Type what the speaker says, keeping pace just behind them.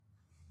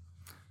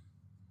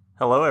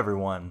Hello,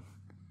 everyone.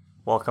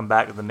 Welcome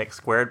back to the Nick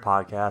Squared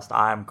podcast.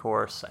 I, of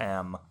course,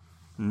 am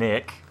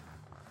Nick.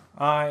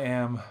 I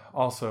am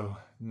also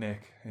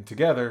Nick, and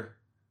together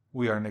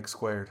we are Nick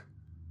Squared.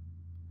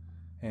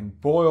 And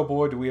boy, oh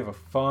boy, do we have a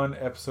fun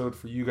episode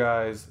for you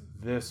guys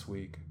this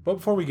week. But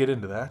before we get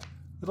into that,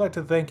 we'd like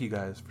to thank you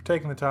guys for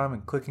taking the time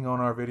and clicking on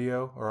our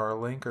video or our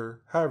link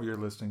or however you're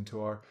listening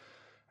to our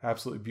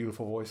absolutely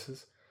beautiful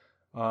voices.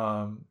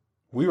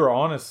 We were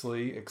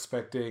honestly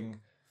expecting,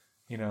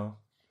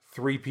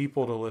 3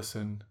 people to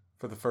listen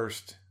for the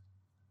first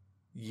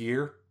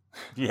year.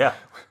 Yeah.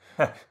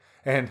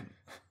 And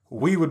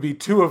we would be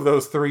 2 of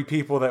those 3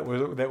 people that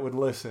would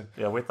listen.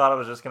 Yeah, we thought it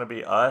was just going to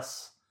be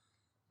us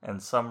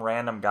and some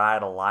random guy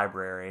at a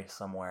library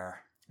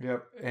somewhere.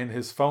 Yep, and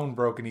his phone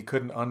broke and he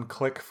couldn't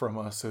unclick from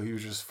us, so he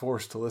was just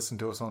forced to listen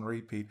to us on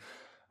repeat.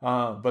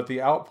 But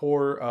the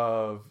outpour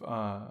of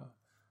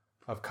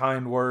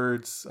kind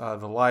words,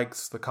 the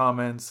likes, the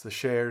comments, the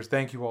shares,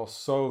 thank you all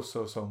so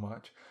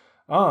much.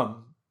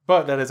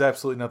 But that has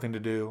absolutely nothing to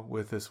do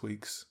with this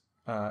week's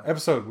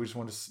episode. We just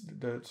want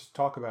to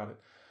talk about it.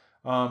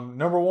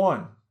 Number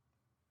 1,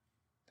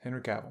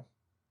 Henry Cavill.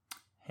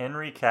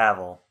 Henry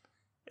Cavill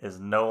is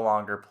no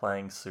longer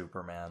playing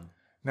Superman.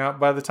 Now,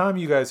 by the time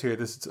you guys hear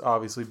this, it's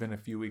obviously been a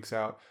few weeks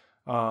out.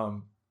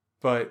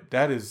 But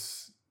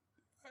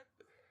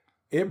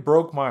it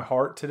broke my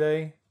heart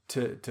today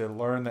to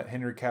learn that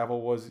Henry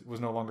Cavill was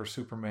no longer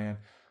Superman.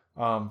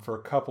 For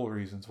a couple of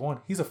reasons.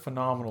 One, he's a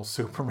phenomenal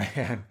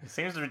Superman. He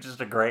seems to be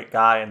just a great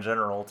guy in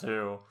general,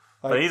 too.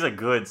 But he's a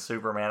good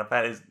Superman. In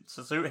fact,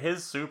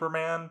 his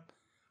Superman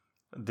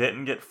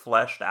didn't get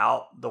fleshed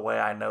out the way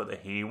I know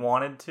that he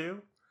wanted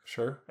to.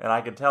 Sure. And I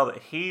could tell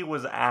that he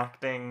was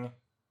acting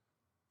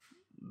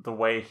the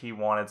way he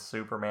wanted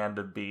Superman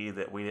to be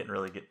that we didn't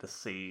really get to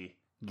see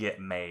get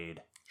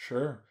made.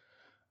 Sure.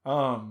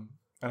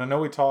 And I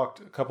know we talked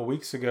a couple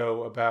weeks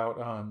ago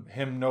about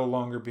him no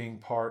longer being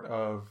part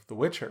of The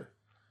Witcher.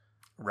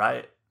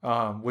 Right.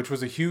 Which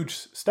was a huge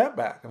step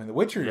back. I mean, The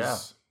Witcher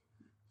is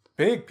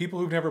big. People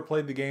who've never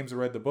played the games or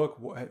read the book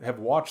have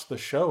watched the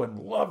show and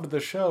loved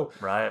the show.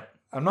 Right.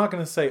 I'm not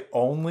going to say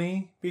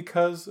only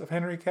because of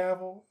Henry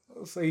Cavill.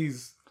 I'll say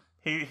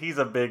he's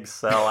a big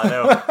sell.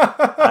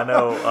 I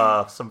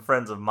know some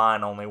friends of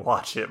mine only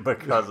watch it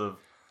because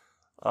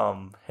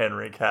of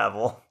Henry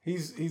Cavill.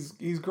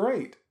 He's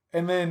great.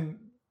 And then,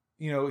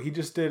 he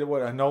just did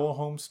Enola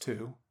Holmes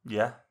 2.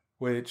 Yeah.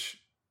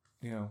 Which,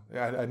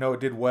 I know it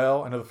did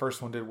well. I know the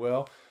first one did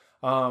well.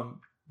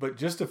 But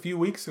just a few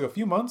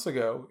months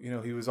ago,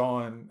 he was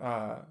on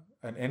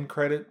an end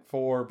credit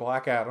for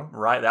Black Adam.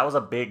 Right. That was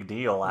a big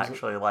deal,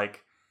 actually.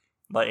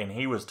 And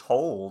he was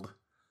told,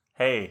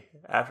 hey,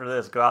 after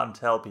this, go out and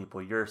tell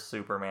people you're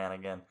Superman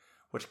again.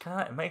 Which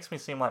kind of makes me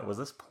seem like, was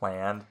this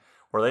planned?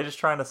 Were they just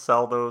trying to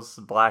sell those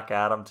Black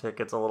Adam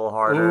tickets a little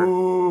harder?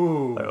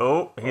 Ooh.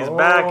 He's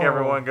back,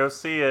 everyone. Go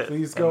see it.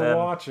 Please go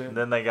watch it. And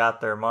then they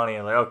got their money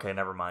and okay,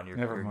 never mind. You're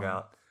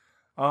out.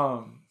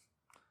 How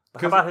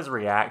about his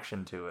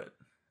reaction to it?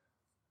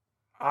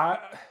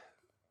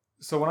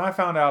 So when I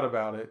found out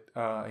about it,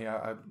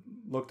 I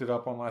looked it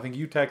up online. I think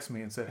you texted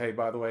me and said, hey,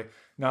 by the way,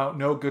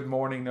 no good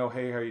morning, no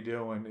hey, how you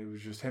doing? It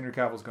was just Henry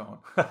Cavill's gone.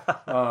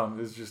 It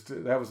was just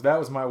that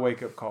was my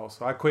wake-up call.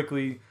 So I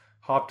quickly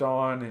hopped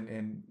on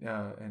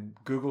and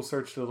Google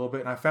searched it a little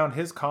bit, and I found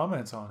his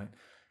comments on it.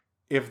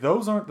 If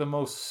those aren't the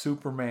most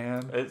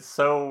Superman... It's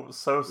so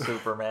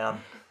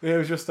Superman. It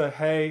was just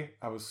hey,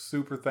 I was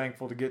super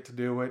thankful to get to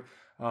do it.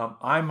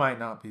 I might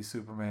not be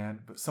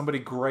Superman, but somebody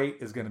great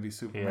is going to be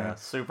Superman. Yeah,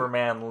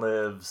 Superman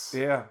lives.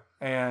 Yeah,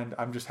 and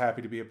I'm just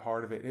happy to be a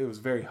part of it. It was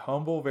very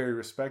humble, very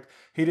respect.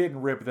 He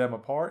didn't rip them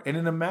apart. And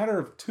in a matter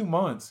of 2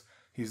 months...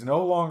 He's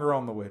no longer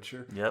on The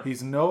Witcher. Yep.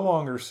 He's no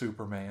longer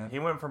Superman. He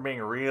went from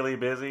being really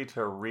busy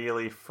to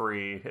really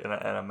free in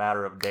a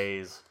matter of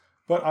days.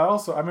 But I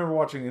remember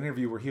watching an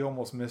interview where he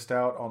almost missed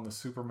out on the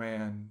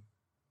Superman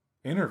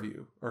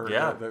interview.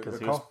 Because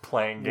he was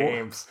playing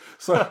games.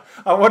 So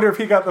I wonder if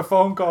he got the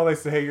phone call. They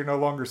say, hey, you're no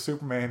longer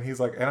Superman. He's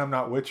like, and I'm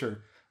not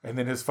Witcher. And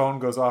then his phone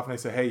goes off and they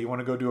say, hey, you want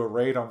to go do a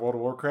raid on World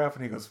of Warcraft?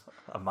 And he goes,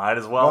 I might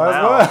as well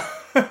now.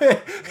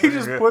 He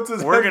just puts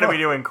his We're going to be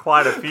doing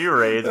quite a few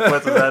raids.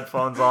 Puts his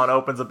headphones on,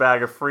 opens a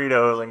bag of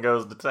Fritos, and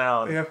goes to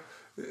town. Yeah.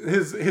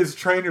 His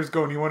trainer's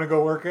going, you want to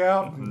go work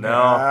out?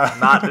 No,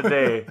 not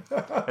today.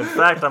 In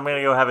fact, I'm going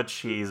to go have a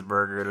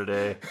cheeseburger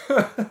today.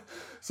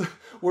 So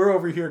we're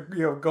over here,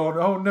 going,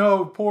 oh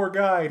no, poor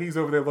guy. And he's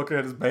over there looking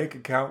at his bank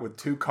account with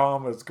 2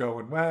 commas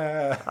going,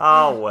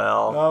 oh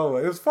well. Oh,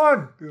 it was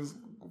fun. It was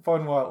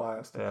fun while it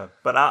lasted. Yeah,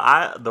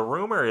 but the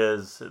rumor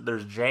is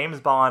there's James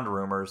Bond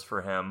rumors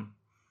for him,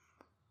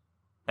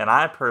 and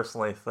I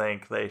personally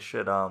think they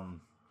should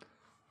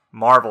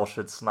Marvel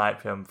should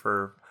snipe him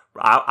for.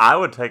 I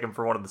would take him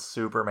for one of the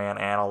Superman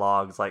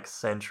analogs like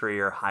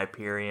Sentry or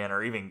Hyperion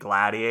or even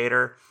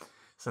Gladiator,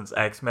 since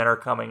X-Men are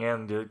coming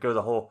in to go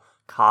the whole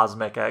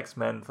cosmic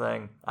X-Men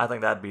thing. I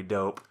think that'd be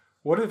dope.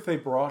 What if they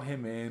brought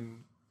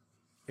him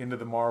into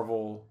the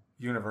Marvel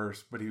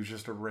universe, but he was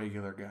just a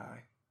regular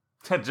guy?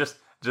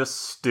 just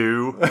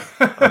stew.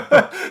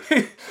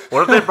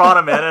 What if they brought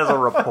him in as a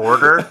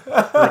reporter?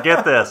 Like,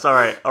 get this. All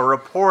right, a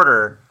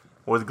reporter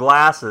with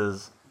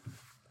glasses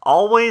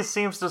always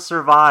seems to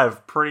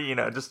survive pretty,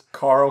 just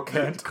Carl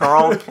Kent.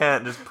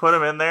 Just put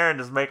him in there and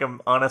just make him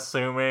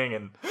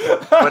unassuming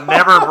but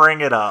never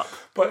bring it up.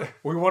 But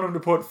we want him to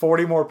put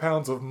 40 more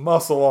pounds of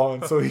muscle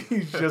on, so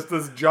he's just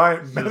this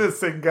giant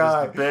menacing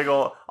guy. Just big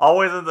old,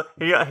 always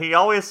he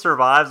always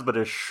survives, but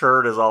his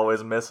shirt is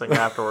always missing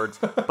afterwards.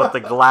 But the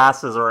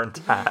glasses are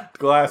intact.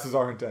 Glasses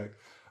are intact.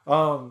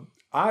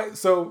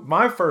 So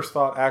my first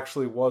thought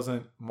actually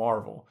wasn't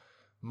Marvel.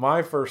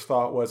 My first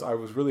thought was I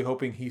was really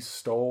hoping he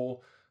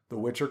stole the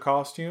Witcher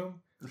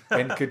costume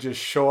and could just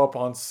show up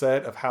on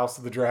set of House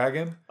of the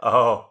Dragon.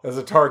 Oh, as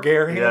a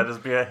Targaryen. Yeah,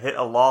 just be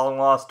a long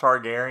lost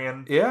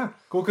Targaryen. Yeah,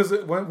 cool. Because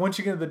once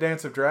you get into the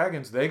Dance of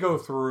Dragons, they go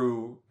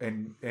through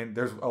and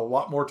there's a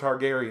lot more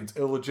Targaryens,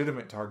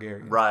 illegitimate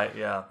Targaryens. Right.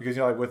 Yeah. Because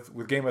like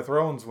with Game of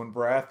Thrones, when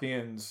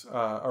Baratheons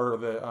or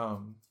the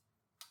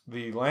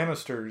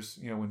Lannisters,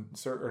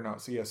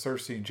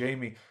 Cersei and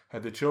Jaime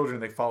had the children,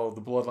 they followed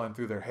the bloodline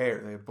through their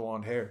hair. They had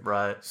blonde hair.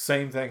 Right.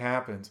 Same thing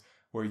happens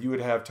where you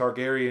would have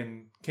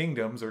Targaryen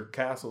kingdoms or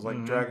castles like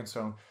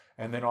Dragonstone,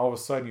 and then all of a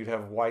sudden you'd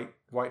have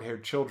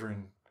white-haired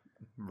children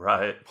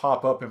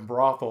pop up in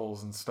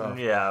brothels and stuff.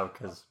 Yeah,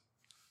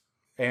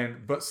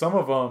 but some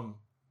of them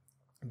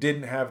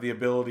didn't have the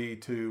ability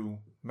to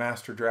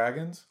master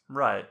dragons.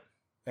 Right.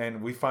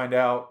 And we find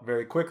out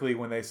very quickly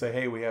when they say,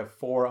 hey, we have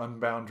 4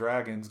 unbound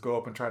dragons, go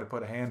up and try to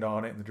put a hand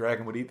on it, and the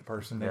dragon would eat the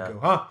person. They'd go,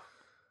 huh,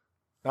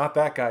 not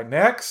that guy.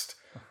 Next.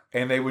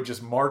 And they would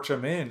just march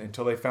them in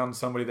until they found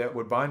somebody that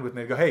would bind with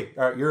them. They'd go, hey,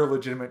 all right, you're a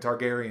legitimate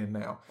Targaryen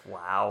now.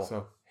 Wow.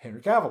 So Henry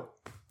Cavill.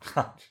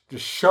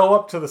 Just show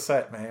up to the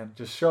set, man.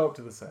 Just show up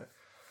to the set.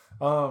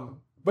 But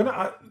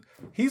no,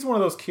 he's one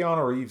of those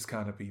Keanu Reeves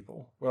kind of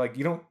people. Where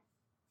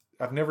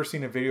I've never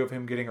seen a video of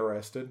him getting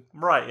arrested.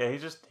 Right, yeah,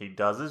 he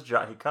does his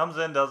job. He comes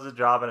in, does his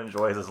job, and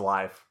enjoys his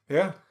life.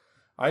 Yeah.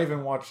 I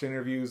even watched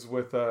interviews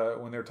with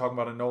when they were talking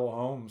about Enola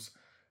Holmes,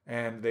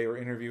 and they were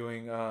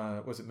interviewing,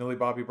 was it Millie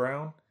Bobby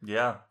Brown?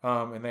 Yeah.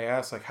 And they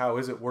asked, how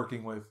is it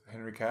working with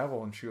Henry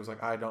Cavill? And she was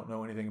like, I don't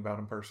know anything about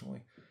him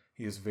personally.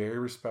 He is very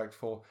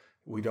respectful.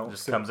 We don't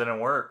just comes in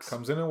and works.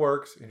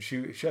 And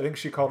she I think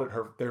she called it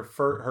her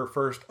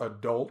first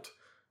adult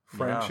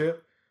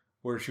friendship,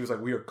 where she was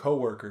like, we are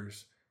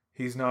coworkers.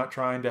 He's not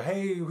trying to,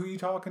 hey, who are you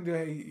talking to?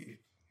 Hey, he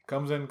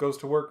comes in, goes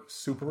to work,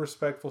 super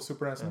respectful,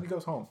 super nice, and he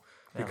goes home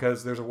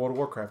because there's a World of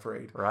Warcraft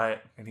raid. Right.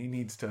 And he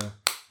needs to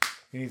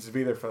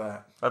be there for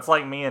that. That's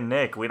like me and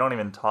Nick. We don't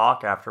even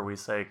talk after we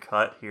say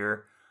cut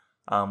here.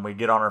 We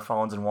get on our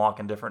phones and walk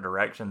in different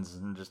directions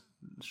and just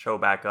show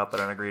back up at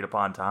an agreed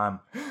upon time.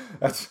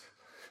 That's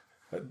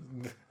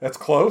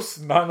close.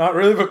 Not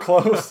really, but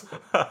close.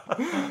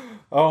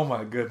 Oh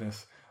my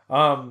goodness.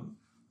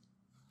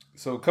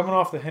 So coming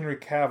off the Henry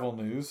Cavill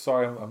news,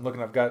 sorry, I'm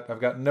looking. I've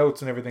got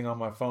notes and everything on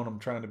my phone. I'm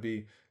trying to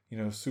be,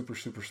 super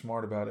super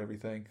smart about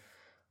everything.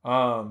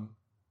 Trying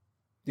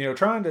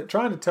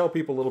to tell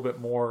people a little bit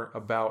more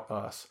about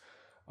us.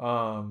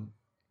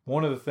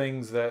 One of the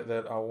things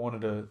that I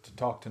wanted to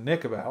talk to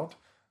Nick about,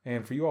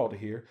 and for you all to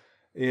hear,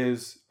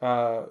 is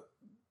let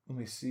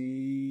me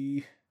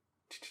see.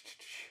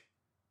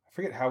 I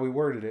forget how we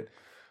worded it.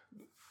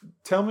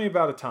 Tell me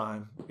about a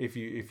time, if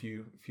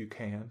you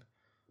can.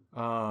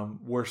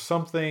 Where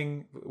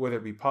something, whether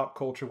it be pop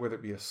culture, whether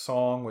it be a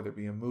song, whether it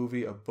be a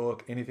movie, a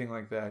book, anything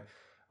like that,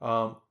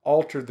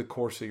 altered the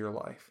course of your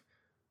life.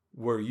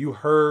 Where you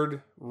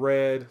heard,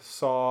 read,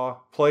 saw,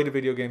 played a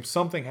video game,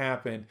 something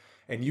happened,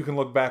 and you can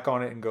look back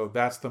on it and go,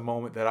 that's the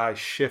moment that I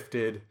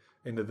shifted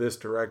into this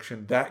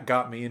direction. That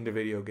got me into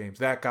video games.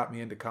 That got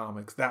me into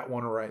comics. That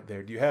one right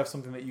there. Do you have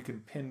something that you can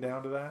pin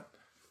down to that?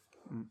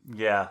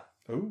 Yeah.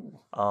 Ooh.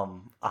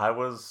 I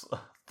was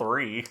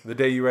 3. The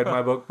day you read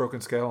my book, Broken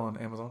Scale, on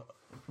Amazon?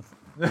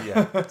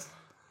 Yeah.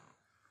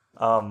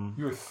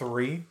 You were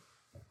 3?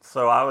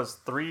 So I was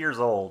 3 years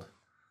old.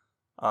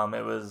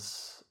 It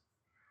was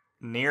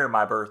near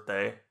my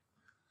birthday.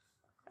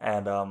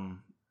 And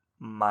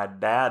my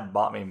dad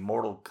bought me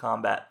Mortal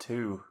Kombat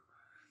 2.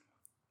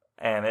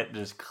 And it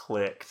just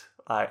clicked.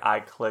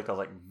 I clicked. I was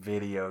like,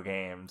 video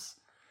games.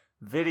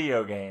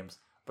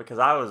 Because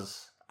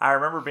I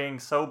remember being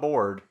so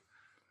bored.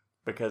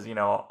 Because,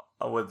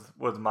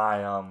 with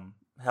my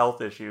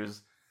health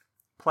issues,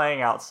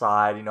 playing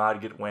outside,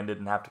 I'd get winded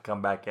and have to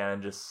come back in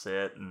and just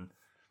sit, and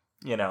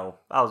I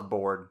was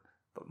bored.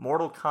 But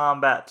Mortal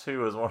Kombat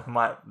 2 is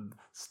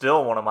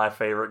still one of my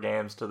favorite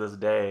games to this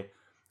day.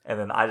 And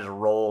then I just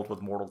rolled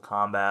with Mortal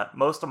Kombat.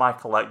 Most of my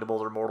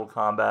collectibles are Mortal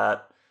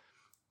Kombat.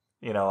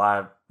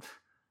 I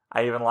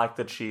even like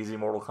the cheesy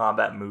Mortal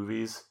Kombat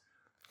movies,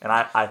 and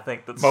I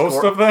think that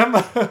most of them.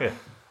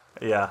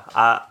 Yeah,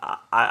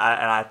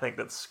 I think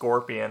that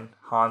Scorpion,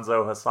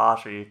 Hanzo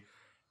Hasashi,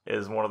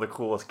 is one of the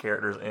coolest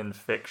characters in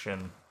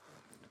fiction,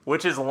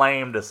 which is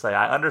lame to say.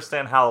 I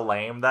understand how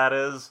lame that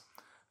is,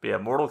 but yeah,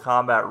 Mortal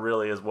Kombat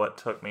really is what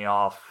took me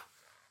off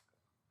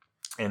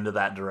into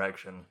that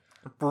direction.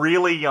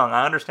 Really young.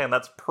 I understand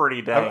that's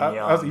pretty dang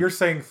young. You're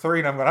saying 3,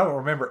 and I don't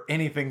remember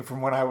anything from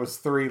when I was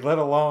 3, let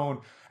alone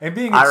and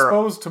being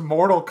exposed to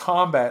Mortal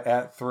Kombat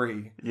at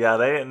 3. Yeah,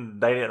 they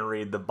didn't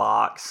read the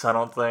box, I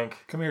don't think.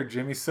 Come here,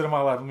 Jimmy. Sit on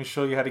my lap. Let me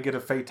show you how to get a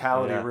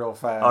fatality real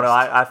fast. Oh no,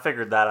 I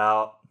figured that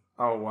out.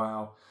 Oh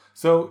wow.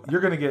 So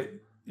you're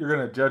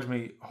gonna judge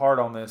me hard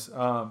on this.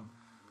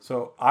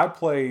 So I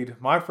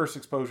played my first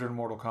exposure to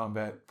Mortal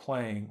Kombat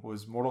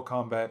was Mortal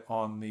Kombat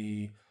on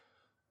the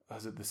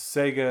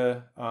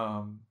Sega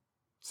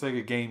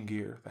Game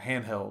Gear, the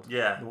handheld.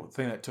 Yeah. The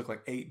thing that took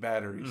like 8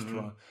 batteries to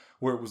run,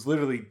 where it was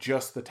literally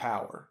just the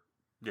tower.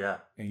 Yeah.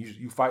 And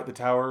you fight the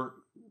tower,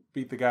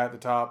 beat the guy at the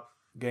top,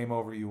 game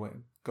over, you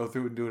win. Go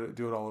through and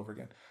do it all over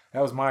again.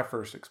 That was my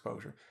first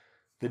exposure.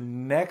 The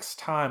next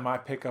time I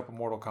pick up a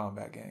Mortal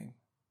Kombat game,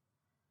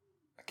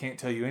 I can't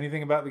tell you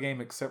anything about the game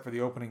except for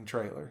the opening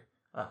trailer.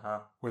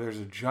 Where there's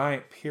a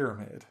giant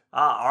pyramid.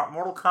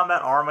 Mortal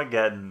Kombat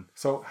Armageddon.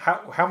 So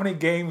how many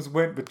games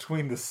went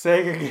between the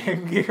Sega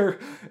Game Gear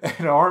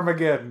and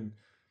Armageddon?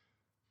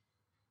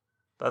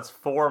 That's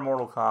 4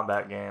 Mortal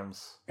Kombat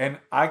games. And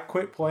I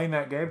quit playing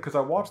that game because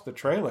I watched the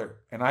trailer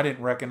and I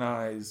didn't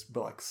recognize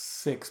but like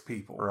 6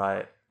 people.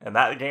 Right. And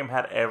that game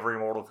had every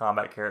Mortal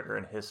Kombat character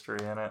in history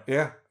in it.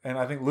 Yeah. And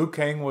I think Liu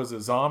Kang was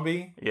a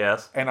zombie.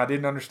 Yes. And I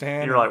didn't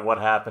understand. You're like, what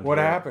happened? What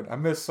happened? I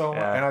missed so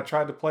much. And I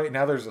tried to play it.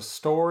 Now there's a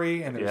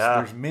story and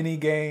there's mini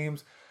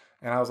games.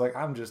 And I was like,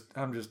 I'm just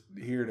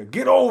here to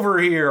get over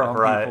here on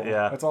people.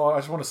 Yeah. That's all. I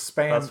just want to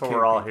spam. That's what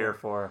we're all here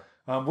for.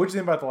 What do you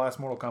think about the last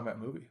Mortal Kombat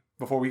movie?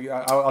 Before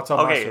I'll tell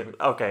my story.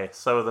 Okay.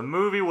 So the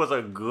movie was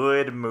a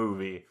good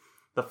movie.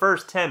 The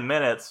first 10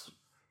 minutes,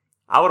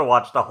 I would have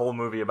watched a whole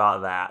movie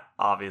about that,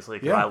 obviously,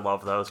 because I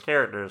love those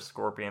characters.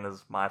 Scorpion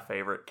is my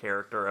favorite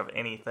character of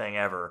anything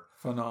ever.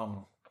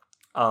 Phenomenal.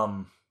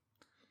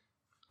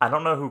 I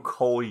don't know who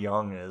Cole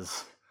Young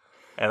is.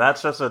 And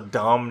that's just a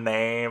dumb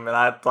name. And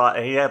I thought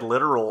he had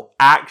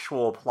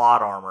actual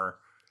plot armor.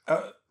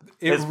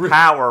 His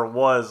power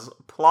was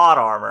plot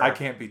armor. I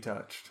can't be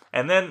touched.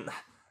 And then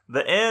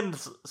the end,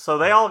 so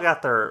they all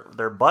got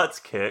their butts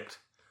kicked.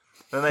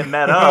 Then they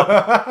met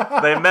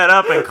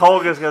up. And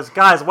Cole just goes,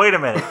 guys, wait a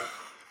minute.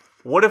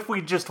 What if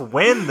we just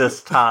win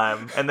this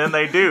time? And then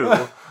they do.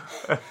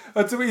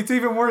 It's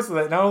even worse than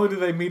that. Not only do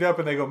they meet up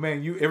and they go, man,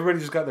 everybody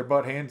just got their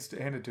butt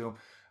handed to them.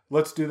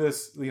 Let's do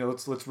this.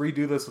 Let's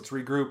redo this. Let's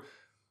regroup.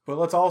 But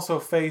let's also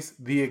face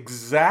the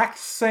exact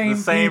same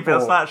people.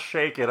 Let's not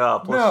shake it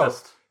up.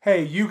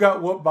 Hey, you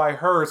got whooped by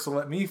her, so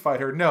let me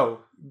fight her. No,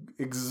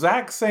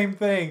 exact same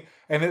thing.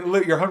 And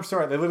your hunch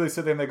right. They literally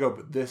sit there and they go,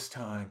 but this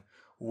time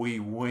we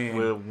win.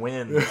 We'll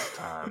win this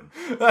time.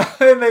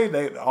 And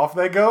they off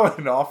they go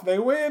and off they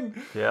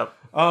win. Yep.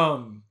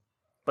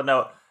 But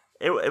no,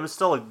 it was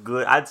still a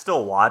good. I'd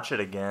still watch it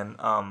again.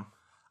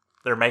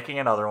 They're making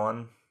another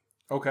one.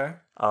 Okay.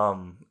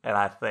 And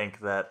I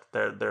think that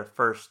their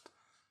first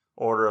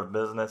order of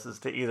business is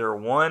to either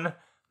 1,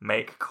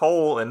 make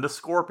Cole into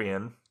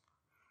Scorpion,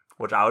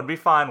 which I would be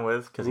fine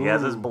with because he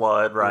has his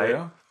blood, right?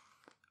 Yeah.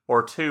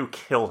 Or 2,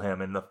 kill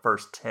him in the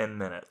first 10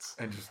 minutes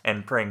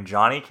and bring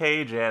Johnny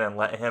Cage in and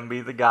let him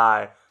be the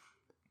guy.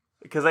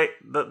 Because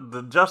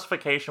the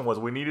justification was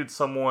we needed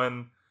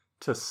someone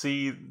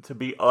to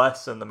be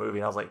us in the movie.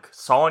 And I was like,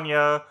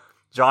 Sonya,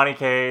 Johnny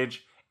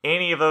Cage,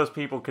 any of those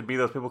people could be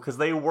those people because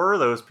they were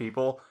those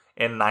people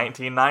in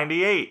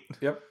 1998.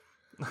 Yep.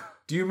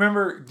 Do you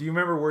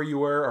remember where you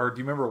were, or do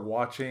you remember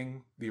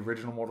watching the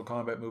original Mortal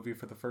Kombat movie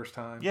for the first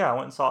time? Yeah, I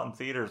went and saw it in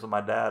theaters with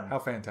my dad. How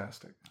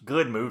fantastic.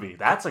 Good movie.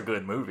 That's a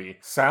good movie.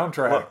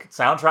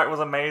 Soundtrack was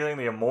amazing.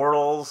 The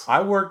Immortals.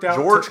 I worked out.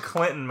 George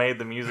Clinton made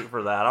the music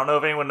for that. I don't know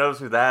if anyone knows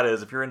who that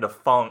is, if you're into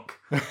funk.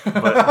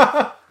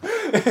 But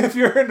if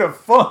you're into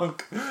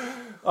funk.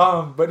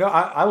 But no,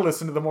 I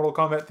listened to the Mortal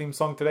Kombat theme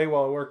song today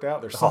while I worked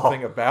out. There's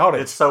something about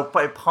it.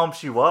 It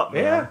pumps you up,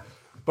 man. Yeah.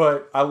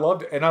 But I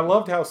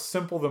loved how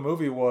simple the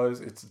movie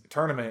was. It's a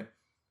tournament,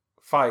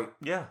 fight.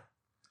 Yeah.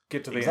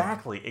 Get to the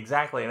end.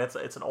 Exactly. And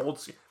it's an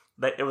old.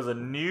 It was a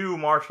new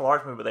martial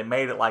arts movie, but they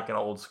made it like an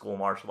old school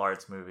martial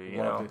arts movie.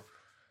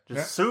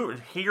 Just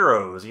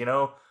heroes.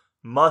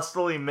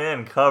 Muscly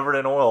men covered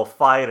in oil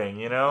fighting.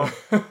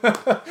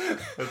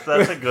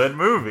 That's a good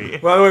movie.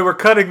 By the way, we're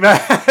cutting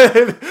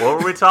that. What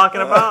were we talking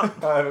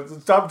about?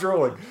 Stop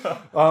drooling.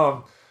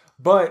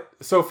 But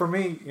so for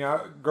me,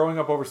 growing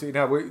up overseas,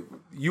 now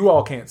you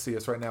all can't see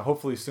us right now.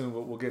 Hopefully soon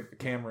we'll get the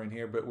camera in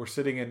here. But we're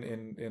sitting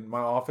in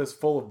my office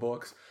full of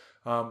books.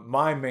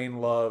 My main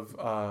love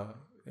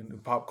in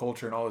pop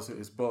culture and all this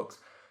is books.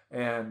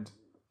 And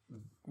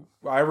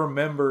I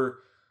remember,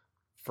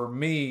 for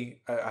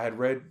me, I had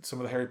read some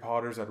of the Harry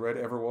Potters. I'd read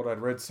Everworld.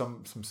 I'd read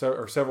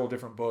several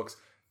different books.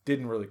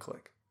 Didn't really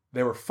click.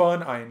 They were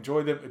fun. I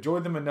enjoyed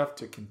them enough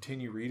to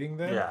continue reading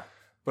them. Yeah.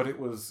 But it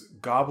was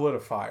Goblet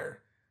of Fire.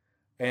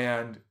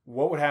 And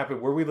what would happen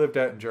where we lived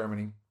at in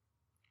Germany,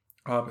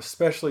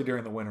 especially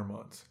during the winter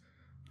months,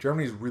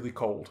 Germany's really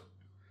cold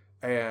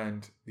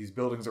and these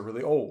buildings are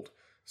really old.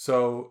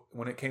 So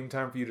when it came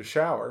time for you to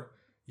shower,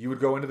 you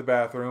would go into the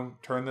bathroom,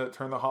 turn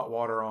the hot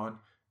water on,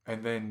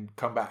 and then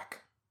come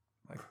back.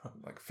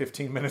 like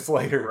 15 minutes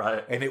later,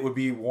 Right. and it would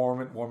be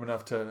warm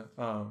enough to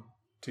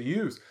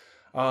use.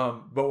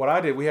 But what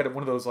I did, we had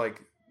one of those,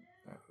 like,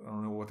 I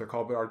don't know what they're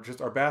called, but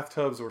our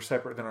bathtubs were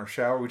separate than our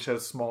shower. We just had a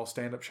small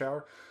stand-up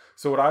shower.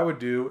 So what I would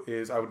do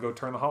is I would go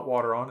turn the hot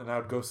water on, and I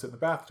would go sit in the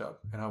bathtub,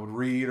 and I would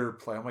read or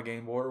play on my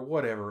Game Boy or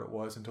whatever it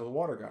was until the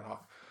water got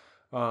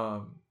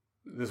hot.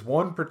 This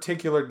one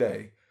particular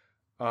day,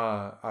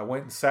 I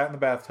went and sat in the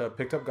bathtub,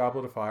 picked up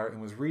Goblet of Fire,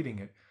 and was reading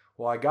it.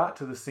 Well, I got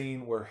to the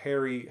scene where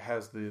Harry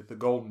has the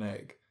golden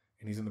egg,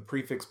 and he's in the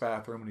prefix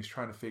bathroom, and he's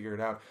trying to figure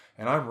it out.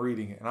 And I'm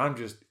reading it, and I'm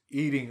just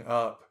eating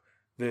up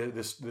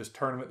this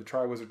tournament, the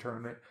Triwizard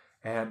Tournament.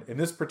 And in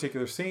this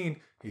particular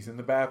scene, he's in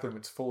the bathroom.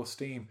 It's full of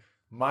steam.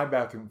 My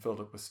bathroom filled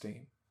up with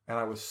steam. And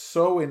I was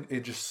so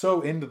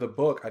into the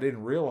book, I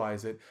didn't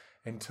realize it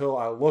until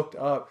I looked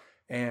up,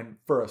 and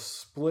for a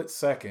split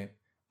second,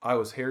 I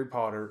was Harry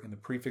Potter in the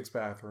prefix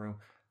bathroom,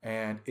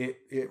 and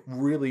it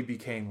really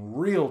became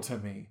real to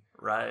me.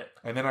 Right.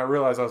 And then I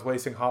realized I was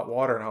wasting hot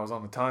water, and I was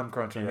on the time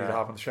crunch, and I needed to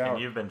hop in the shower.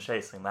 And you've been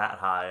chasing that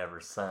high ever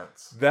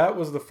since. That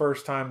was the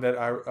first time that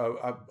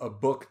a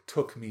book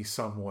took me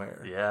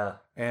somewhere. Yeah.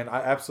 And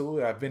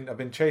I've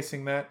been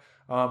chasing that.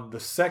 The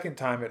second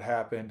time it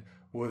happened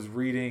was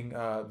reading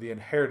The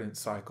Inheritance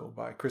Cycle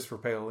by Christopher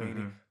Paolini.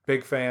 Mm-hmm.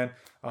 Big fan.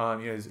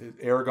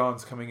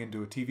 Aragorn's coming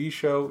into a TV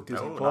show,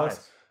 Disney Plus.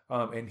 Nice.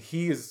 And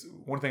he is,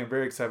 one thing I'm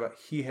very excited about,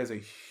 he has a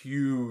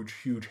huge,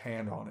 huge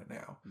hand on it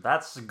now.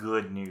 That's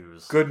good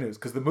news. Good news,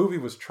 because the movie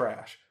was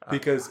trash.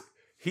 Because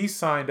he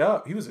signed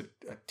up, he was a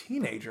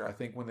teenager, I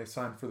think, when they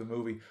signed for the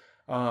movie.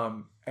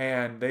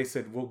 And they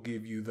said, we'll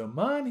give you the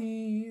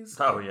monies.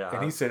 Oh, yeah.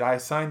 And he said, I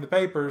signed the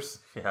papers.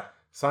 Yeah.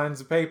 Signs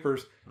the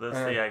papers. He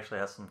actually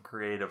has some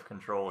creative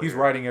control. He's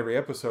writing every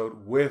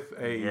episode with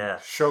a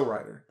show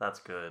writer. That's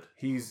good.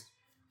 He's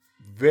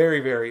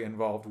very, very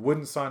involved.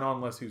 Wouldn't sign on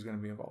unless he was going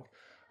to be involved.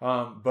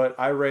 But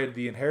I read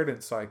The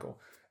Inheritance Cycle,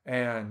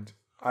 and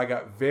I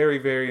got very,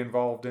 very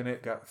involved in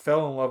it.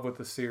 Fell in love with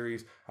the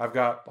series. I've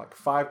got like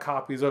 5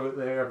 copies of it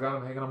there. I've got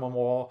them hanging on my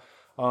wall.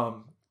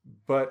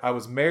 But I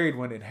was married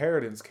when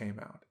Inheritance came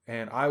out,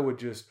 and I would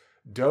just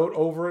dote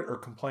over it or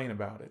complain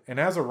about it. And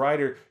as a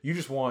writer, you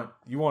want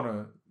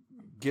to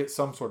get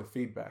some sort of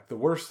feedback. The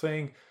worst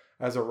thing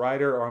as a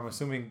writer, or I'm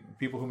assuming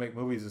people who make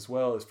movies as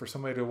well, is for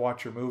somebody to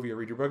watch your movie or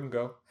read your book and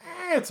go,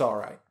 it's all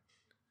right.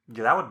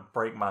 Yeah, that would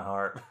break my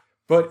heart.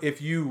 But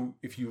if you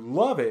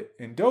love it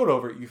and dote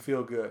over it, you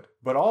feel good.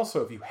 But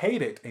also, if you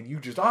hate it and you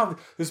just,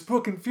 this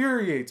book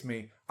infuriates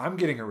me, I'm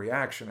getting a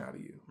reaction out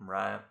of you.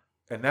 Right.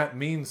 And that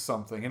means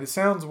something. And it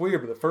sounds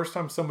weird, but the first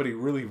time somebody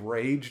really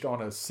raged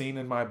on a scene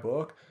in my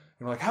book,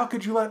 and were like, how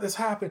could you let this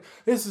happen?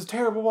 This is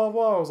terrible, blah,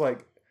 blah. I was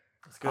like,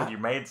 it's good. You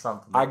made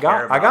something. I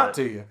got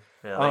to you.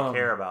 Yeah, they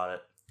care about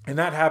it. And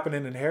that happened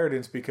in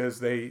Inheritance because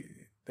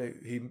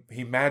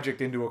he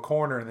magicked into a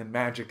corner and then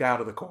magicked out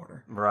of the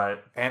corner. Right.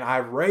 And I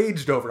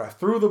raged over it. I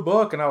threw the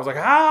book and I was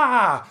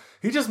like,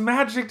 he just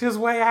magicked his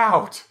way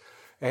out.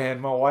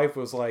 And my wife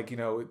was like,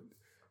 you're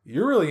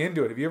really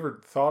into it. Have you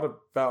ever thought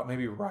about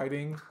maybe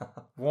writing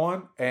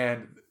one?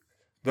 And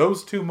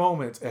those 2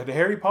 moments, had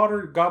Harry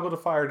Potter Goblet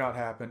of Fire not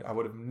happened, I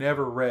would have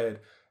never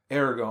read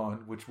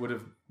Aragon, which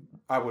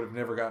I would have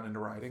never gotten into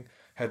writing.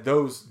 Had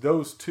those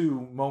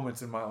 2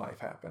 moments in my life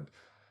happened.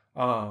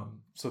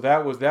 So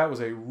that was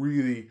a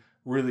really,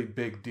 really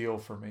big deal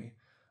for me.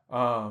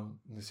 Let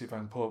me see if I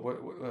can pull up what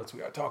else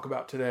we got to talk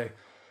about today.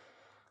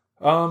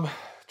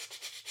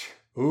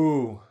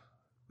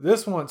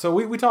 This one. So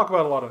we talk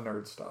about a lot of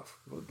nerd stuff,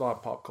 a lot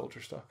of pop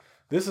culture stuff.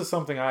 This is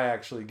something I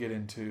actually get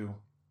into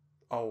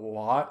a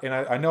lot, and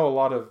I know a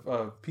lot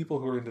of people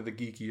who are into the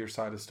geekier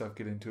side of stuff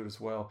get into it as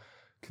well.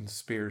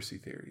 Conspiracy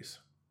theories.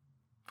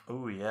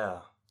 Oh yeah.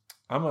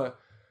 I'm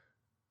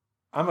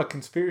a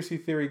conspiracy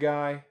theory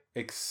guy,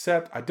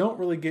 except I don't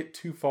really get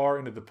too far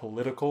into the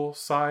political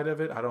side of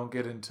it. I don't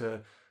get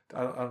into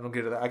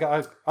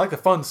that. I like the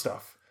fun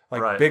stuff,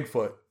 like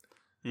Bigfoot.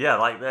 Yeah,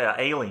 like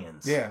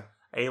aliens. Yeah.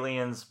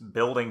 Aliens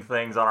building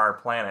things on our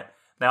planet.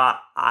 Now,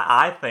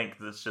 I think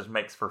this just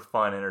makes for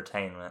fun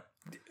entertainment.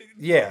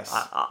 Yes.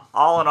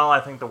 All in all, I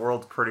think the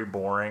world's pretty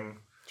boring.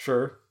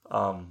 Sure.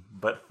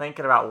 But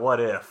thinking about what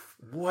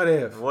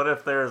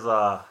if there's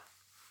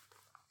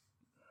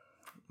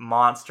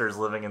monsters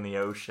living in the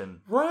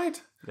ocean?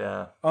 Right.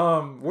 Yeah.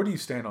 Where do you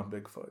stand on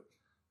Bigfoot?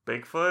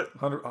 Bigfoot?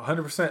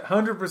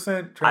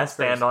 100%. I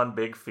stand on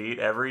big feet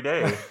every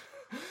day.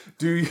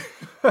 Do you?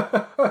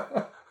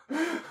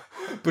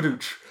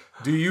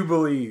 Do you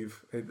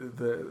believe,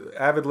 the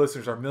avid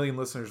listeners, our million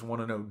listeners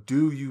want to know,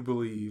 do you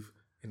believe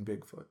in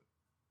Bigfoot?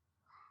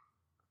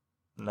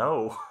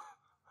 No.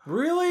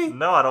 Really?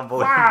 No, I don't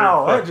believe in Bigfoot.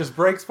 Bigfoot. That just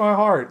breaks my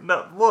heart.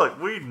 No,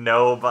 look, we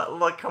know, but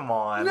look, come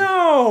on.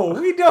 No,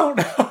 we don't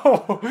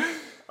know.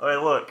 I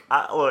mean, look,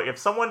 if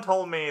someone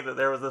told me that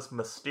there was this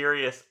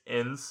mysterious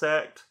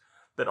insect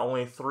that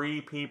only 3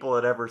 people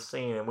had ever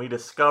seen, and we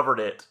discovered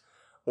it,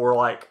 or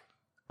like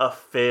a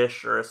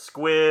fish or a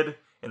squid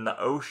in the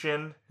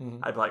ocean,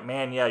 I'd be like,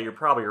 man, yeah, you're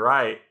probably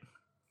right.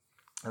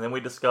 And then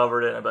we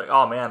discovered it, and I'd be like,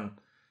 oh man,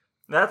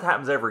 that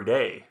happens every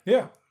day.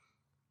 Yeah.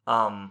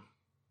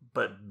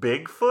 But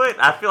Bigfoot?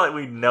 I feel like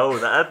we know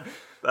that.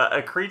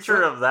 A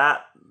creature of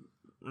that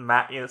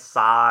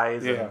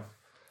size. Yeah.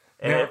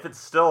 And if it's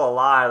still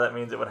alive, that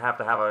means it would have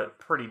to have a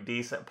pretty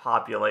decent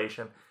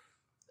population.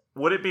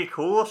 Would it be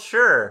cool?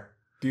 Sure.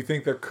 Do you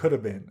think there could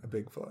have been a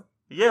Bigfoot?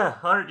 Yeah,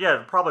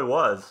 it probably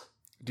was.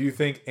 Do you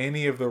think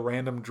any of the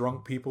random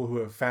drunk people who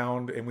have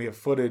found, and we have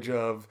footage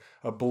of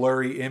a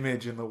blurry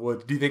image in the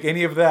woods, do you think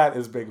any of that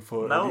is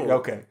Bigfoot? No.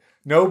 Okay.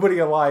 Nobody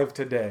alive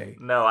today.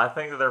 No, I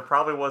think that there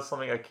probably was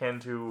something akin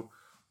to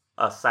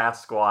a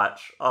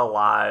Sasquatch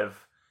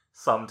alive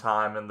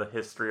sometime in the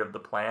history of the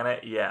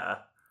planet. Yeah.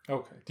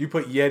 Okay. Do you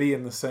put Yeti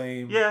in the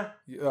same? Yeah.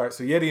 All right,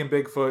 so Yeti and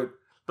Bigfoot.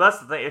 But that's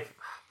the thing. If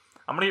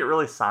I'm going to get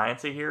really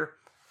sciencey here,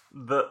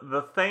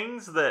 the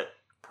things that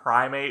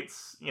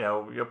primates,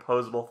 your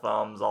opposable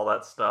thumbs, all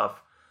that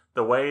stuff,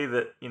 the way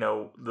that,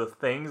 the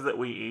things that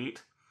we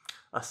eat,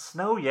 a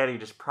snow Yeti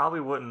just probably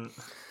wouldn't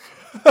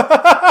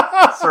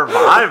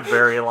survive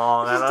very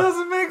long. It just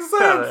doesn't make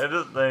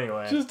sense.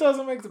 Anyway. Just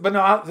doesn't make sense. But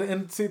no,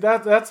 and see,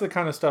 that's the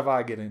kind of stuff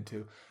I get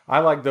into. I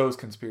like those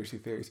conspiracy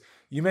theories.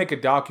 You make a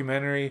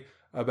documentary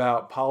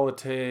about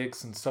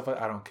politics and stuff like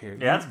that, I don't care.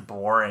 Yeah, that's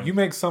boring. You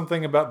make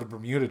something about the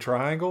Bermuda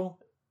Triangle?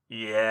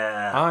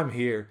 Yeah. I'm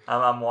here.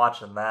 I'm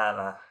watching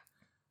that.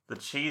 The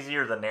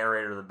cheesier the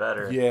narrator, the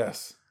better.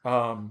 Yes.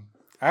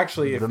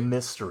 Actually, the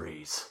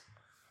mysteries.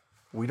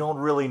 We don't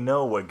really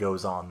know what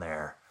goes on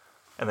there.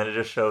 And then it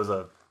just shows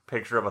a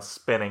picture of a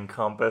spinning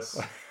compass.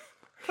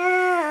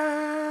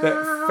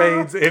 That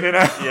fades in and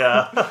out.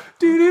 Yeah.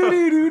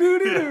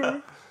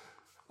 Yeah.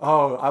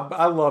 Oh,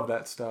 I love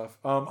that stuff.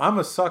 I'm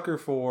a sucker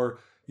for,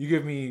 you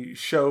give me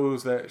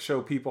shows that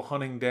show people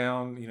hunting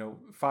down,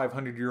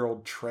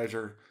 500-year-old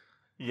treasure.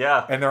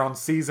 Yeah. And they're on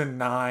season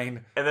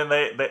 9. And then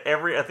at the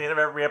end of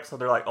every episode,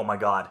 they're like, oh my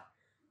God,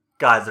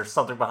 guys, there's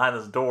something behind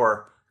this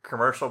door.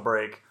 Commercial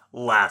break.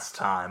 Last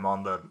time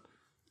on the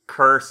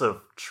Curse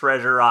of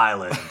Treasure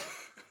Island.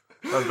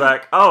 I was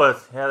like,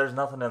 there's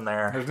nothing in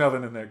there. There's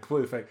nothing in there.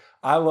 Completely fake.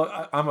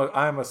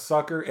 I'm a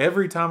sucker.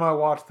 Every time I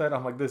watch that,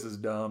 I'm like, this is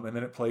dumb. And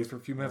then it plays for a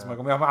few minutes. Yeah. I'm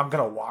like, I'm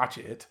going to watch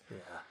it. Yeah.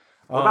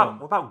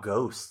 What about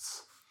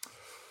ghosts?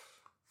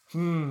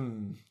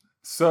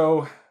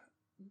 So,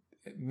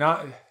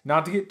 not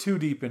to get too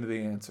deep into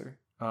the answer.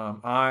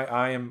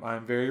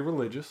 I'm very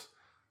religious.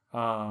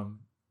 And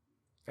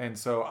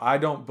so I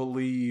don't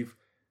believe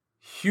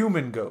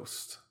human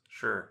ghosts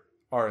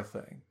are a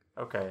thing.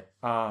 Okay.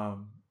 I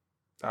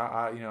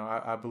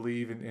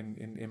believe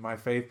in my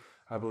faith.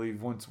 I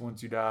believe once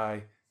you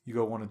die, you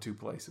go one of two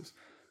places.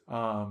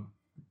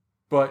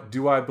 But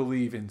do I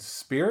believe in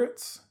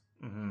spirits,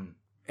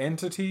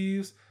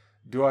 entities?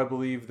 Do I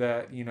believe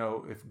that,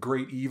 if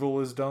great evil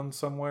is done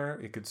somewhere,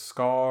 it could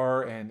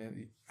scar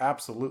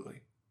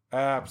absolutely.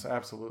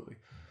 Absolutely.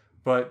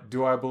 But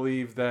do I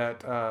believe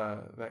that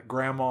that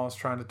grandma's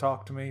trying to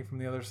talk to me from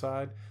the other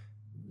side?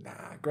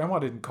 Nah, grandma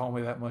didn't call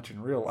me that much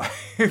in real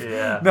life.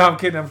 Yeah. No, I'm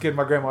kidding.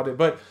 My grandma did.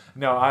 But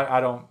no, I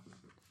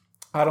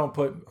don't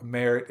put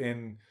merit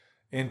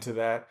into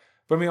that.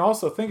 But I mean,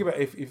 also think about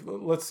if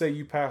let's say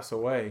you pass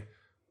away,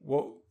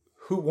 who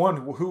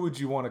would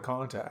you want to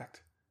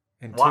contact?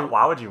 And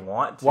why would you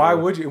want to? Why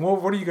would you?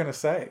 What are you going to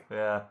say?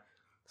 Yeah.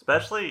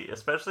 Especially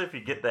if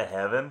you get to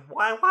heaven.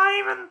 Why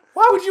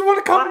would you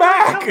want to come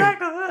back? Come back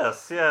to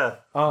this, yeah.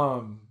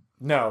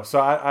 No, so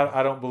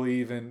I don't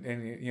believe in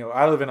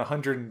I live in a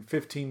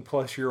 115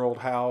 plus year old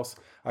house.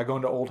 I go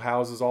into old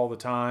houses all the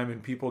time,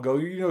 and people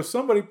go,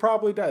 somebody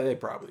probably died. They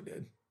probably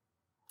did.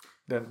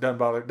 Doesn't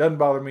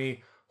bother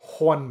me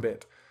one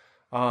bit.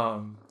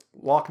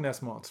 Loch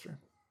Ness Monster,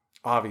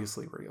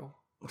 obviously real.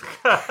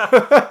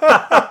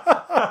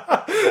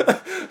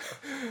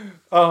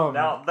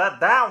 Now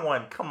that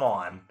one, come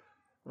on,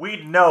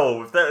 we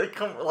know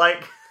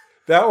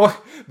that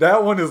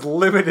one is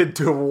limited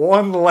to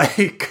one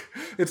lake.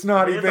 It's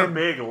not it's a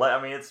big.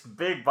 It's a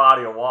big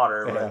body of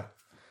water. Yeah.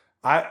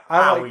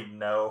 But we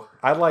know.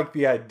 I like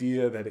the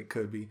idea that it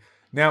could be.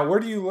 Now, where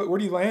do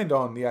you land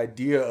on the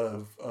idea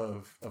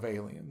of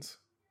aliens?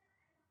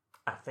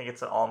 I think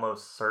it's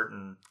almost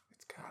certain.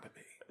 It's gotta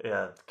be.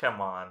 Yeah,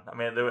 come on. I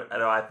mean, do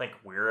I think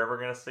we're ever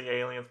going to see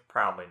aliens?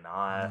 Probably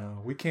not.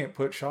 No, we can't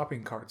put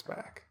shopping carts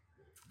back.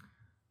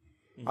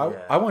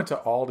 Yeah. I went to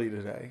Aldi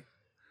today,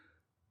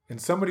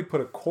 and somebody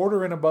put a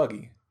quarter in a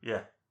buggy.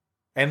 Yeah.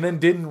 And then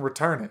didn't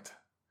return it.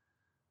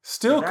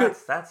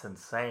 That's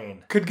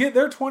insane. Could get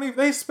their 20.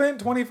 They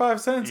spent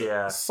 25 cents.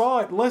 Yeah.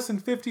 Saw it less than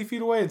 50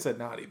 feet away and said,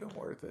 not even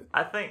worth it.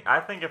 I think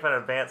if an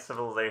advanced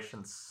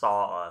civilization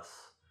saw us,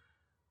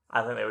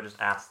 I think they would just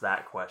ask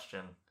that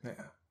question.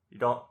 Yeah.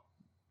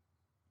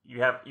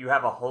 You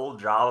have a whole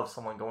job of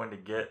someone going to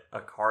get a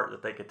cart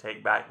that they could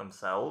take back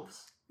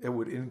themselves. It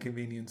would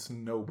inconvenience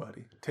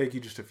nobody. Take you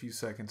just a few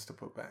seconds to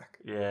put back.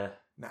 Yeah.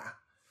 Nah.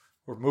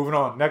 We're moving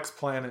on. Next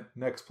planet.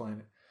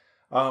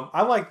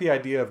 I like the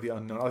idea of the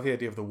unknown. I like the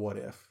idea of the what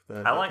if.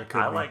 I like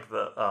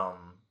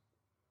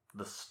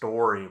the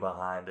story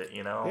behind it,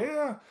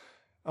 Yeah.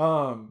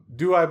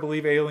 Do I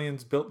believe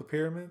aliens built the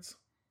pyramids?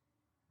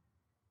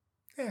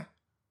 Yeah.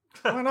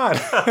 Why not?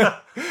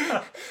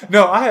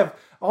 No,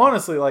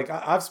 honestly, like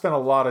I've spent a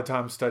lot of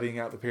time studying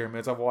out the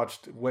pyramids. I've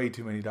watched way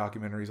too many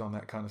documentaries on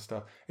that kind of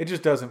stuff. It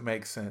just doesn't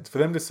make sense for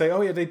them to say,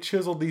 "Oh yeah, they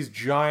chiseled these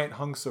giant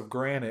hunks of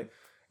granite,"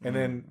 and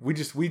then we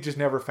just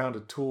never found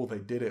a tool they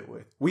did it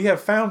with. We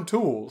have found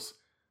tools,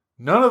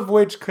 none of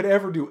which could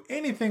ever do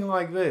anything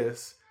like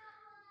this.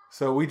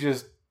 So we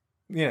just,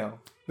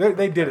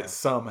 they did it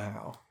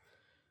somehow.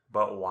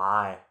 But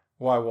why?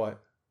 Why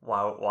what?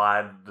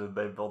 Why did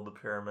they build the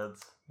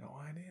pyramids? No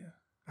idea.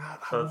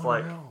 So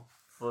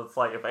it's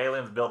like if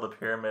aliens build the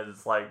pyramid,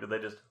 it's like, did they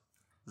just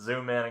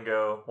zoom in and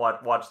go,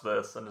 watch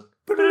this, and just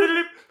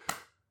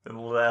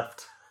and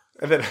left?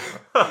 And then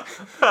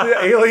the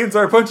aliens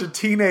are a bunch of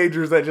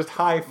teenagers that just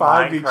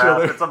high-fived each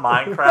other. It's a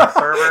Minecraft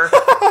server.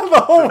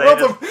 The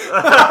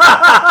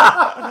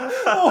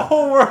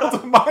whole world's a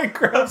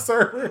Minecraft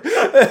server.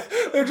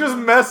 They're just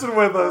messing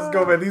with us.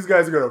 Go, man, these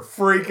guys are going to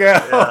freak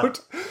out.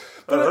 Yeah.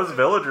 Those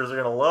villagers are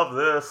going to love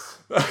this.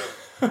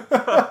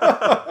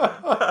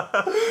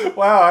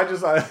 Wow,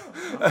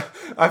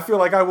 I feel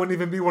like I wouldn't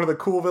even be one of the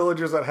cool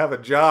villagers that have a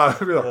job.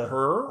 I'd be like,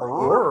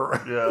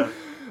 yeah.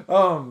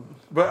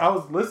 But I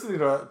was listening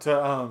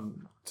to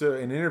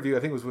an interview, I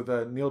think it was with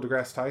Neil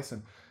deGrasse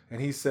Tyson, and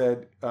he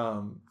said,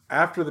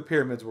 after the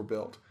pyramids were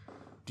built,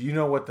 do you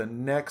know what the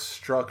next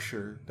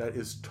structure that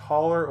is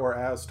taller or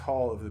as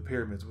tall of the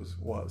pyramids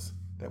was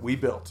that we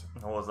built?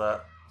 What was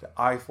that? The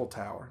Eiffel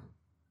Tower.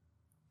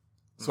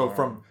 So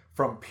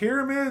from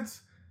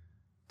pyramids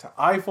to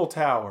Eiffel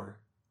Tower,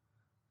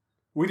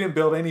 we didn't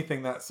build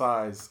anything that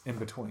size in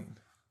between.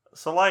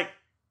 So, like,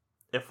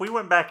 if we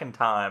went back in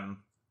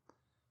time,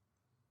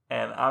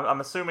 and I'm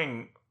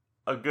assuming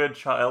a good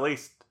chunk, at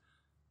least,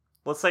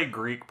 let's say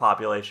Greek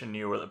population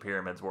knew where the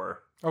pyramids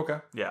were. Okay.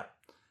 Yeah.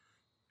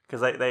 Because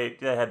they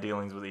had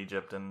dealings with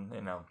Egypt, and,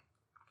 and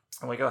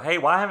we go, hey,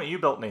 why haven't you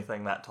built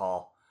anything that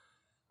tall?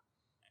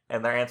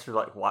 And their answer is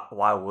like,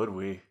 why would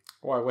we?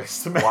 Why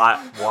waste the man?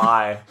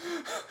 Why?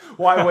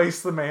 Why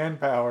waste the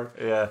manpower?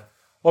 Yeah.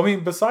 Well, I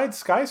mean, besides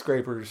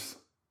skyscrapers,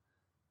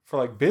 for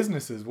like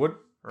businesses,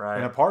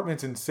 and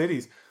apartments in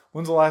cities,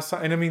 when's the last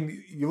time? And I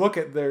mean, you look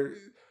at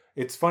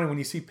it's funny when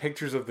you see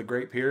pictures of the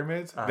Great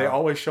Pyramids, they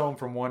always show them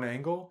from one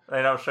angle.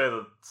 They don't show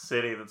the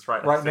city that's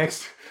right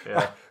next.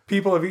 Yeah.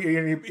 People are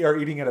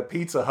eating at a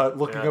Pizza Hut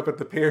looking up at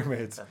the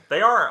pyramids.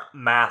 They are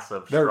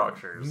massive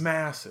structures.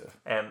 Massive.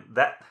 And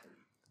that,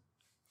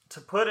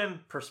 to put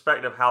in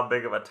perspective how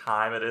big of a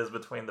time it is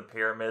between the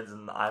pyramids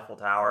and the Eiffel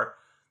Tower,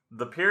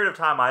 the period of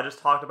time I just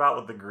talked about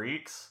with the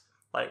Greeks,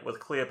 like with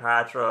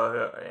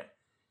Cleopatra,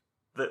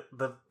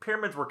 the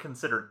pyramids were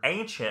considered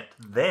ancient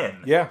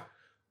then. Yeah.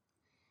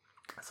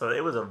 So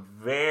it was a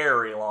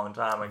very long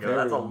time ago.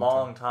 That's a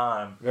long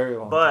time. Very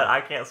long But time.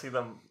 I can't see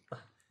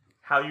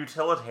how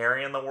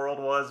utilitarian the world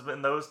was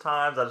in those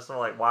times. I just feel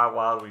like,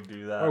 why would we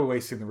do that? We're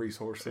wasting the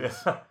resources.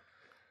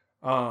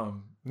 Yeah.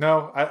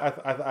 No,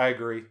 I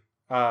agree.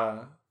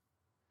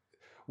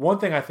 One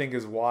thing I think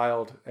is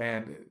wild,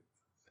 and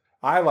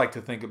I like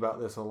to think about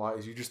this a lot,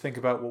 is you just think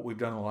about what we've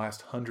done in the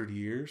last 100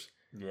 years.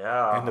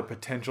 Yeah. And the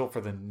potential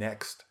for the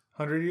next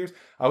 100 years.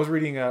 I was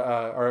reading,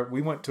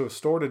 we went to a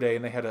store today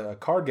and they had a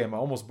card game. I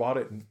almost bought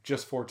it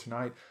just for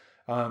tonight.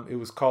 It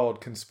was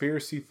called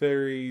Conspiracy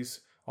Theories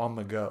on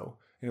the Go.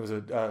 And it was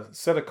a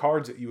set of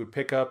cards that you would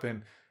pick up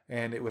and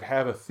it would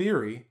have a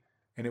theory,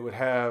 and it would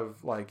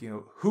have like,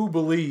 who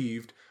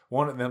believed, the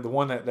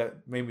one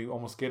that made me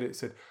almost get it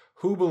said,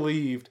 who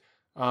believed,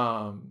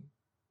 what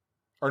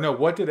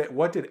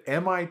did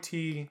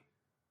MIT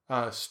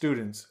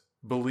students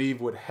believe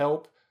would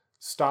help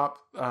stop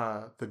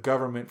the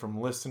government from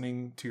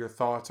listening to your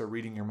thoughts or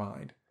reading your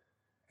mind?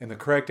 And the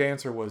correct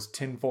answer was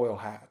tinfoil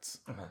hats.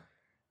 Uh-huh.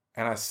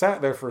 And I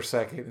sat there for a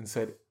second and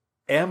said,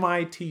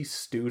 MIT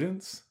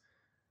students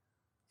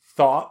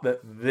thought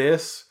that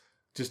this,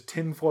 just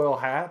tinfoil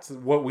hats,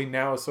 what we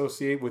now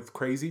associate with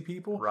crazy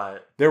people. Right.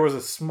 There was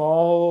a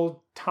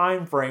small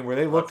time frame where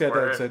they looked at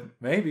that and said,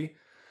 maybe.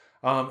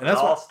 And that's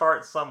all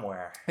starts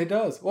somewhere. It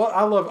does. Well,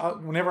 I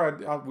love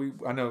whenever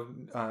I know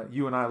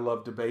you and I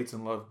love debates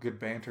and love good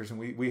banters, and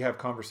we have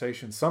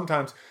conversations.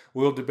 Sometimes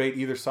we'll debate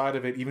either side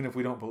of it, even if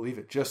we don't believe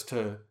it, just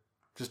to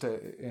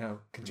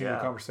continue the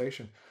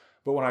conversation.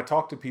 But when I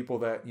talk to people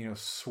that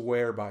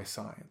swear by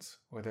science,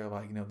 where they're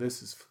like,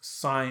 this is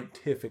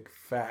scientific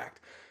fact,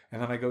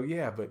 and then I go,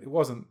 yeah, but it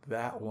wasn't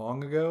that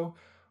long ago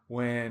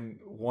when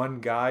one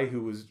guy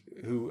who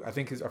I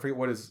forget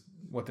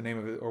what the name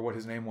of it or what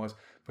his name was,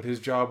 but his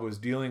job was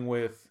dealing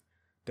with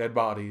dead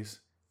bodies,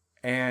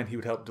 and he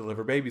would help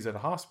deliver babies at a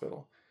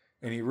hospital.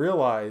 And he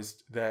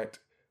realized that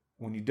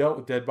when you dealt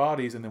with dead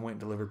bodies and then went and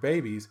delivered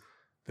babies,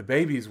 the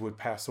babies would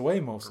pass away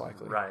most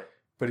likely. Right.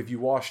 But if you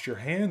washed your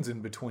hands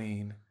in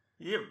between,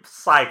 you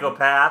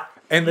psychopath,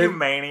 and you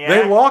maniac,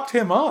 they locked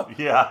him up.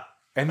 Yeah.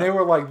 And they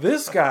were like,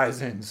 this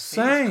guy's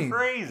insane. He's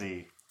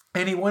crazy.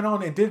 And he went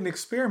on and did an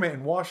experiment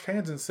and washed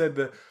hands and said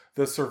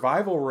the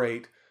survival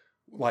rate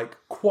like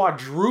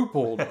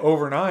quadrupled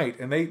overnight,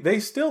 and they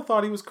still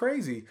thought he was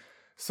crazy.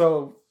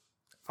 So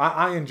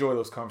I enjoy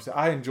those conversations.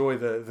 I enjoy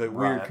the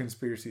weird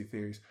conspiracy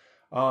theories.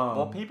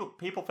 Well,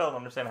 people fail to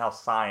understand how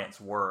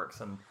science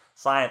works, and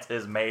science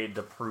is made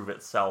to prove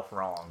itself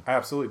wrong.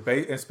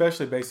 Absolutely,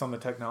 especially based on the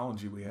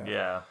technology we have.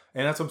 Yeah,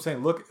 and that's what I'm saying.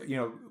 Look,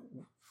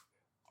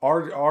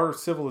 our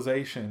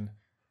civilization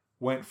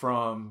went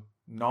from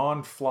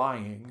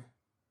non-flying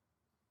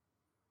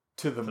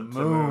to the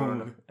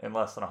moon in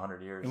less than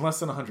 100 years. In less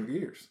than 100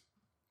 years.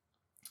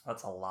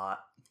 That's a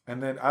lot.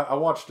 And then I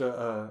watched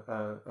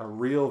a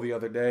reel the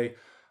other day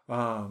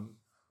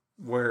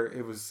where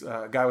it was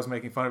a guy was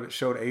making fun of it,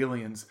 showed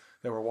aliens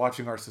that were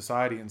watching our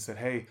society and said,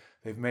 hey,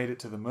 they've made it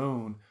to the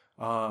moon.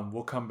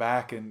 We'll come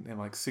back in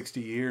like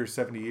 60 years,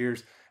 70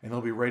 years, and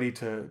they'll be ready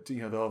to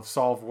they'll have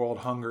solved world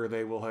hunger.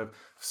 They will have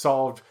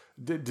solved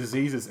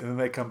diseases. And then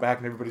they come back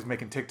and everybody's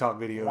making TikTok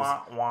videos.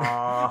 Wah,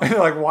 wah. And they're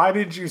like, why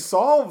did you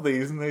solve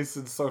these? And they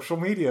said, social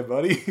media,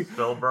 buddy.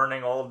 Still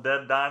burning old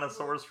dead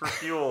dinosaurs for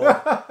fuel.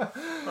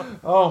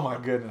 Oh my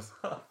goodness.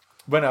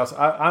 But no, so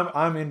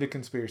I'm into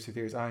conspiracy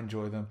theories. I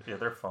enjoy them. Yeah,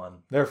 they're fun.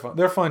 They're fun.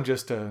 They're fun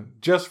just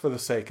for the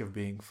sake of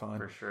being fun.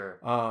 For sure.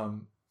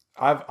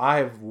 I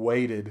have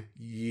waited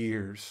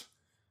years,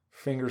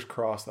 fingers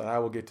crossed, that I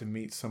will get to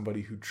meet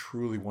somebody who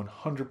truly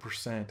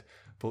 100%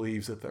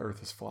 believes that the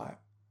Earth is flat.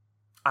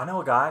 I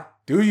know a guy.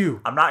 Do you?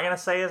 I'm not going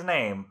to say his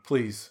name.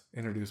 Please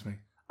introduce me.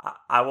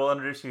 I will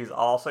introduce you. He's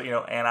also,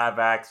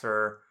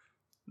 anti-vaxxer,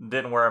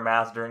 didn't wear a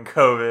mask during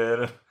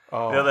COVID.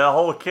 Oh. The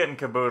whole kit and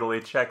caboodle. He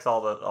checks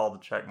all the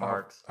check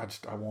marks.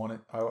 I want it.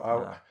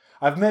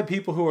 I've met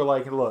people who are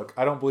like, look,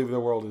 I don't believe the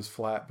world is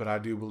flat, but I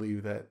do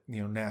believe that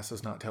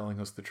NASA's not telling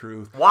us the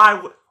truth.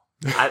 Why?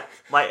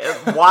 Why?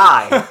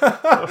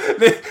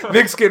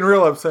 Nick's getting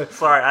real upset.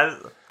 Sorry,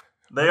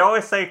 they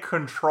always say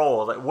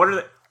control. Like,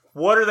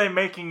 what are they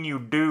making you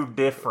do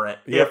different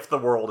if the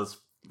world is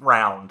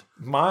round?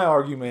 My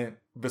argument,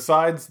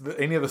 besides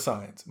any of the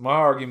science, my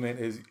argument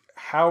is,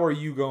 how are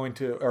you going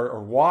to,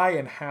 or why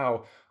and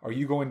how are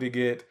you going to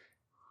get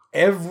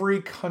every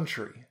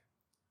country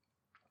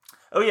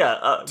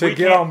to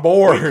get on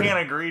board? We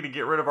can't agree to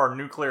get rid of our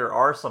nuclear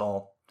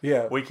arsenal.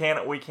 Yeah. We can't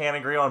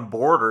agree on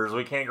borders.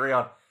 We can't agree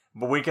on,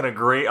 but we can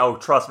agree. Oh,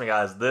 trust me,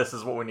 guys, this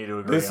is what we need to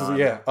agree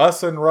on.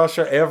 Us and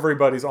Russia,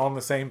 everybody's on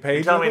the same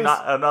page. You're telling me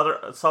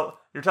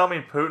you're telling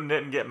me Putin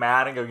didn't get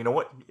mad and go, you know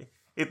what?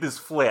 It is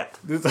flat.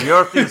 The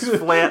earth is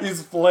flat.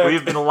 It's flat.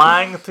 We've been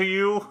lying to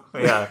you.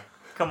 Yeah.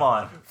 Come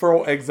on.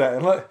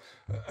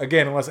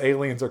 Unless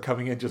aliens are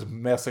coming in just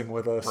messing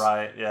with us.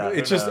 Right, yeah.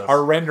 It's just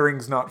our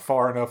rendering's not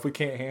far enough. We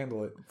can't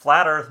handle it.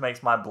 Flat Earth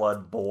makes my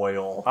blood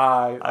boil.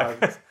 I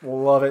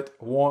love it.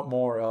 Want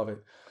more of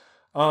it.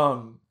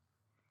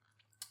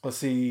 Let's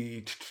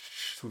see.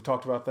 We've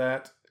talked about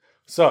that.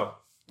 So,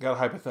 got a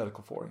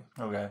hypothetical for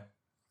you. Okay.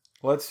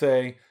 Let's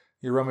say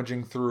you're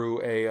rummaging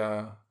through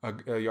a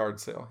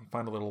yard sale. You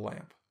find a little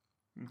lamp.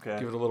 Okay.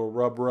 Give it a little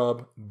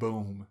rub.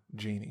 Boom.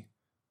 Genie.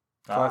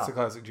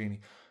 Classic genie.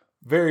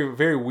 Very,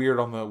 very weird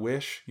on the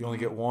wish. You only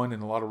get one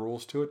and a lot of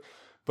rules to it.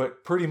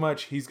 But pretty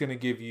much he's going to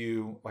give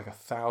you like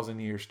 1,000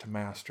 years to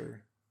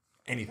master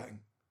anything.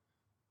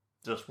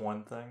 Just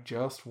one thing?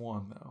 Just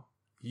one, though.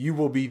 You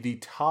will be the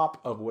top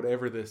of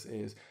whatever this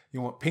is.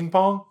 You want ping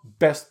pong?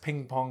 Best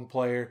ping pong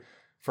player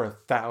for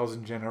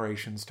 1,000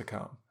 generations to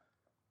come.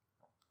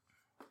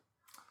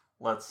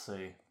 Let's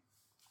see.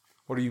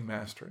 What are you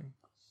mastering?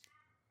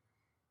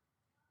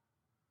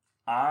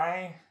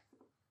 I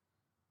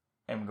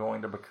am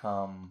going to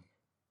become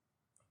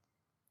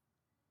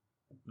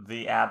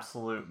the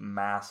absolute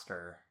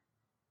master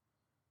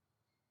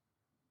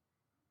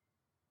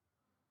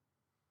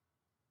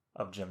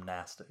of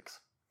gymnastics.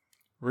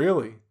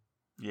 Really?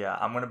 Yeah,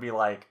 I want to be able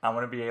to I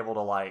want to be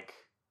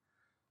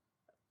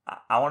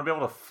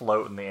able to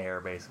float in the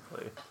air,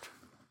 basically.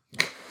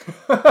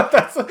 What's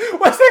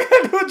that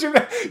got to do with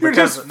gymnastics? You're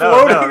just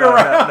floating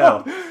around.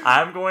 No.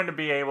 I'm going to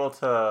be able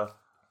to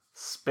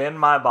spin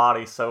my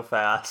body so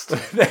fast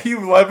that you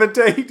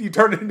levitate. You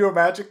turn it into a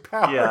magic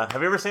power. Yeah.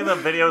 Have you ever seen the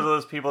videos of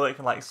those people that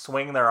can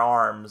swing their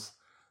arms?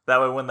 That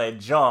way, when they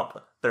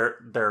jump,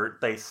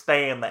 they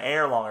stay in the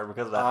air longer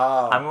because of that.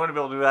 Oh. I'm going to be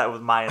able to do that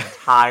with my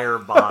entire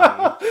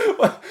body.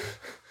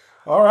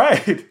 All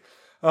right.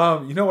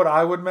 You know what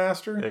I would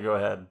master? Yeah, go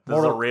ahead. This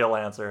is a real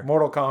answer.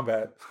 Mortal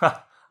Kombat.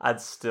 I'd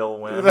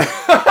still win.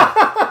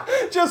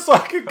 Just so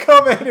I could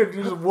come in and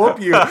just whoop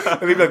you.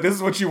 And be like, this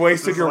is what you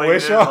wasted your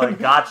wish on?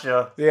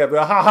 Gotcha. Yeah,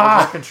 but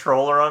ha. Your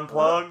controller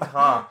unplugged?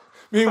 Huh.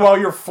 Meanwhile,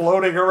 you're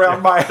floating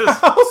around my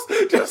house,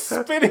 just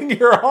spinning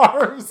your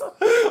arms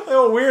like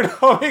a weird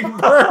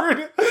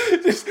hummingbird.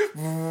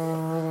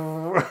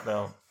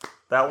 No,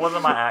 that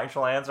wasn't my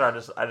actual answer.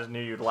 I just knew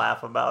you'd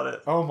laugh about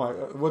it. Oh my!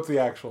 What's the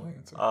actual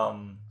answer? I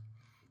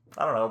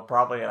don't know.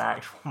 Probably an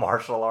actual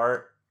martial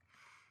art.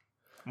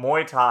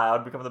 Muay Thai. I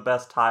would become the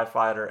best Thai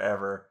fighter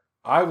ever.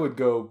 I would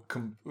go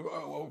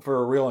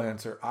for a real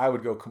answer. I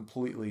would go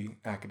completely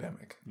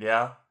academic.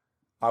 Yeah.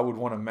 I would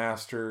want to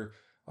master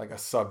a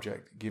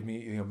subject. Give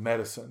me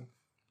medicine.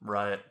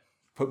 Right.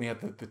 Put me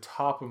at the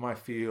top of my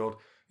field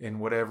in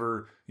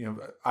whatever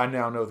I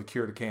now know the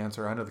cure to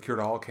cancer. I know the cure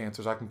to all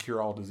cancers. I can cure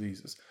all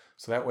diseases.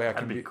 So that way I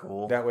can be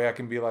cool. That way I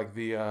can be like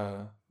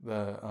the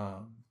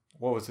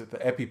what was it? The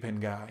EpiPen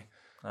guy.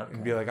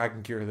 and be like, I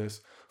can cure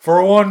this for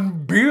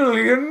 $1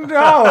 billion.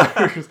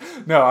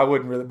 No, I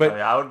wouldn't really. But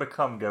I would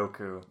become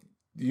Goku.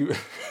 You're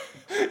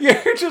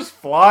just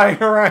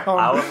flying around.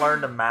 I would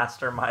learn to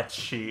master my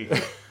chi.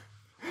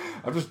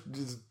 I'm just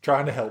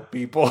trying to help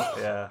people.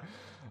 Yeah.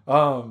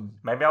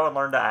 Maybe I would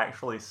learn to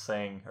actually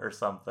sing or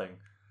something.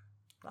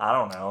 I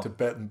don't know.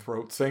 Tibetan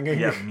throat singing.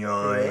 Yeah.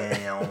 Yeah.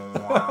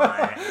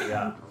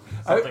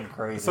 Something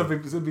crazy.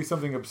 It'd be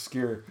something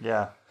obscure.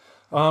 Yeah.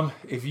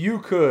 If you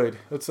could,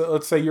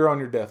 let's say you're on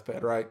your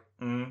deathbed, right?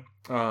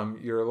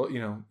 Mm-hmm.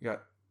 You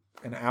got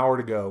an hour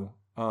to go.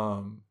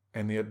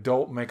 And the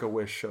adult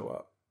Make-A-Wish show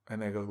up,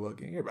 and they go, "Look,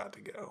 you're about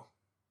to go.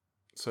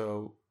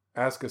 So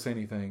ask us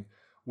anything.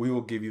 We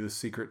will give you the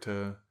secret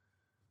to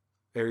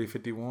Area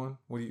 51.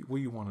 What do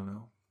you want to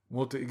know?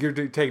 You're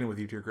taking it with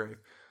you to your grave.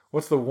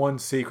 What's the one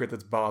secret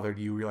that's bothered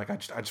you? You're like, I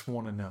just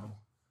want to know."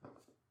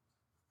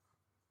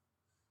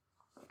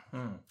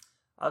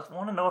 I just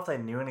want to know if they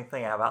knew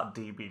anything about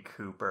DB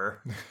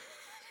Cooper.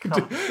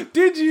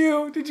 Did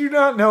you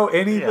not know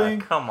anything?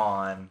 Yeah, come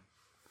on.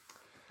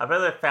 I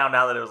bet they found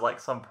out that it was like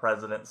some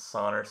president's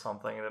son or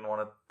something and didn't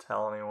want to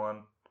tell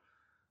anyone.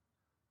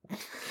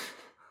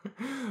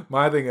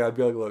 My thing, I'd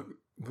be like, look,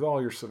 with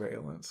all your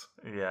surveillance.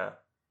 Yeah.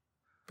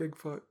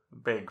 Bigfoot,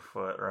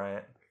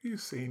 right?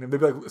 You've seen him. They'd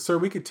be like, sir,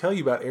 we could tell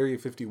you about Area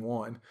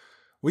 51.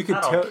 We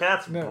could tell.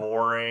 That's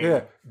boring.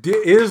 Yeah.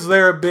 Is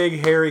there a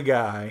big hairy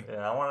guy?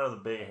 Yeah, I want to know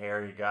the big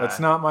hairy guy. That's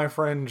not my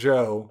friend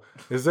Joe.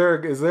 Is there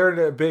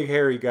a big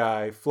hairy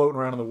guy floating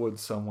around in the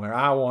woods somewhere?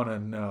 I want to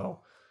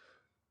know.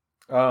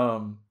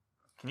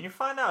 Can you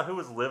find out who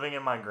was living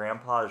in my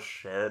grandpa's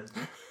shed?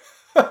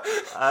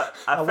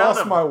 I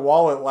lost my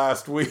wallet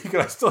last week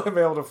and I still haven't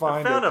been able to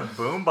find it. I found a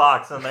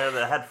boombox in there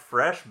that had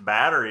fresh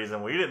batteries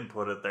and we didn't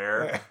put it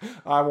there.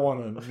 I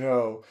want to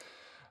know.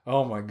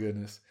 Oh my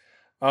goodness.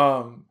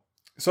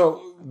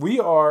 So we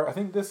are, I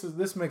think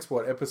this makes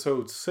what,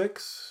 episode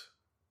 6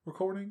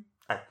 recording?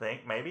 I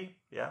think, maybe.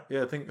 Yeah.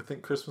 Yeah, I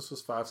think Christmas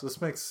was 5, so this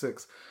makes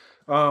 6.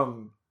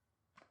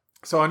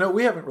 So I know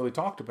we haven't really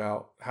talked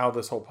about how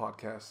this whole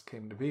podcast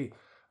came to be.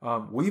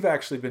 We've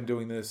actually been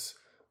doing this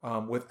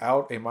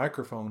without a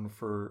microphone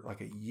for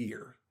like a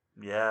year.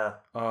 Yeah.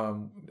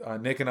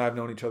 Nick and I have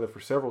known each other for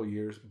several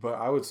years, but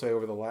I would say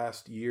over the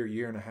last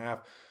year and a half,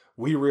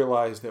 we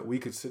realized that we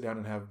could sit down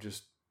and have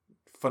just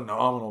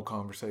phenomenal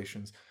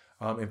conversations.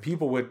 And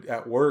people would,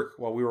 at work,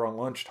 while we were on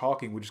lunch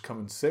talking, would just come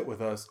and sit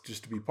with us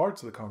just to be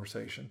parts of the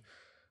conversation.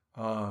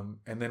 And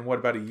then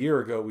about a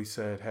year ago, we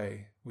said,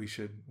 hey, we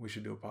should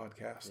do a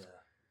podcast. Yeah.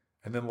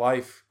 And then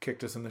life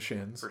kicked us in the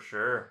shins. For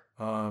sure.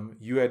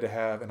 You had to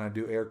have, and I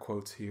do air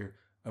quotes here,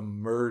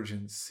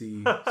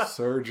 emergency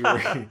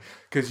surgery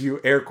because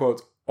you, air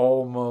quotes,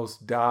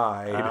 almost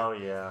died. Oh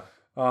yeah.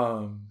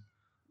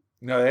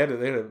 No, they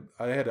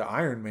had to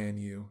Iron Man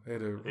you. They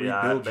had to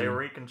rebuild you. They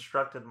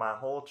reconstructed my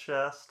whole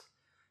chest,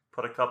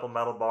 put a couple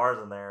metal bars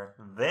in there.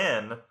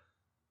 Then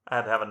I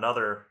had to have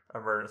another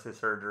emergency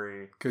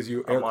surgery. Because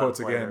you, air quotes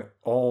again,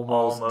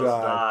 almost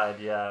died.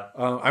 Yeah.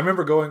 I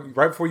remember going,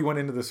 right before you went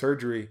into the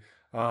surgery,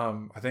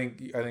 I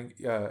think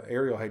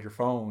Ariel had your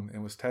phone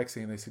and was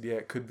texting, and they said, yeah,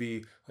 it could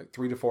be like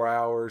 3 to 4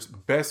 hours.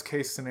 Best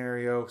case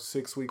scenario,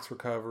 6 weeks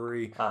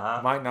recovery.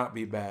 Might not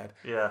be bad.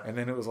 Yeah. And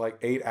then it was like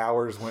 8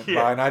 hours went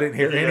by, and I didn't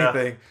hear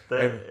anything.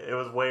 It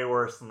was way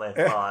worse than they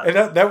thought.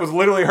 And that was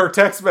literally her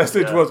text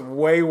message was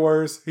way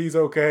worse. He's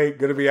okay.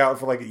 Going to be out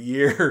for like a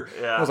year.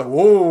 Yeah. I was like,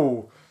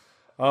 whoa.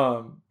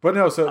 But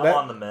no, so I'm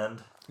on the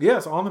mend.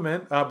 Yes, on the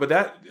mend.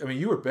 But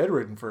you were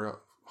bedridden for a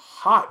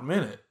hot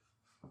minute.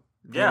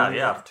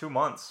 Yeah, 2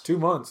 months. 2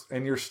 months,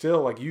 and you're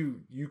still like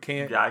you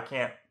can't. Yeah, I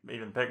can't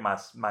even pick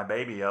my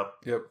baby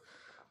up. Yep.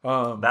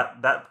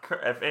 That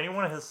if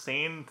anyone has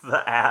seen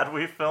the ad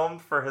we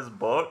filmed for his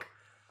book,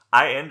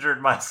 I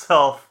injured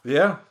myself.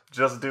 Yeah.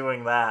 Just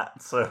doing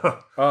that.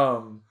 So.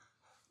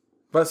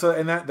 But so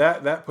and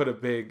that put a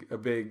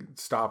big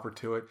stopper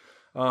to it.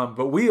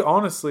 But we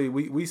honestly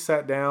we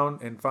sat down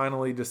and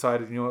finally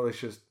decided, you know what, let's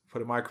just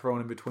put a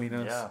microphone in between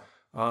us.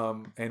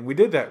 Yeah. And we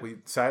did that. We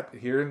sat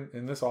here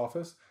in this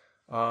office.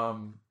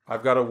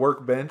 I've got a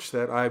workbench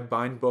that I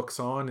bind books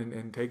on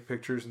and take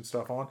pictures and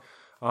stuff on.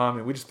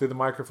 And we just threw the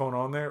microphone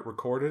on there,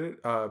 recorded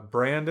it.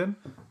 Brandon,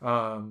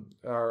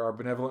 our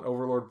benevolent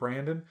overlord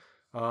Brandon,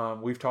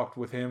 we've talked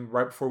with him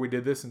right before we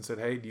did this and said,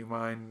 hey, do you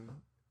mind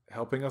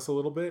helping us a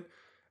little bit?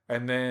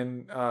 And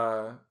then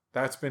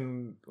that's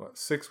been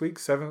 6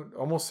 weeks,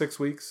 almost 6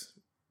 weeks,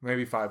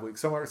 maybe 5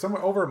 weeks, somewhere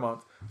over a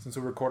month since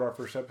we recorded our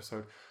first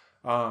episode.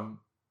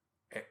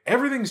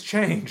 Everything's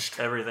changed.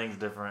 Everything's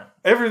different.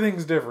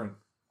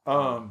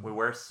 We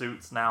wear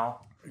suits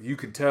now. You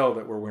could tell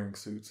that we're wearing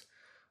suits.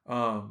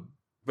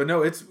 But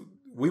no,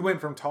 we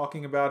went from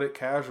talking about it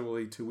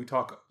casually to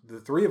the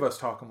three of us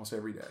talk almost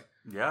every day.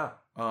 Yeah.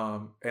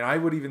 And I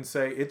would even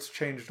say it's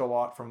changed a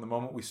lot from the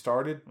moment we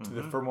started to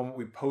the moment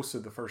we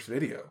posted the first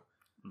video.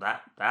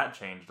 That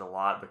changed a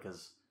lot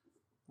because,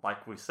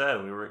 like we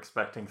said, we were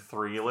expecting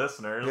 3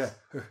 listeners.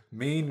 Yeah.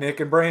 Me, Nick,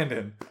 and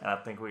Brandon. And I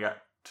think we got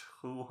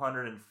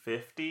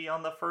 250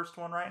 on the first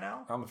one right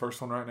now. On the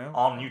first one right now?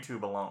 On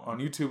YouTube alone. On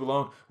YouTube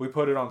alone. We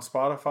put it on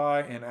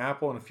Spotify and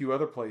Apple and a few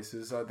other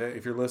places that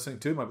if you're listening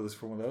to, might be listening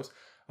for one of those.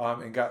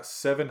 And got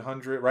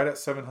 700, right at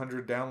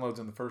 700 downloads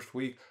in the first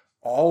week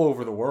all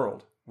over the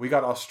world. We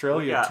got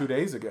Australia 2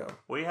 days ago.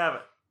 We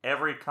have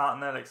every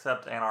continent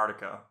except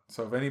Antarctica.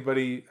 So if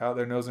anybody out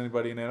there knows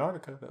anybody in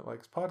Antarctica that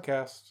likes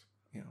podcasts,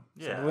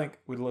 send a link.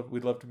 We'd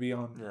love to be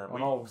on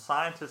all of them.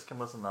 Scientists can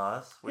listen to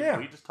us. We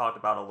just talked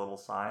about a little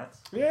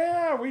science.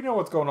 Yeah, we know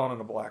what's going on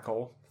in a black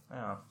hole.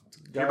 Yeah.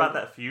 Did you hear about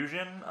that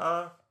fusion?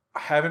 I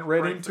haven't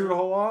read into it a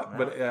whole lot,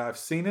 but I've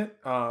seen it.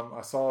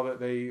 I saw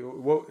that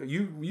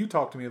you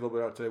talked to me a little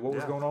bit about today. What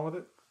was going on with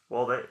it?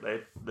 Well,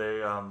 they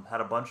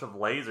had a bunch of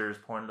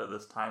lasers pointed at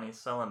this tiny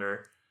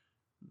cylinder.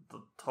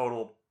 The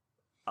total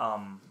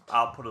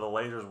output of the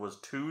lasers was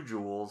 2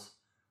 joules,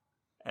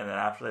 and then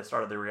after they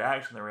started the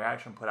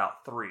reaction put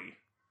out 3.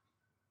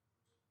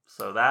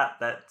 So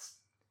that's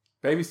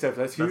baby steps.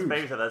 That's huge.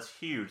 That's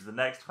huge. The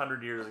next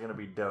 100 years is going to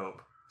be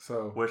dope.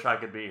 So wish I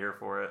could be here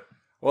for it.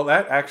 Well,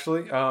 that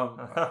actually,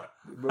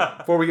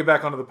 before we get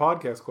back onto the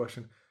podcast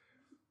question,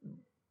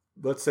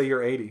 let's say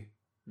you're 80.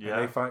 Yeah.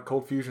 And they find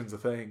cold fusion's a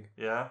thing.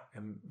 Yeah.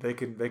 And they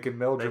can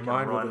meld your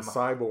mind with a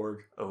cyborg.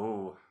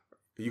 Oh.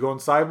 Are you going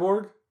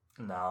cyborg?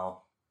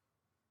 No.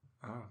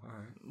 Oh, all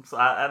right. So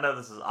I know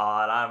this is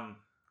odd.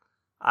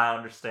 I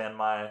understand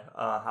my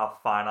how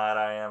finite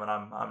I am, and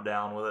I'm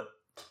down with it.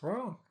 Right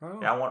on.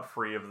 Yeah, I want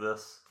free of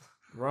this.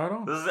 Right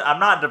on. I'm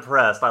not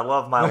depressed. I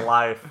love my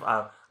life.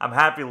 I'm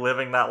happy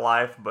living that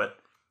life, but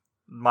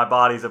my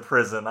body's a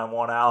prison. I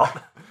want out.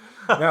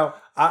 Now,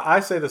 I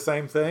say the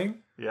same thing.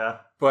 Yeah.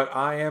 But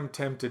I am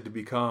tempted to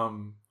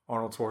become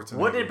Arnold Schwarzenegger.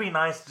 Wouldn't it be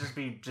nice to just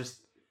be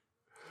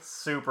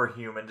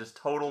superhuman, just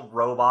total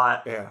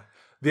robot? Yeah.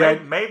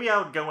 Maybe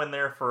I would go in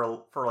there for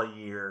a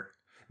year.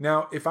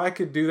 Now, if I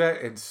could do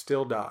that and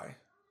still die,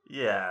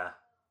 yeah,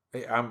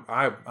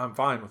 I'm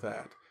fine with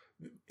that.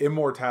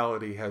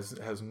 Immortality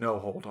has no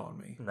hold on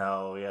me.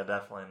 No, yeah,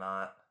 definitely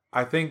not.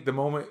 I think I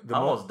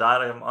almost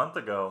died a month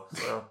ago,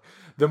 so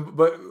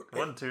but it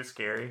wasn't too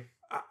scary.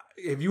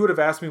 If you would have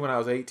asked me when I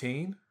was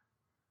 18,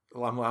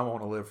 well, I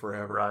want to live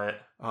forever. Right.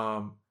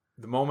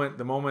 The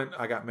moment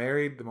I got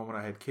married, the moment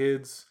I had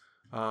kids,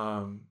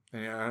 and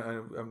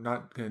I'm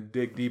not going to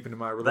dig deep into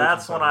my religion.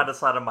 That's when I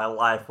decided my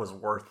life was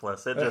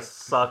worthless. It just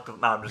sucked.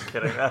 No, I'm just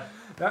kidding.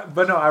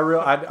 But no,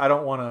 I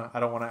don't want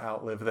to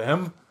outlive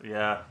them.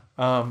 Yeah.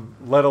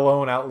 Let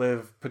alone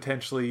outlive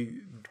potentially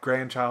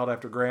grandchild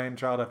after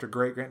grandchild after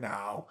great grand.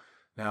 No.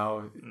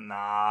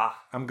 Nah.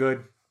 I'm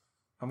good.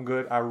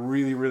 I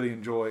really, really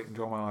enjoy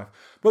my life.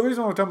 But the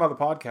reason why we're talking about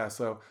the podcast,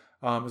 though,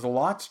 is a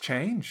lot's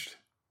changed.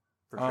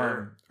 For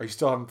sure. Are you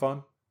still having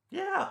fun?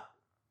 Yeah.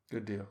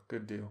 Good deal.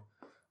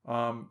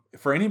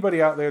 For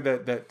anybody out there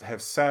that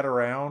have sat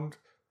around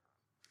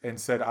and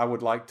said, I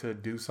would like to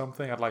do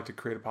something, I'd like to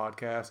create a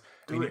podcast.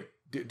 Do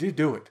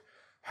it.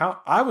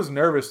 I was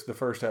nervous the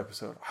first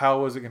episode.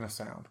 How was it going to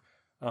sound?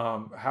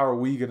 How are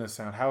we going to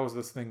sound? How is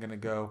this thing going to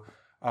go?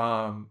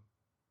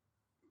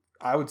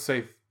 I would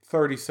say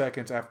 30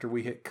 seconds after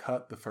we hit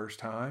cut the first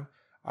time,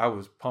 I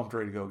was pumped,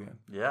 ready to go again.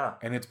 Yeah.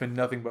 And it's been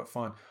nothing but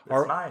fun.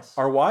 It's nice.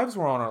 Our wives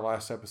were on our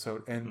last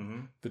episode,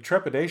 and the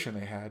trepidation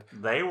they had.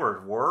 They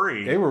were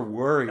worried.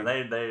 And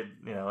they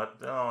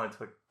it only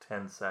took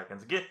 10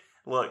 seconds.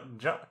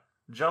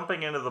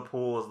 Jumping into the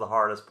pool is the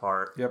hardest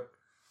part. Yep.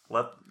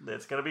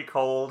 It's going to be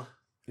cold.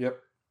 Yep.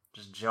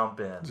 Just jump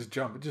in. Just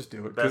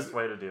do it. Best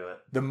way to do it.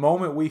 The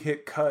moment we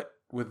hit cut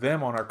with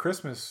them on our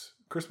Christmas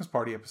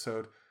party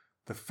episode,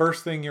 the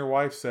first thing your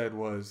wife said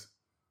was,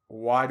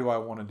 "Why do I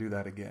want to do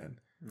that again?"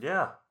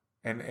 Yeah.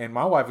 And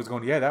my wife was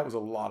going, "Yeah, that was a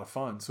lot of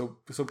fun." So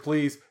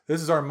please,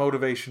 this is our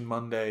Motivation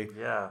Monday.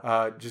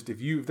 Yeah. Just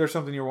if there's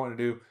something you want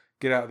to do,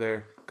 get out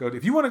there.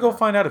 If you want to go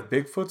find out if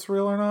Bigfoot's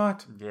real or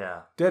not.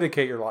 Yeah.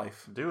 Dedicate your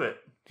life. Do it.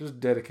 Just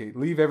dedicate.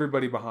 Leave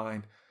everybody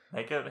behind.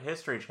 Make a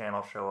History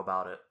Channel show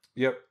about it.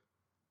 Yep.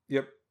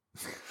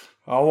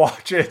 I'll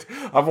watch it.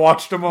 I've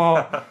watched them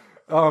all.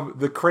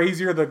 The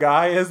crazier the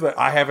guy is, that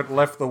I haven't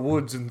left the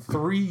woods in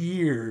 3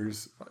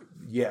 years.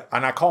 Yeah,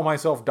 and I call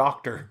myself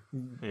doctor.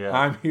 Yeah,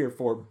 I'm here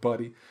for it,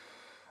 buddy.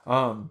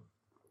 Now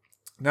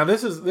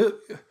this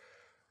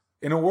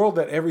in a world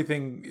that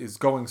everything is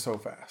going so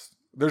fast.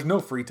 There's no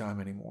free time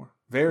anymore.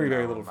 Very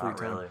little free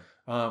time. Really.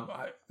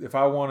 If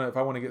I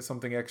want to get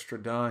something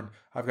extra done,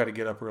 I've got to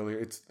get up earlier.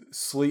 It's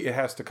sleep. It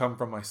has to come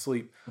from my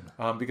sleep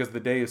because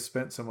the day is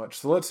spent so much.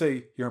 So let's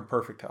say you're in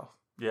perfect health.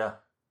 Yeah,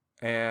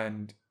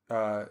 and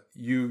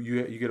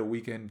you get a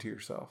weekend to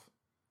yourself.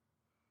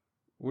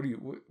 What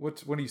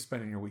are you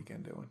spending your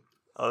weekend doing?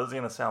 Oh, this is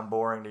gonna sound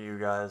boring to you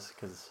guys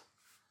because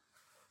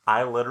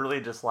I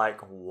literally just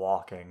like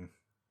walking.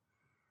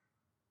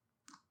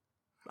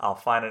 I'll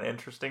find an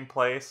interesting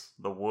place,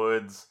 the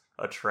woods,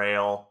 a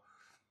trail,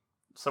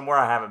 somewhere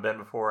I haven't been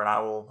before, and I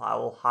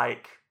will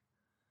hike.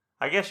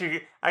 I guess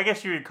you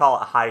could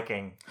call it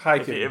hiking.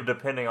 If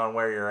depending on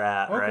where you're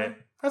at, okay. Right?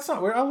 That's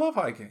not weird. I love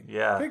hiking.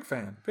 Yeah, big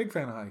fan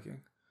of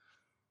hiking.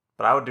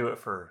 But I would do it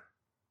for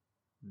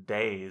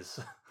days.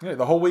 Yeah,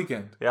 the whole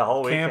weekend. Yeah,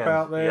 whole weekend. Camp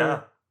out there.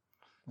 Yeah.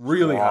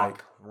 Really walk,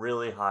 hike.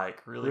 Really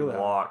hike. Really Really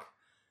walk.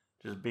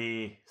 Just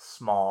be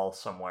small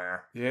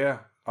somewhere. Yeah.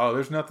 Oh,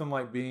 there's nothing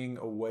like being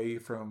away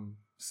from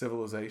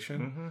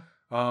civilization.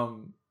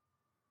 Mm-hmm.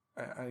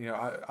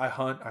 I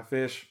hunt, I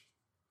fish.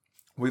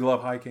 We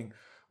love hiking.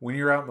 When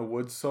you're out in the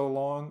woods so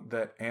long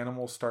that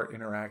animals start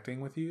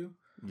interacting with you,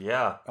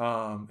 yeah,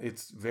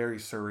 it's very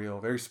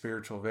surreal, very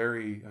spiritual,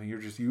 very. I mean,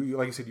 you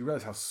like you said, you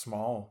realize how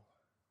small,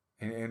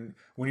 and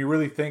when you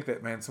really think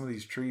that, man, some of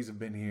these trees have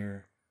been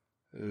here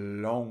a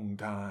long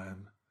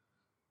time,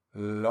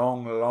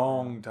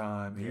 long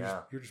time. And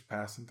you're just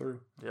passing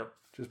through. Yep,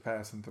 just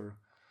passing through.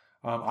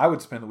 I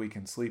would spend the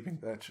weekend sleeping.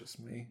 That's just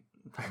me.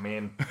 I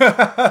mean,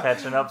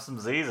 catching up some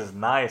Z's is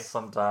nice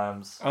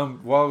sometimes.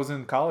 While I was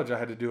in college, I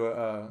had to do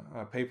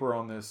a paper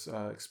on this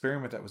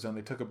experiment that was done.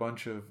 They took a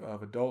bunch of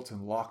adults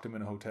and locked them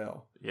in a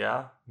hotel.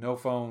 Yeah. No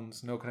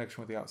phones, no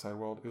connection with the outside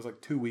world. It was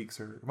like 2 weeks,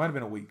 or it might have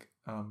been a week.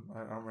 I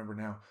don't remember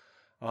now.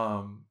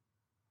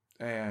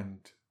 And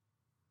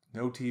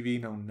no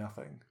TV, no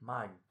nothing.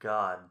 My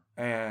God.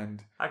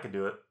 And I could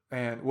do it.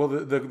 And well,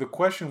 the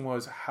question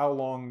was, how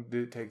long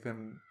did it take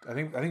them? I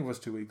think it was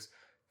 2 weeks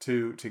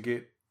to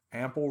get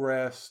ample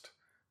rest,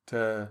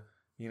 to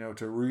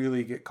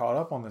really get caught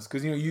up on this,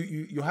 because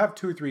you'll have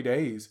 2 or 3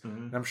 days,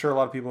 and I'm sure a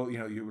lot of people,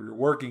 you're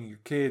working, your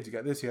kids, you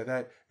got this, you got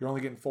that, you're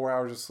only getting 4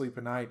 hours of sleep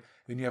a night,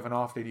 then you have an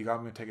off day, I'm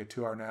going to take a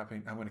 2-hour nap,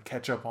 and I'm going to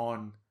catch up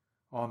on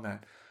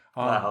that.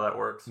 Not how that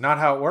works. Not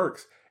how it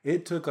works.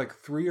 It took like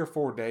 3 or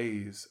 4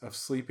 days of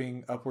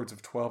sleeping upwards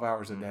of 12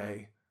 hours a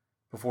day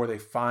before their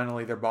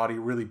body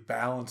really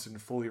balanced and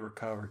fully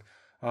recovered.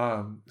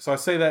 So I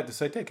say that to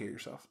say, take care of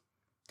yourself.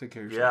 Take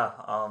care of yourself.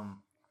 Yeah.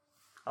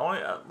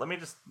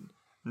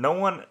 No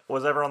one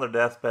was ever on their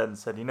deathbed and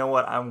said, you know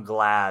what, I'm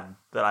glad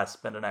that I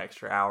spent an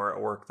extra hour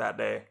at work that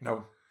day.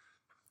 No.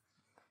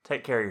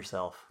 Take care of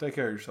yourself. Take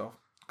care of yourself.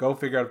 Go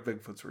figure out if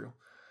Bigfoot's real.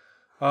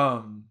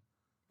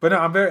 But no,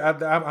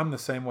 I'm the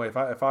same way. If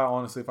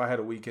I had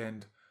a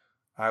weekend,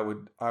 I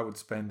would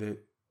spend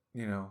it,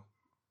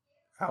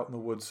 out in the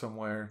woods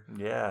somewhere.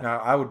 Yeah. Now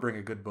I would bring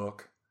a good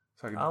book.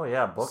 So I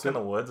could book in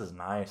the woods is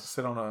nice.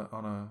 Sit on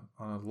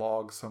a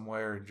log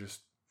somewhere and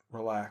just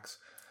relax.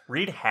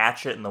 Read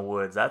Hatchet in the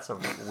woods. That's a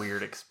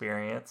weird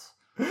experience.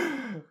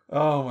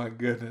 Oh my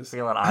goodness.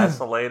 Feeling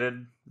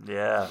isolated.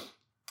 Yeah.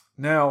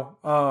 Now,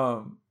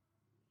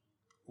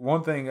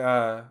 one thing,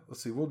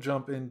 let's see, we'll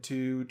jump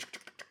into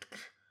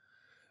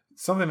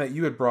something that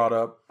you had brought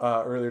up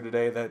earlier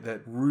today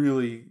that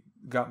really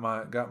got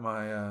my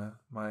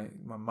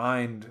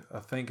mind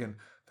thinking,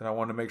 that I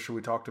wanted to make sure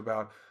we talked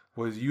about,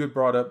 was you had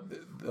brought up,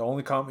 the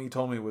only comment you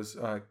told me was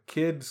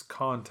kids'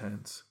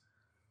 contents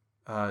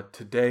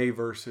today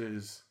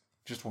versus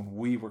just when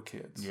we were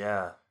kids.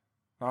 Yeah.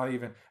 Not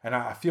even, and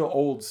I feel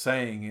old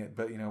saying it,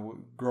 but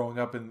growing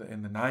up in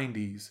the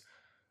 90s,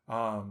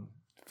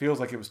 feels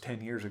like it was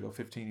 10 years ago,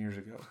 15 years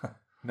ago.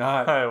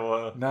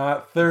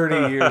 Not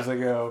 30 years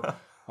ago.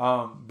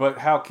 But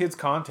how kids'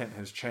 content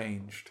has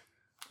changed.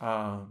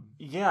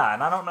 Yeah,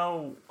 and I don't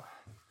know,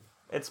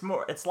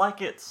 it's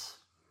like it's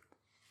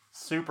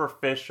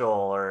superficial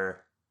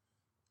or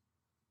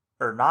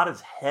not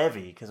as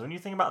heavy, because when you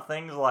think about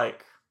things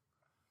like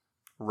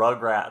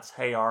Rugrats,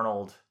 Hey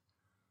Arnold,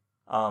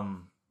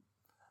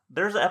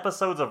 there's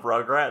episodes of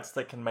Rugrats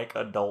that can make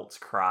adults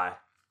cry.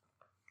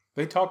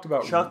 They talked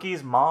about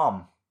Chucky's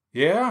mom.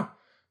 Yeah,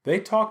 they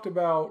talked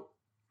about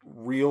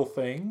real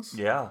things.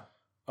 Yeah.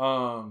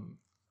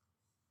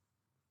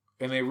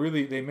 And they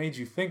made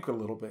you think a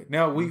little bit.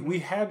 Now, we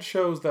had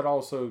shows that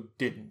also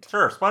didn't.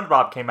 Sure,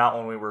 SpongeBob came out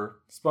when we were...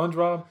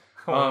 SpongeBob?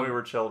 When we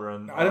were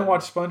children. I didn't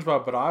watch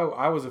SpongeBob, but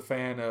I was a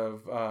fan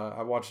of...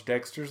 I watched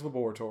Dexter's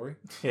Laboratory.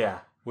 Yeah.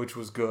 Which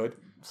was good.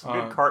 Some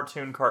good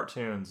cartoons,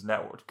 Cartoon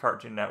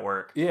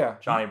Network. Yeah.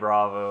 Johnny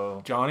Bravo.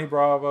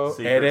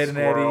 Ed, and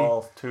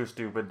Squirrel, Eddie. Two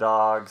Stupid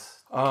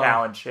Dogs.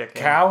 Cow and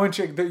Chicken.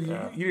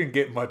 You didn't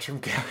get much from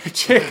Cow and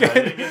Chicken. I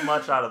didn't get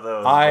much out of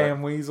those. I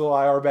Am Weasel,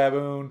 I Are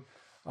Baboon.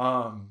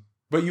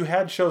 But you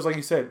had shows, like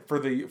you said, for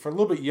a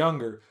little bit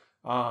younger,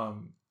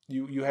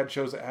 you had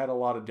shows that had a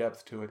lot of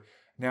depth to it.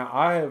 Now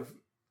I've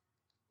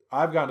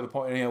gotten to the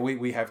point,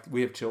 we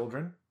have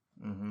children.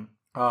 Mm-hmm.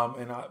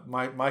 And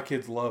my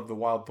kids love the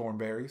Wild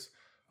Thornberries.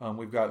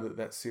 We've got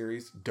that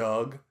series,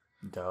 Doug.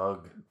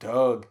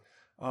 But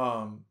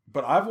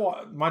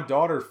my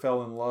daughter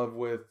fell in love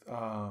with,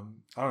 I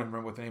don't even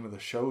remember what the name of the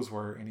shows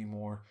were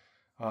anymore.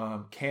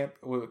 Camp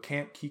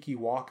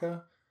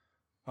Kikiwaka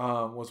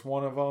was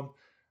one of them.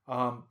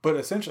 But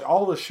essentially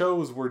all the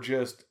shows were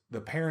just the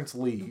parents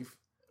leave,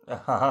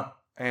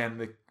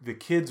 and the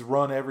kids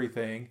run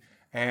everything,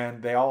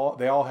 and they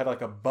all had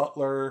like a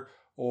butler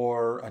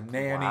or a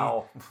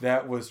nanny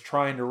that was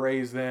trying to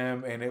raise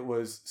them, and it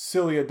was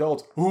silly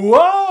adults.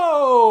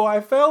 Whoa!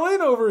 I fell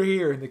in over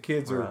here, and the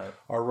kids are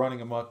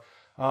running amok.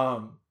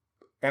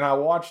 And I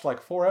watched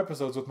like 4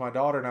 episodes with my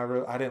daughter,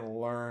 and I didn't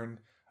learn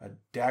a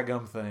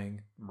daggum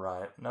thing.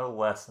 Right, no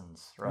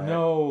lessons. Right,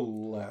 no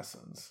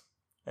lessons.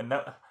 And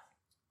no,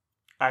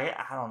 I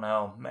don't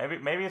know.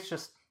 Maybe it's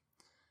just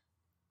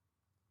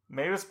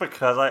maybe it's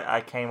because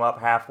I came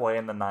up halfway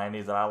in the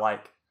 90s and I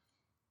like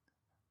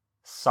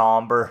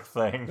somber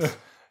things.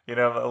 You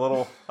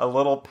know, a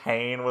little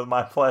pain with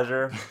my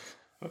pleasure.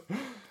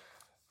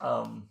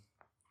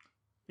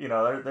 You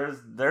know,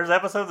 there's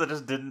episodes that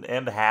just didn't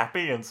end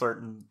happy in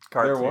certain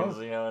cartoons,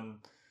 you know, and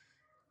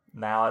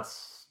now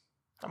it's,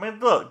 I mean,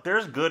 look,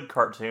 there's good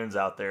cartoons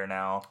out there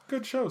now.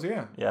 Good shows,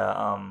 yeah.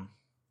 Yeah,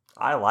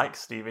 I like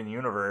Steven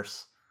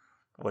Universe,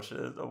 which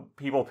is,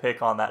 people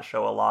pick on that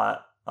show a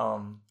lot.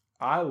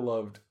 I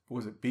loved,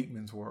 was it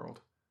Beakman's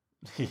World?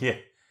 Yeah,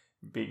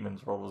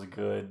 Beakman's World was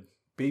good.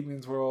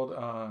 Beakman's World,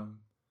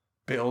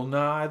 Bill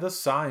Nye, the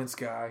Science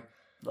Guy.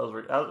 Those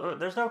were,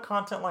 there's no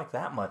content like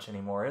that much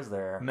anymore, is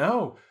there?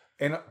 No.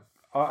 And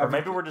or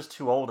maybe we're just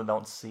too old and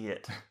don't see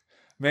it.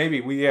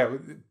 Maybe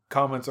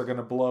comments are going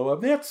to blow up.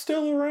 That's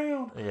still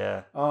around.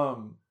 Yeah.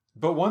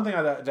 But one thing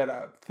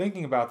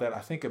thinking about that, I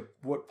think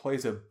what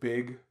plays a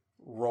big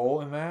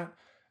role in that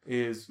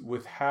is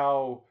with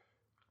how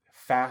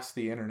fast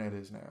the internet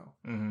is now.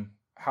 Mm-hmm.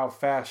 How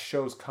fast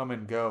shows come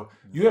and go.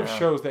 You have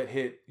shows that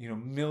hit, you know,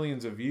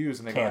 millions of views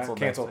and they cancel.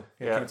 Cancel.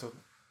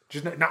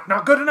 Just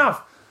not good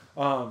enough.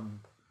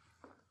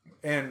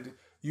 And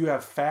you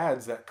have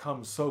fads that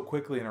come so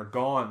quickly and are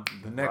gone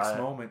the next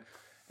moment.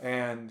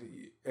 And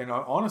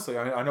honestly,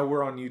 I know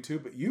we're on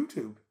YouTube, but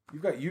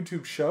you've got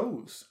YouTube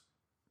shows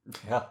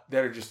that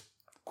are just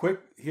quick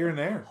here and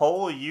there.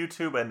 Whole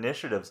YouTube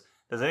initiatives.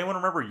 Does anyone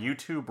remember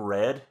YouTube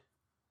Red?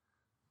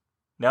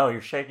 No,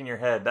 you're shaking your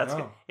head.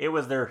 It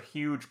was their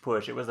huge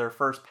push. It was their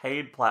first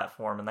paid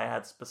platform, and they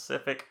had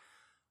specific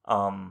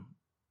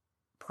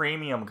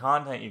premium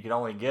content you could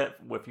only get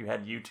if you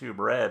had YouTube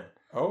Red.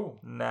 Oh.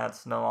 And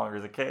that's no longer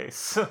the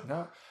case.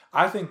 No,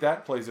 I think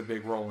that plays a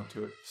big role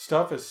into it.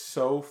 Stuff is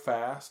so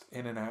fast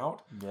in and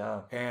out.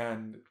 Yeah.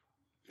 And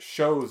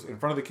shows in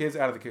front of the kids,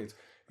 out of the kids.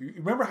 You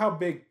remember how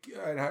big,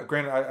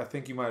 granted, I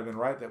think you might have been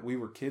right that we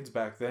were kids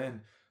back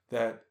then,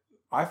 that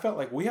I felt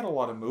like we had a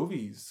lot of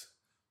movies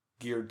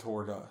geared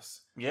toward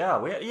us.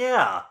 Yeah,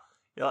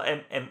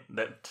 and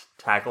that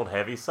tackled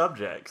heavy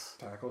subjects.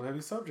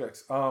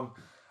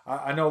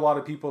 I know a lot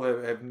of people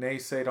have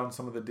naysayed on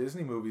some of the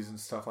Disney movies and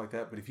stuff like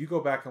that, but if you go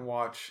back and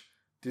watch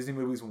Disney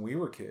movies when we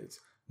were kids,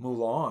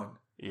 Mulan.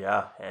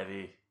 Yeah,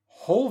 heavy.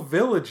 Whole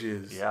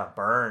villages. Yeah,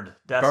 burned,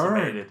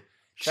 decimated.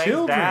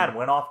 Shane's dad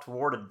went off to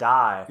war to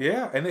die.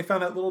 Yeah, and they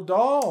found that little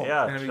doll.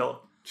 Yeah,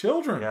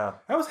 children. Yeah.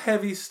 That was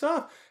heavy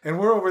stuff. And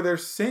we're over there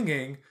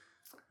singing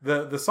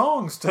the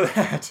songs to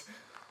that.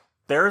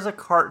 There's a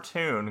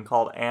cartoon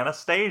called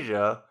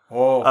Anastasia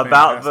about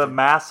fantastic. The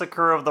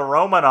massacre of the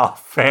Romanov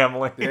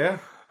family. Yeah.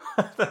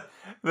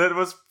 That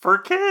was for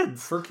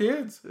kids.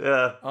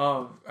 Yeah.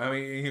 I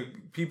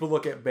mean, people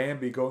look at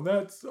Bambi going,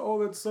 that's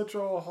such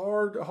a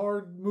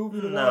hard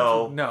movie to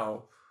watch.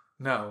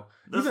 No.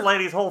 This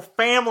lady's whole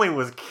family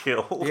was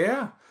killed.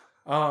 Yeah.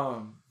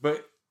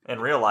 But in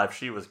real life,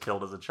 she was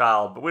killed as a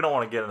child, but we don't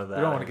want to get into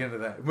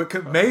that. But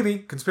maybe maybe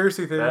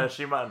conspiracy theory. Yeah,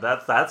 she might.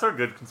 That's a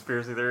good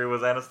conspiracy theory.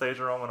 Was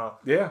Anastasia Romanoff?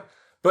 Yeah,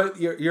 but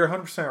you're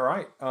 100%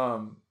 right.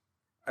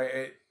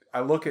 I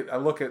look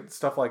at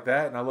stuff like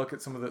that, and I look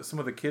at some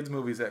of the kids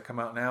movies that come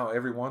out now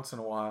every once in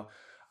a while.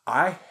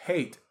 I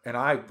hate, and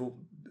I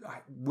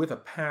with a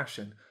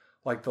passion,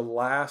 like the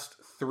last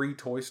 3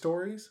 Toy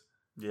Stories.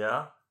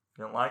 Yeah,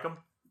 you don't like them?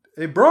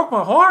 It broke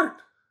my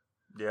heart.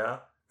 Yeah.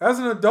 As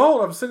an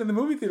adult, I'm sitting in the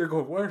movie theater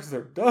going, where's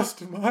there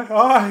dust in my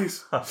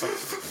eyes?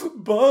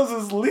 Buzz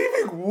is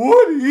leaving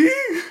Woody.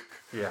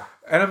 Yeah.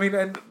 And I mean,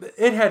 and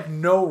it had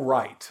no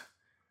right.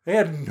 It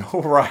had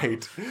no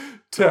right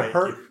to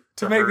hurt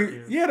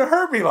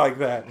me like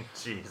that.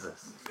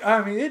 Jesus.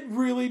 I mean, it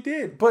really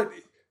did. But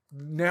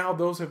now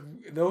those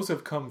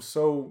have come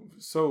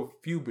so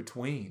few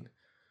between.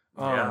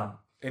 Yeah.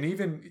 And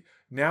even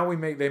now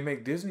they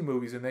make Disney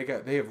movies and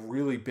they have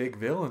really big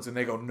villains and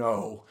they go,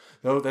 no,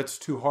 that's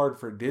too hard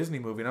for a Disney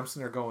movie. And I'm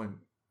sitting there going,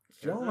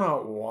 did y'all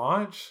not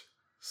watch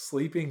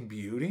Sleeping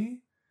Beauty?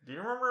 Do you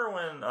remember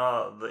when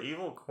the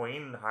evil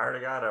queen hired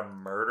a guy to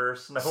murder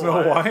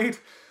Snow White?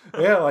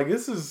 Yeah, like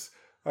this is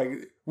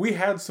like we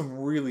had some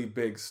really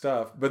big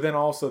stuff, but then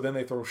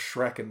they throw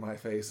Shrek in my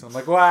face. I'm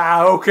like,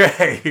 wow,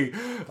 okay,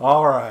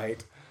 all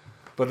right.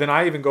 But then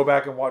I even go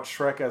back and watch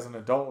Shrek as an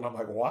adult, and I'm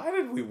like, why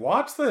did we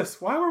watch this?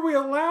 Why were we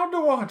allowed to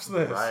watch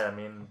this? Right, I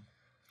mean,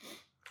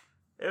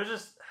 it was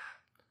just,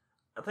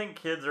 I think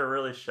kids are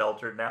really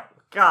sheltered now.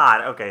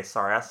 God, okay,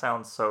 sorry, I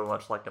sound so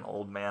much like an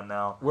old man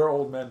now. We're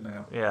old men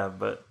now. Yeah,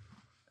 but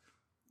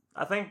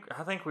I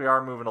think we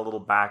are moving a little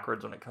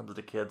backwards when it comes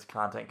to kids'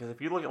 content, because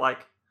if you look at,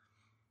 like,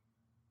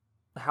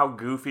 how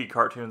goofy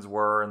cartoons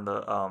were in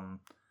the 60s,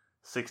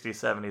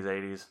 70s,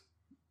 80s,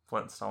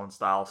 Flintstone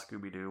style,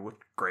 Scooby-Doo,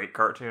 great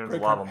cartoons,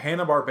 love them.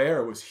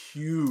 Hanna-Barbera was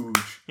huge.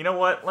 You know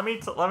what? Let me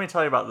tell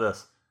you about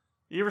this.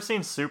 You ever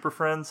seen Super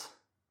Friends?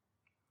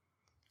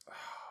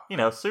 You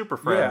know, Super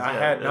Friends. Yeah, I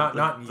had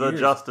not in the years.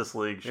 Justice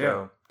League show.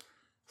 Yeah.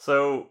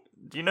 So,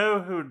 do you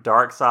know who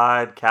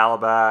Darkseid,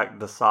 Calabac,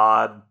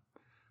 Desaad,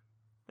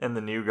 and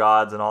the New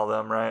Gods and all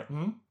them, right?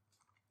 Mm-hmm.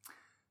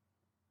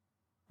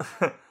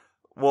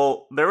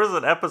 Well, there was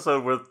an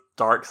episode with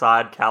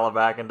Darkseid,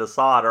 Calabac, and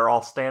Desaad are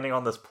all standing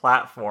on this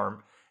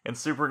platform, and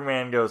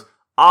Superman goes,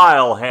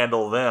 "I'll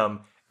handle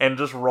them," and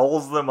just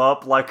rolls them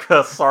up like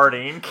a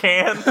sardine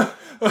can. And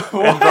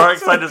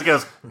Darkseid just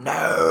goes,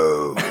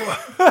 "No." And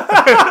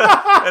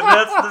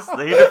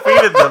he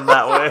defeated them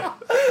that way.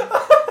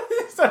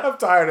 He said, "I'm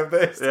tired of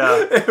this."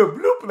 Yeah.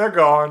 Bloop, they're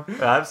gone.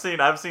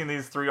 And I've seen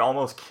these three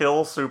almost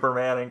kill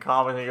Superman in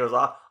comics, and he goes,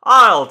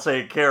 "I'll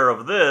take care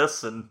of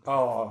this." And it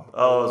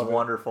was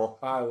wonderful.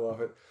 I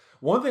love it.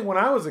 One thing, when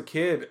I was a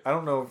kid, I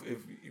don't know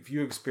if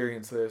you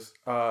experienced this.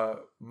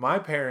 My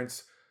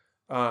parents,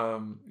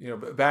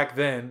 back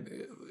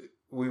then,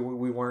 we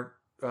weren't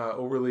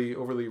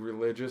overly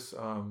religious,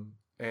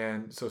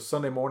 and so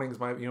Sunday mornings,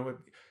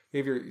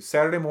 your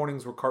Saturday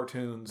mornings were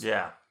cartoons.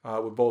 Yeah.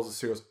 With bowls of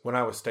cereals when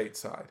I was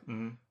stateside.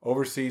 Mm-hmm.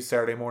 Overseas,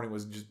 Saturday morning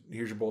was just,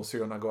 here's your bowl of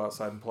cereal, and I go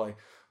outside and play.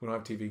 We don't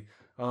have TV.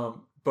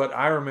 But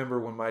I remember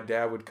when my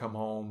dad would come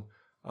home,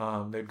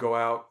 they'd go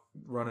out,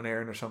 run an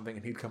errand or something,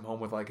 and he'd come home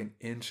with like an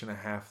 1.5 inch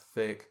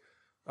thick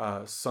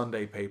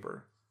Sunday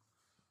paper.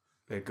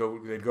 They'd go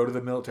to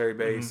the military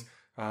base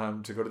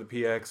to go to the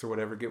PX or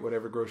whatever, get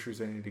whatever groceries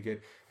they needed to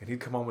get, and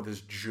he'd come home with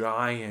this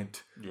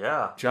giant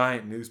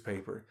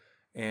newspaper.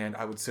 And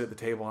I would sit at the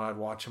table and I'd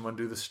watch him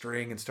undo the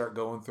string and start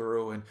going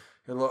through, and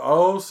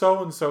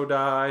so and so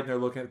died. And they're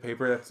looking at the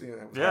paper. That's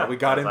how we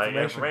got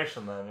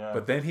information. Then, yeah.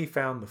 But then he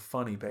found the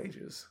funny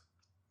pages,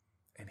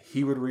 and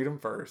he would read them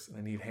first, and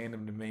then he'd hand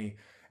them to me.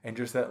 And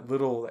just that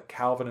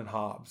Calvin and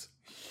Hobbes,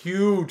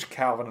 huge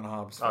Calvin and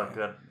Hobbes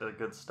fan. Oh,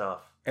 good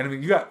stuff. And I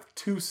mean, you got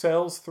 2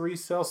 cells, 3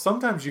 cells.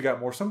 Sometimes you got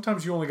more.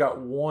 Sometimes you only got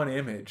one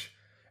image.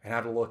 And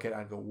I'd look at it,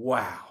 I'd go,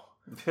 wow.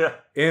 Yeah.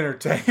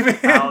 Entertainment.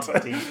 How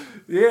deep.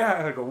 Yeah.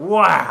 And I'd go,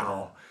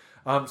 wow.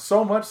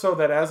 So much so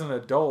that as an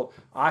adult,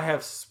 I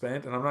have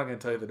spent, and I'm not going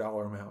to tell you the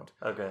dollar amount.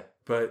 Okay.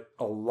 But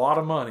a lot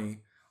of money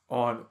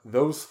on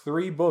those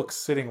 3 books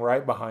sitting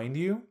right behind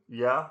you.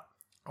 Yeah.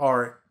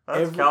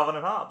 That's Calvin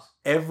and Hobbes.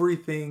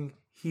 Everything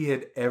he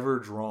had ever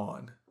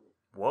drawn.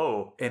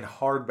 Whoa. In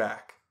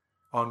hardback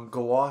on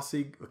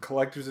glossy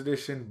collector's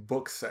edition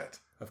book set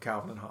of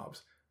Calvin and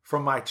Hobbes.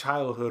 From my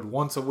childhood,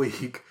 once a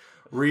week,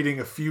 reading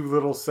a few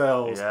little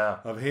cells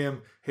of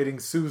him hitting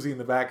Susie in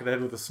the back of the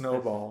head with a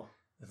snowball.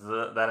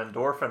 That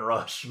endorphin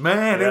rush.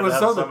 Man, it was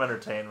some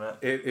entertainment.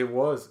 It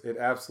was. It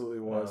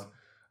absolutely was.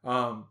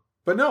 Yeah.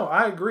 But no,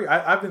 I agree.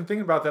 I've been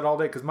thinking about that all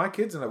day because my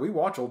kids and I, we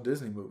watch old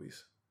Disney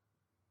movies.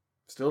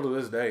 Still to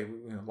this day,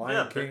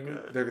 Lion King,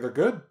 they're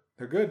good.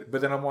 They're good.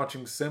 But then I'm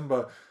watching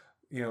Simba,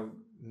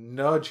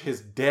 nudge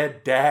his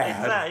dead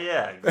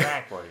dad.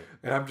 Exactly.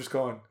 And I'm just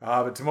going,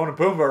 but Timon and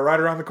Pumbaa are right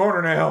around the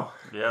corner now.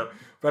 Yep.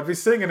 But I'd be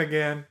singing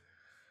again.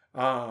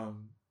 So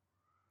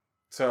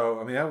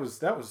I mean, that was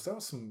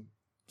some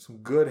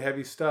good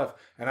heavy stuff.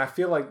 And I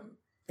feel like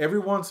every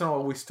once in a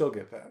while we still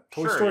get that.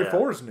 Toy Story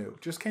 4 is new.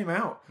 Just came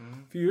out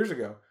a few years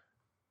ago.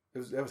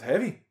 That was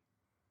heavy.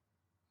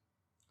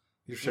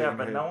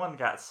 But no one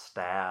got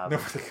stabbed.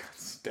 Nobody got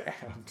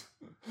stabbed.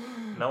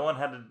 No one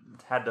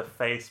had to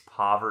face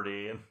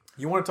poverty.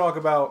 You want to talk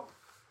about,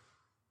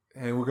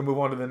 and we're gonna move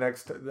on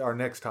to our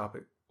next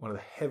topic. One of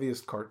the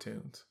heaviest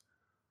cartoons,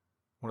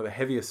 one of the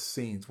heaviest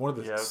scenes, one of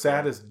the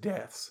saddest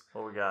deaths.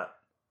 What we got?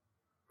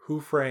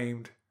 Who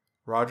Framed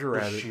Roger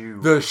Rabbit?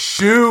 Shoe. The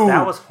shoe.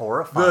 That was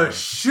horrifying. The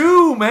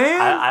shoe, man.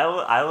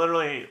 I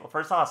literally,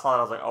 first time I saw it,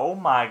 I was like, oh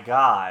my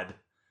god.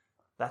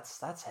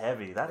 That's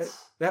heavy.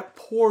 That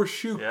poor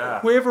shoe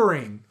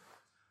quivering.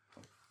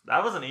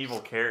 That was an evil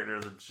character.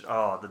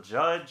 The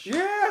judge.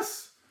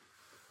 Yes,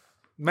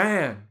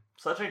 man.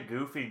 Such a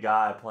goofy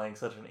guy playing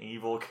such an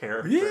evil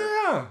character.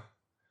 Yeah.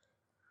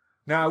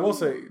 Now I will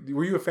say,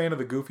 were you a fan of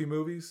the Goofy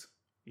movies?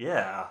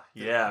 Yeah.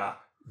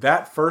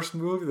 That first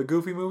movie, the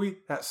Goofy movie,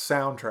 that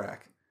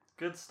soundtrack,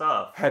 good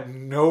stuff. Had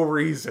no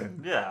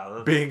reason.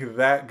 Yeah. Being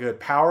that good.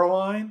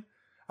 Powerline.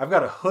 I've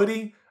got a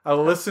hoodie. I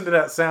listen to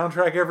that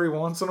soundtrack every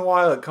once in a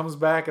while. It comes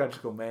back, and I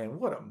just go, man,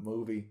 what a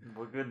movie.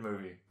 What good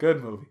movie.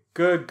 Good movie.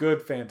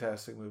 Good,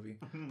 fantastic movie.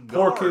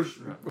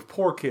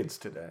 Poor kids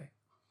today.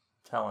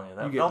 I'm telling you,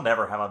 they'll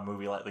never have a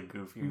movie like the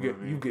Goofy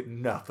movie. You get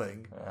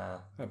nothing. Yeah.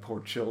 That poor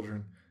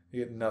children.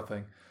 You get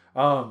nothing.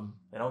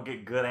 They don't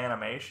get good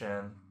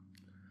animation.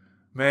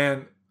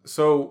 Man,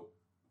 so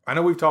I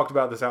know we've talked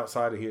about this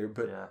outside of here,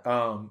 but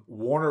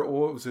Warner,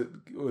 what was it?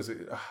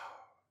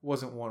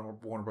 Wasn't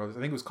Warner Brothers. I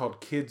think it was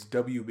called Kids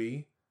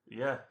WB.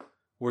 Yeah.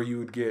 Where you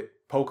would get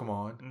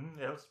Pokemon. Mm-hmm.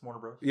 Yeah, it was Warner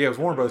Bros. Yeah, it was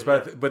Warner Bros.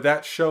 But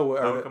that show...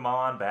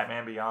 Pokemon,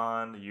 Batman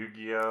Beyond,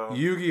 Yu-Gi-Oh!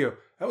 Yu-Gi-Oh!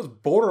 That was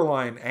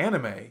borderline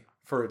anime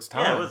for its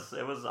time. Yeah,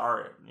 it was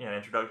our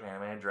introduction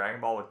anime.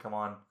 Dragon Ball would come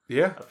on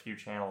a few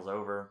channels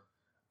over.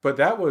 But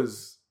that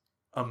was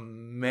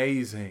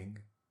amazing.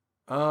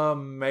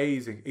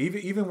 Amazing.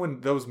 Even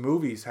when those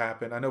movies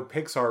happened, I know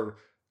Pixar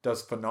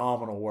does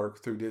phenomenal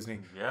work through Disney.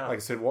 Yeah. Like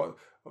I said,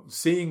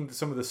 seeing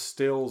some of the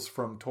stills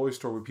from Toy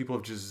Story where people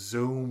have just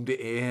zoomed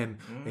in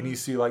and you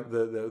see like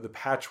the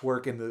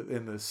patchwork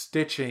and the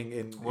stitching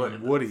in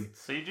Woody.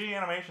 CG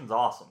animation's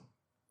awesome.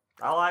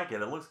 I like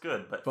it. It looks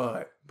good,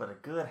 but a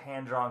good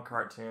hand drawn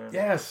cartoon.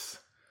 Yes.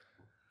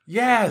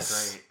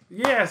 Yes.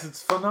 Great. Yes,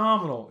 it's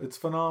phenomenal. It's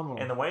phenomenal.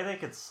 And the way they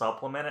could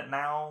supplement it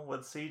now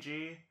with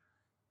CG,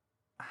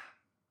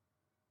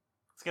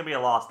 it's gonna be a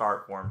lost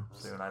art form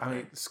soon. I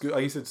think.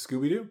 Like you said,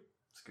 Scooby-Doo.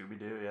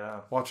 Scooby-Doo, yeah.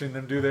 Watching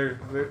them do their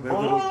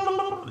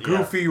little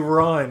goofy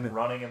run.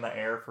 Running in the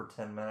air for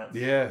 10 minutes.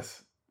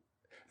 Yes.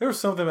 There was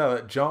something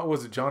about it.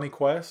 Was it Johnny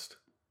Quest?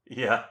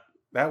 Yeah.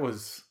 That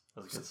was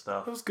good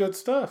stuff. That was good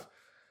stuff.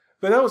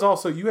 But that was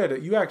also, you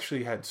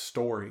actually had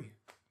story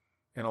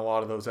in a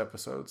lot of those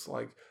episodes.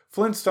 Like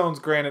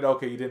Flintstones, granted,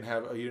 okay, you didn't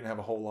have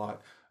a whole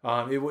lot.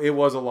 It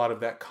was a lot of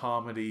that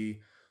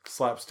comedy,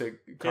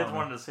 slapstick. Kids comedy.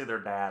 wanted to see their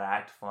dad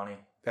act funny.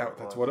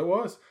 That's what it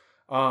was.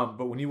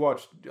 But when you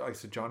watch, like I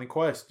said, Johnny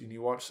Quest, and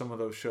you watch some of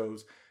those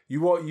shows,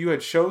 you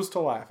had shows to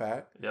laugh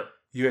at. Yep.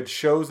 You had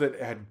shows that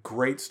had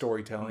great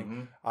storytelling.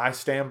 Mm-hmm. I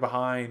Stand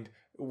Behind,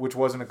 which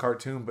wasn't a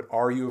cartoon, but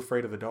Are You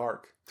Afraid of the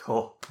Dark?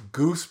 Oh.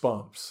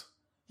 Goosebumps.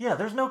 Yeah,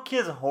 there's no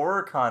kids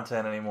horror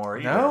content anymore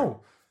either.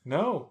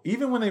 No.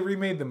 Even when they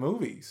remade the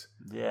movies.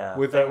 Yeah.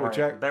 With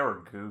Jack, they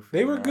were goofy.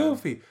 They were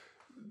goofy.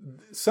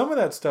 Some of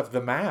that stuff,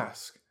 The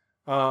Mask,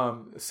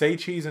 Say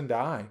Cheese and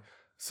Die.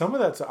 Some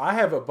of that, I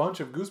have a bunch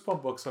of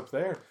Goosebumps books up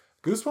there.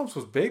 Goosebumps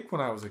was big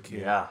when I was a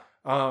kid. Yeah.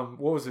 What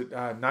was it?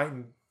 Night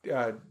in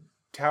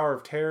Tower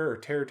of Terror or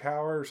Terror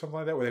Tower or something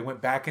like that, where they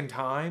went back in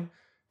time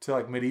to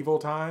like medieval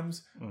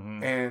times,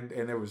 and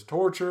there was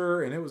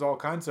torture and it was all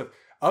kinds of stuff.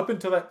 Up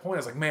until that point, I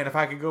was like, man, if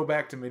I could go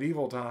back to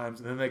medieval times,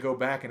 and then they go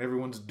back and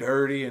everyone's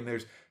dirty and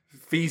there's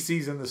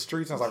feces in the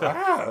streets. And I was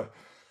like,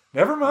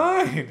 never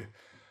mind.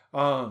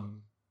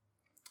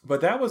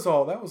 But that was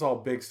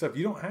all big stuff.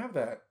 You don't have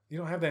that.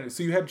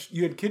 So you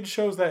had kids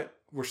shows that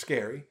were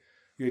scary.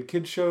 You had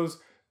kids shows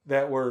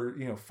that were,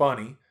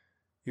 funny.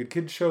 You had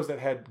kids shows that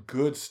had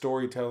good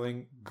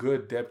storytelling,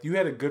 good depth. You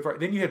had a good.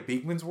 Then you had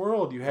Beekman's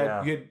World. You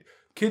had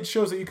kids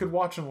shows that you could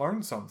watch and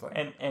learn something.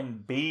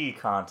 And B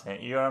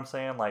content. You know what I'm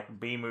saying? Like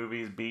B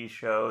movies, B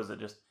shows that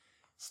just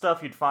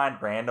stuff you'd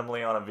find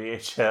randomly on a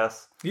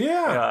VHS.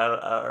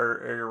 Yeah.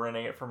 Or you're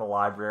renting it from a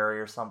library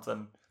or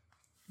something.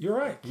 You're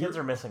right. Kids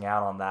are missing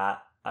out on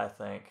that, I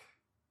think.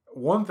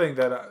 One thing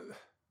that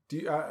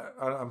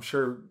I'm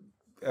sure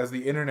as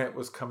the internet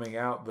was coming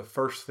out, the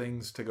first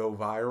things to go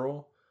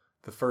viral,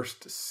 the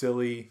first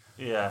silly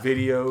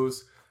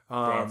videos,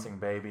 dancing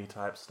baby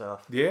type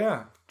stuff.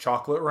 Yeah,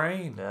 Chocolate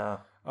Rain. Yeah.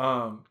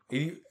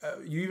 You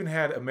even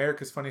had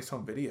America's Funniest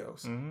Home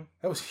Videos. Mm-hmm.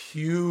 That was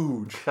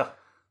huge. that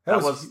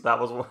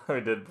was what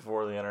we did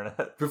before the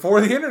internet.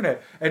 Before the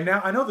internet, and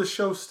now I know the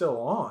show's still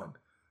on.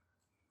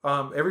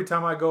 Every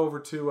time I go over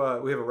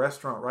to, we have a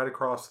restaurant right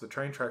across the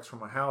train tracks from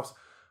my house,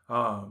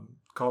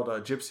 called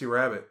Gypsy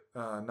Rabbit.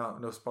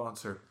 No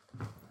sponsor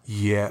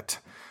yet.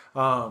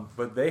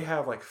 But they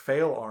have like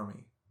Fail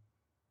Army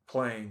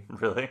playing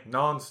really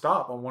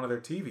nonstop on one of their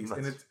TVs,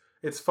 and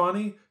it's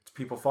funny. It's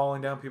people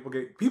falling down.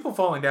 People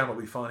falling down will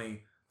be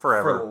funny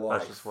forever. For life.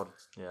 That's just what.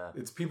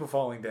 It's people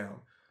falling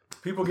down.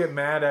 People get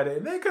mad at it,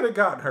 and they could have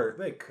gotten hurt.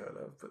 They could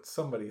have, but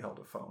somebody held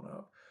a phone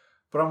up.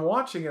 But I'm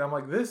watching it. I'm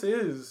like, this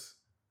is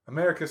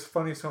America's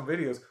Funniest Home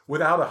Videos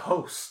without a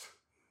host.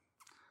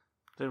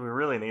 Did we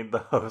really need the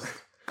host?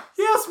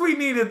 Yes, we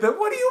needed them.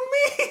 What do you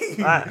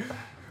mean?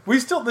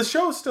 The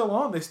show's still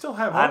on. They still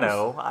have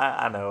hosts.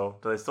 I know.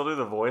 Do they still do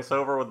the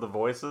voiceover with the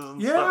voices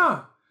and stuff?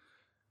 Yeah.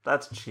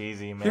 That's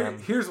cheesy, man.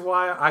 Here's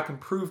why I can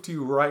prove to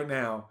you right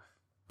now,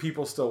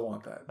 people still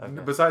want that.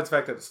 Okay. Besides the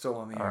fact that it's still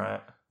on the air.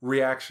 Right.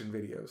 Reaction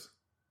videos.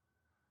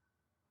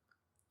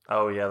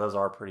 Oh yeah, those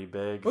are pretty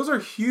big. Those are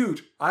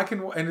huge. I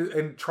can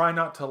and try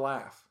not to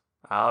laugh.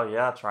 Oh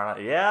yeah, try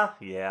not. Yeah.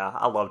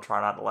 I love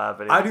try not to laugh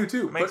videos. I do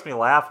too. It makes me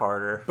laugh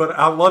harder. But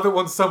I love it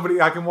when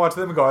I can watch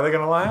them and go, are they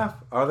going to laugh?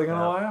 Are they going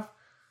to laugh?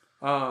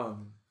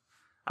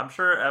 I'm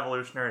sure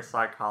evolutionary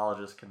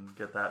psychologists can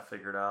get that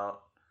figured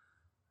out.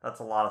 That's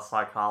a lot of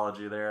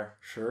psychology there.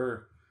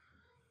 Sure.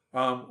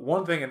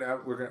 One thing, and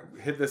we're going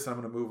to hit this and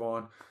I'm going to move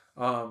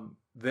on.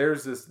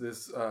 There's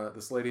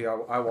this lady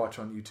I watch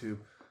on YouTube.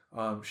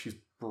 She's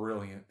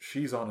brilliant.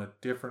 She's on a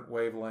different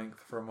wavelength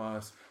from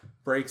us.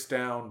 Breaks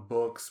down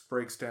books,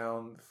 breaks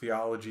down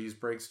theologies,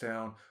 breaks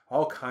down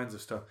all kinds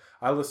of stuff.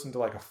 I listened to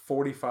like a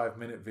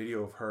 45-minute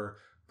video of her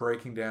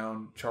breaking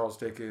down Charles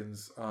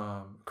Dickens'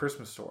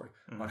 Christmas Story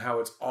on how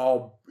it's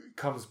all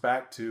comes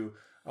back to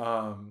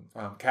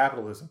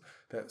capitalism.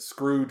 That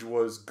Scrooge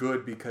was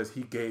good because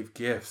he gave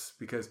gifts.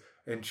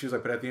 And she was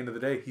like, but at the end of the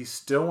day, he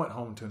still went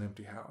home to an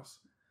empty house.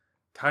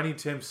 Tiny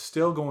Tim's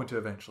still going to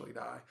eventually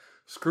die.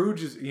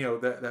 Scrooge is,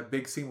 that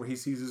big scene where he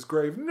sees his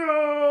grave.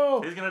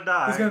 No! He's going to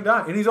die. He's going to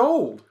die. And he's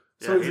old.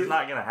 Yeah, so he's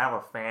not going to have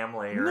a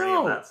family or any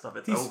of that stuff.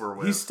 It's over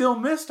with. He still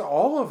missed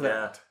all of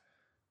that.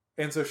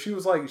 Yeah. And so she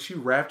was like, she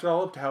wrapped it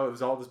all up to how it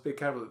was all this big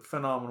kind of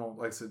phenomenal,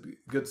 like I said,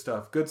 good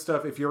stuff. Good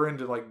stuff if you're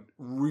into like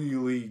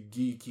really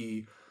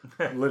geeky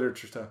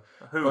literature stuff.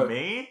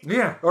 Me?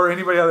 Yeah, or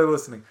anybody out there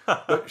listening.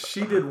 But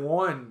she did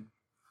one,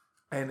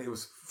 and it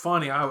was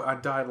funny. I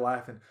died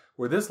laughing.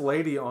 Where this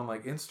lady on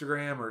like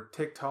Instagram or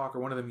TikTok or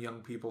one of them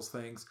young people's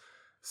things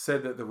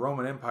said that the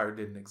Roman Empire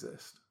didn't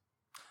exist.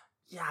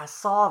 Yeah, I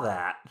saw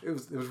that. It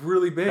was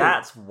really big.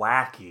 That's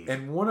wacky.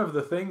 And one of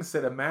the things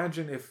said,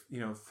 imagine if,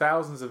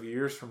 thousands of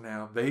years from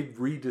now, they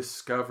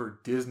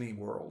rediscovered Disney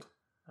World.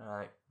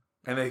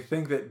 And they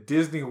think that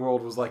Disney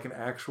World was like an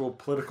actual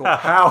political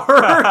power.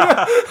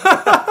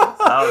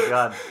 Oh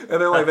God!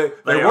 And they're like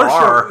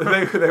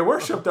they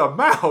worshipped a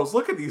mouse.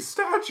 Look at these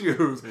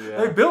statues. Yeah.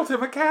 They built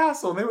him a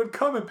castle, and they would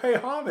come and pay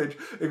homage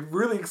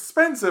really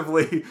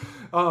expensively.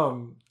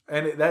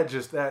 That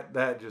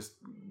just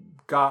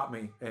got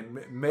me and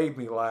made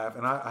me laugh.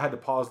 And I had to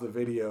pause the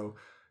video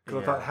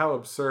because I thought how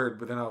absurd.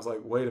 But then I was like,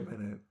 wait a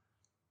minute.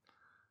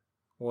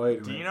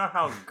 Do you know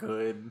how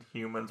good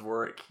humans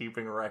were at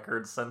keeping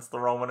records since the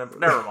Roman Empire?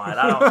 Never mind.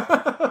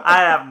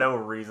 I have no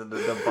reason to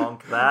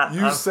debunk that.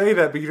 You say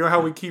that, but you know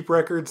how we keep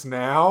records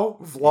now?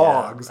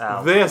 Vlogs.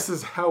 Yeah, this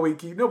is how we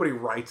keep. Nobody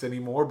writes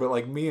anymore, but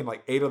like me and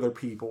like 8 other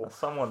people.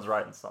 Someone's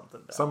writing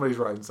something down. Somebody's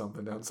writing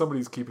something down.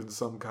 Somebody's keeping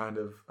some kind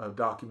of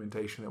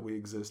documentation that we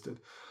existed.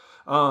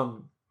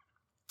 Now,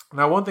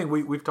 one thing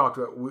we've talked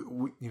about,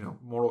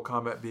 Mortal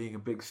Kombat being a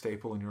big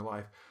staple in your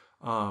life.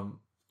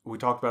 We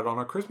talked about it on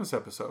our Christmas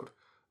episode.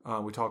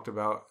 We talked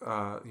about,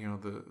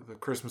 the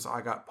Christmas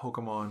I got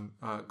Pokemon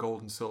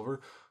Gold and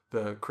Silver,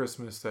 the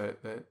Christmas that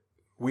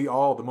we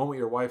all, the moment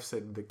your wife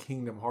said the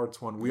Kingdom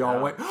Hearts one, we all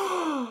went,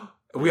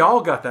 we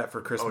all got that for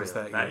Christmas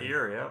that year. That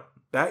year, yeah.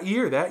 That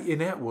year,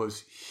 and that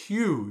was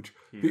huge.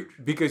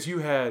 Because you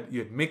had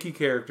Mickey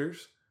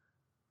characters,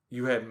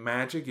 you had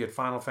Magic, you had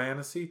Final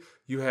Fantasy,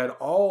 you had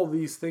all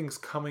these things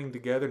coming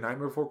together,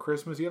 Nightmare Before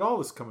Christmas, you had all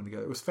this coming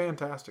together. It was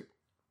fantastic.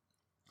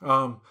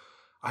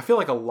 I feel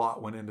like a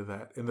lot went into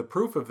that. And the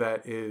proof of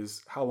that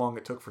is how long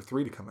it took for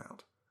 3 to come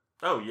out.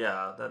 Oh,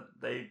 yeah.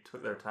 They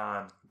took their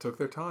time.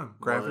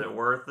 Was it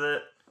worth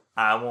it?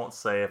 I won't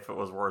say if it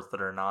was worth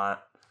it or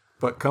not.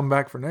 But come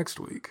back for next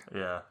week.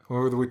 Yeah.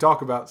 Where we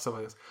talk about some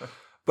of this.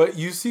 But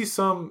you see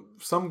some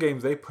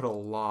games they put a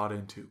lot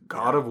into.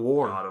 God of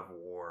War.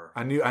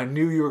 I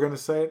knew you were going to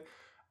say it.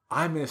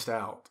 I missed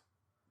out.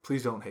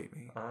 Please don't hate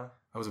me.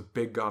 I was a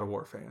big God of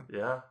War fan.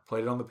 Yeah.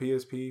 Played it on the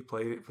PSP.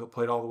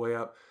 Played all the way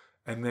up.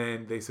 And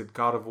then they said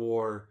God of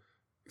War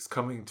is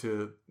coming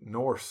to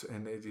Norse,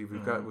 and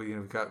we've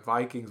got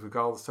Vikings, we've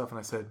got all this stuff, and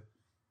I said,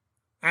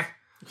 You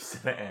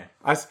said,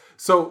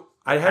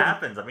 It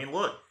happens. I mean,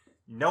 look,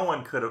 no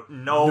one could have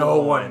known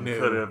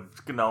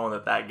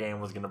that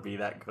game was going to be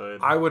that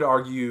good. I would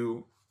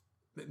argue,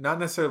 not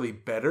necessarily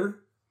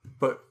better,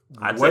 but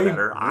I'd say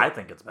better. I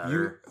think it's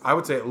better. I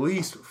would say at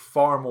least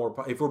far more.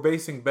 If we're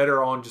basing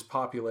better on just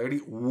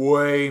popularity,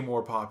 way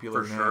more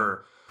popular for now.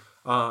 Sure.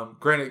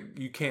 Granted,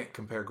 you can't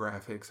compare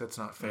graphics. That's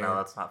not fair. No,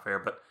 that's not fair.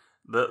 But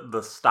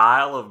the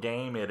style of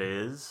game it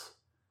is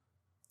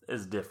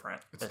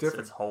different. It's different.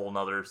 It's a whole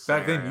nother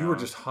scenario. Back then, you were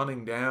just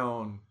hunting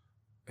down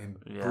and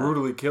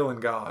brutally killing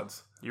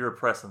gods. You were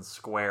pressing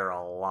square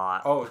a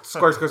lot. Oh,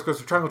 square,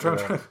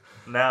 triangle.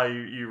 Now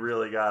you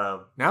really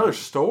gotta. Now there's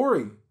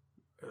story.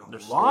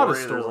 There's a lot of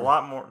story. There's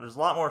a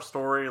lot more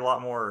story. A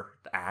lot more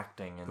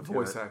acting. The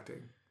voice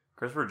acting.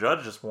 Christopher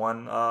Judge just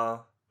won.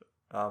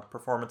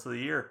 Performance of the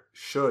year.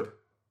 Should.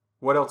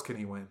 What else can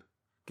he win?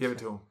 Give it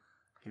to him.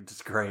 He's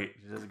just great.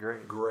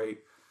 Great.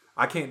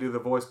 I can't do the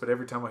voice, but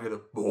every time I hear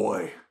the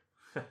boy,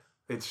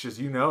 it's just,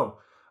 That's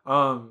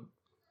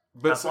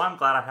why I'm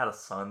glad I had a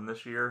son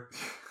this year.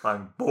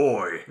 I'm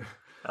boy.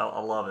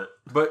 I love it.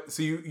 But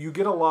so you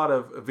get a lot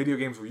of video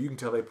games where you can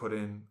tell they put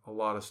in a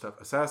lot of stuff.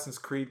 Assassin's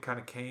Creed kind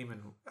of came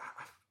and...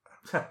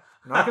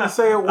 I'm not going to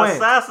say it went.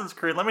 Assassin's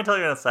Creed. Let me tell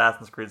you an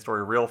Assassin's Creed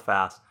story real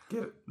fast.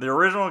 Get it. The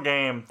original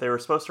game, they were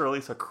supposed to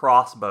release a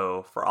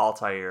crossbow for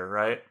Altair,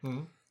 right?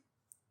 Mm-hmm.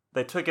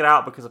 They took it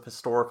out because of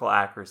historical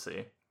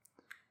accuracy.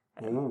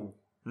 Ooh.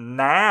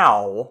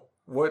 Now,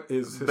 what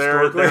is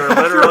historically they're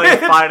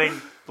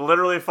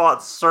literally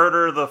fought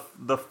Surtur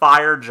the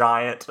fire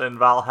giant in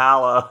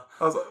Valhalla.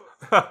 I was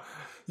like,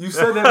 you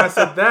said that, and I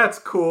said, that's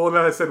cool. And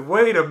then I said,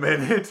 wait a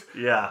minute.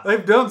 Yeah.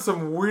 They've done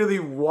some really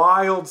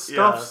wild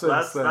stuff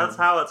since then. That's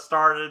how it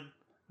started.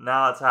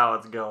 Now that's how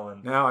it's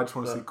going. Now I just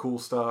want to see cool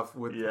stuff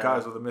with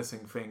guys with a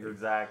missing finger.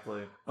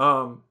 Exactly.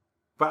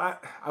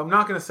 But I'm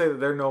not going to say that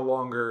they're no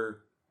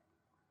longer,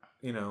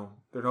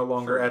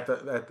 at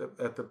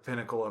the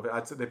pinnacle of it.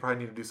 I'd say they probably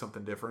need to do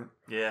something different.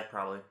 Yeah,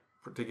 probably.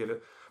 To get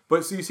it.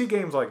 But so you see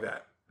games like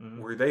that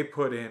where they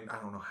put in, I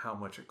don't know how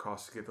much it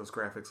costs to get those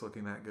graphics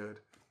looking that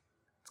good.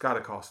 It's got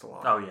to cost a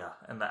lot. Oh yeah,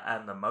 and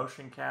the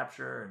motion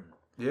capture and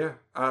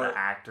the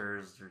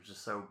actors are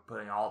just so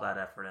putting all that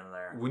effort in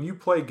there. When you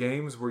play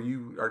games where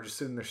you are just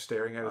sitting there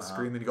staring at a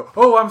screen, then you go,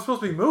 "Oh, I'm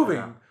supposed to be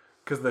moving,"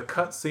 because the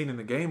cutscene and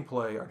the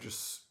gameplay are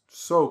just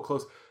so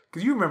close.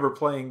 Because you remember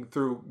playing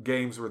through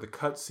games where the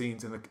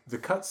cutscenes and the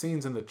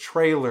cutscenes and the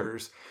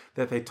trailers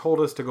that they told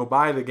us to go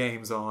buy the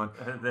games on.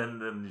 And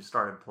then you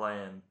started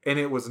playing. And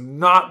it was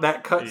not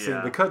that cutscene.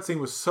 Yeah. The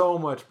cutscene was so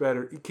much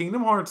better.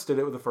 Kingdom Hearts did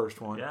it with the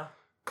first one. Yeah.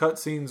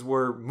 Cutscenes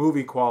were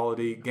movie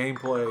quality.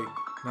 Gameplay,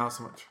 not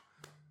so much.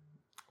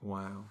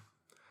 Wow.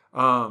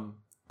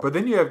 But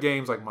then you have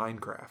games like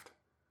Minecraft.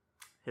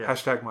 Yeah.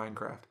 Hashtag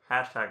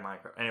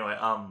Minecraft. Anyway,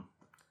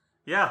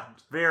 yeah,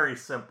 very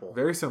simple.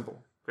 Very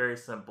simple. Very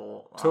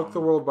simple. Took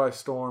the world by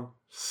storm.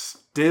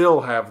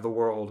 Still have the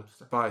world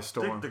by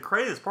storm. The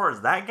craziest part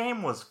is that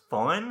game was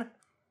fun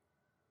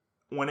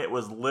when it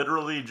was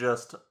literally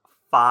just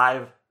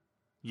 5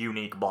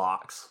 unique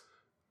blocks.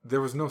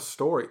 There was no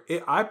story.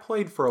 I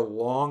played for a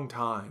long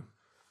time.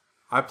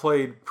 I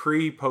played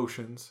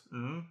pre-potions,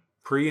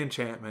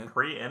 pre-enchantment.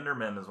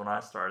 Pre-Enderman is when I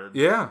started.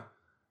 Yeah.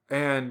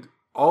 And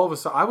all of a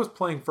sudden, I was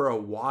playing for a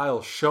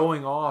while,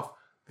 showing off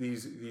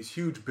these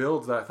huge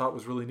builds that I thought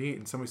was really neat.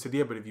 And somebody said,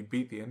 yeah, but if you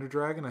beat the Ender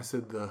Dragon, I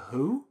said, the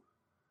who?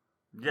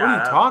 Yeah, what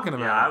are you talking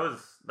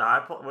about?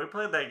 Yeah, we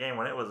played that game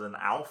when it was an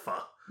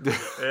alpha. You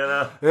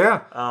know?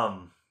 Yeah.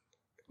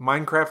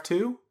 Minecraft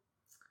 2?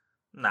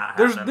 Nah,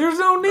 there's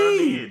no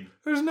need.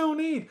 There's no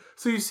need.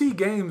 So you see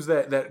games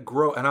that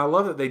grow, and I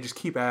love that they just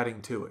keep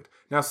adding to it.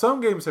 Now,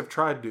 some games have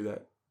tried to do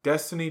that.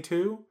 Destiny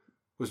 2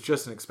 was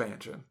just an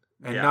expansion,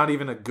 and not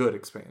even a good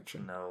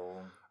expansion.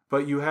 No.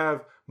 But you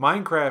have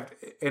Minecraft,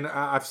 and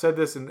I've said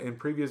this in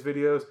previous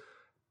videos,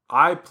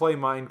 I play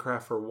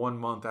Minecraft for 1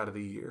 month out of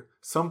the year.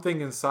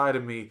 Something inside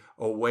of me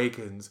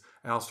awakens,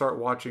 and I'll start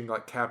watching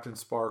like Captain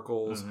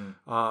Sparkles,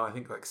 I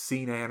think like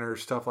Sea Nanner,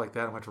 stuff like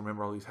that. I don't have to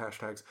remember all these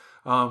hashtags.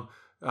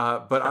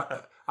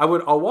 But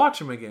I'll watch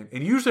them again,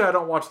 and usually I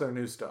don't watch their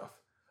new stuff.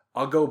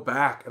 I'll go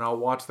back and I'll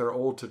watch their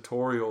old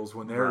tutorials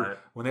when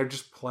they're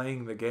just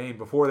playing the game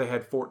before they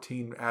had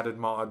 14 added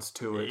mods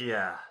to it.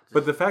 Yeah.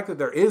 But the fact that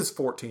there is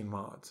 14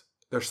 mods,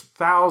 there's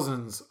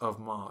thousands of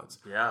mods.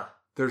 Yeah.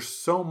 There's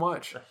so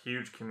much.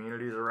 Huge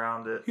communities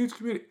around it. Huge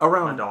community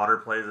around. My daughter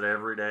plays it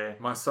every day.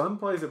 My son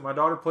plays it. My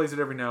daughter plays it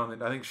every now and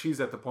then. I think she's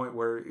at the point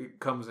where it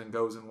comes and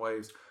goes in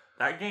waves.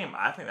 I think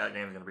that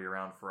game's going to be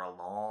around for a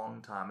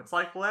long time. It's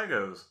like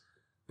Legos.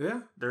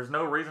 Yeah. There's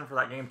no reason for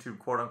that game to,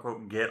 quote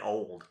unquote, get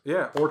old.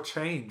 Yeah, or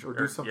change, or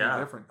do something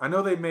different. I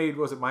know they made,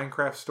 was it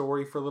Minecraft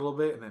Story for a little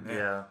bit? And then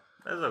yeah,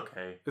 it's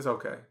okay. It's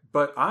okay.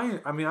 But I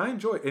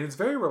enjoy it. And it's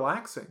very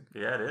relaxing.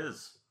 Yeah, it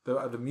is.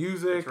 The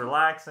music. It's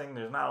relaxing.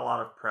 There's not a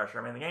lot of pressure.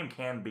 I mean, the game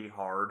can be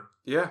hard.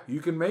 Yeah, you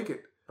can make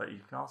it. But you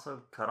can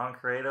also cut on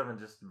creative and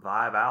just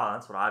vibe out.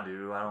 That's what I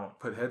do. I don't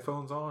put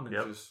headphones on and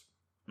just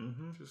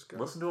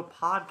listen to a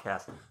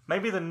podcast.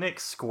 Maybe the Nick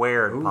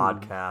Squared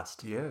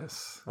podcast.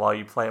 Yes. While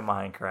you play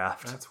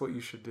Minecraft. That's what you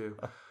should do.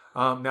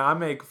 Now, I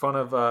make fun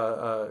of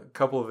a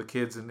couple of the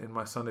kids in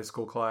my Sunday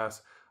school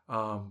class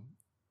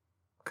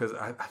because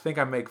I think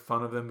I make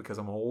fun of them because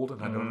I'm old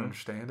and I don't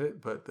understand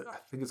it. But I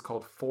think it's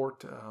called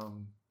Fort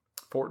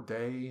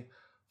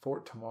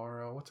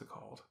Tomorrow. What's it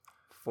called?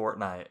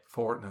 Fortnite.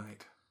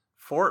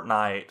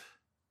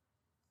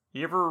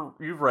 You've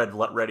read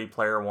Ready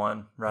Player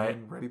One, right?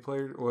 Ready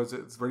Player, or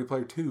it's Ready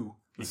Player 2,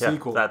 the yeah,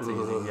 sequel. That's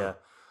easy, yeah.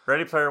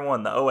 Ready Player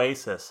One, the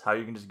Oasis, how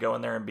you can just go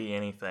in there and be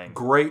anything.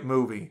 Great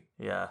movie.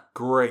 Yeah.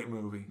 Great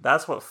movie.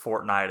 That's what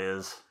Fortnite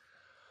is.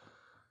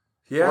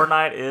 Yeah.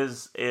 Fortnite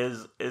is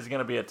going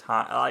to be a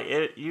time,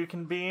 like you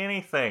can be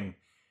anything.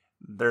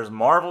 There's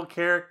Marvel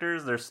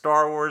characters, there's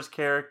Star Wars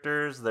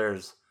characters,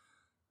 there's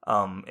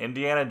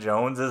Indiana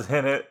Jones is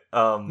in it.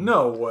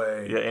 No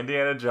way. Yeah,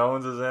 Indiana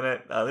Jones is in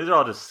it. These are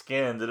all just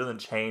skins. It doesn't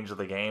change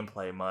the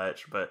gameplay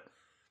much, but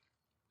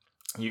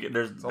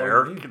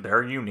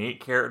their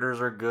unique characters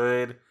are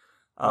good.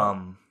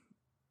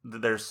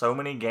 There's so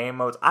many game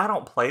modes. I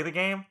don't play the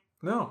game.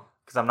 No,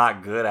 because I'm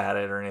not good at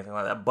it or anything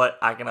like that. But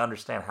I can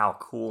understand how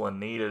cool and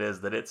neat it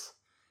is that it's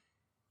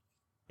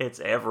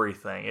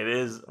everything. It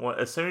is,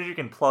 as soon as you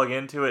can plug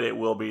into it, it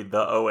will be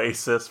the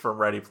Oasis from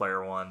Ready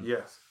Player One.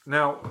 Yes.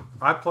 Now,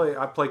 I play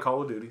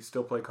Call of Duty,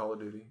 still play Call of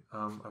Duty.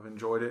 I've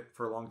enjoyed it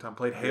for a long time.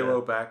 Played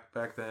Halo back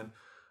then.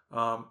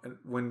 And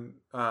when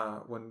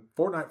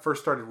Fortnite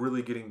first started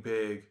really getting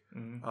big,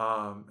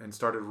 and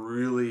started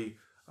really,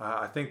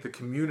 I think the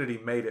community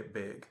made it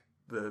big.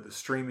 The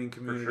streaming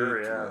community,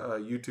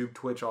 YouTube,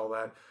 Twitch, all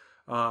that.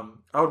 I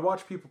would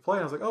watch people play,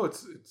 and I was like, oh,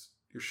 it's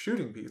you're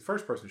shooting people,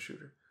 first person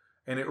shooter.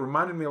 And it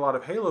reminded me a lot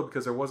of Halo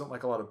because there wasn't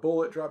like a lot of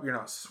bullet drop. You're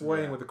not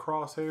swaying with the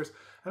crosshairs.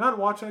 And I'd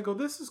watch and I'd go,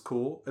 this is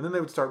cool. And then they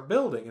would start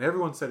building. And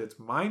everyone said it's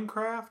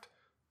Minecraft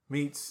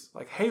meets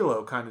like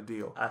Halo kind of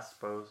deal. I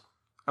suppose.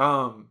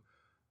 I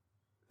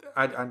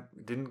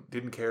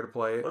didn't care to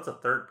play it. Well, it's a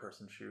third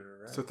person shooter,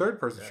 right? It's a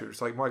third person shooter.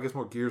 It's like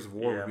more Gears of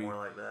War would be. More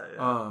like that,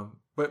 yeah.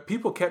 But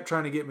people kept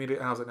trying to get me to,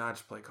 and I was like, nah,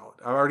 just play Call of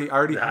Duty. I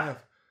already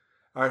have.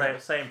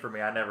 Same for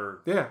me. I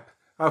never. Yeah.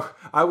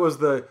 I was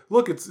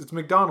it's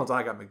McDonald's.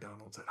 I got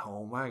McDonald's at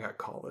home. I got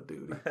Call of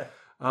Duty.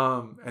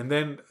 And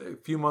then a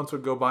few months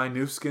would go by,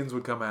 new skins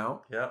would come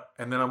out. Yeah.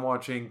 And then I'm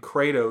watching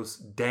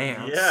Kratos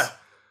dance. Yeah.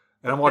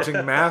 And I'm watching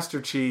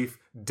Master Chief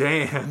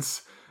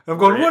dance. And I'm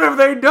going, what have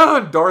they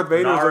done? Darth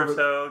Vader's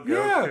Naruto,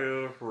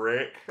 Goku,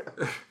 Rick.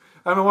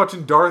 I'm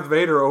watching Darth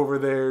Vader over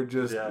there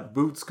just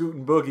boot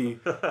scooting boogie.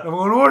 I'm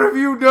going, what have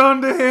you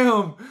done to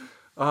him?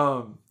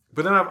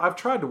 But then I've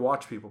tried to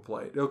watch people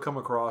play it. It'll come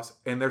across,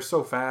 and they're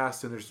so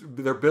fast, and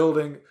they're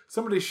building.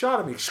 Somebody shot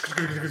at me.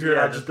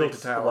 I just built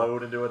a tower.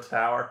 Explode into a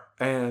tower.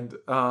 And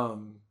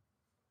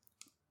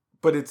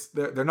but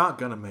they're not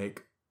gonna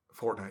make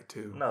Fortnite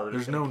 2. No,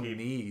 there's no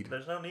need.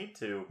 There's no need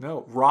to.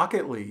 No,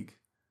 Rocket League.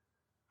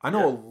 I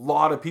know a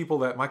lot of people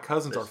that my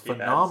cousins are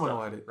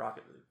phenomenal at it.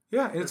 Rocket League.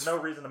 Yeah, and there's no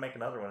reason to make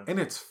another one. And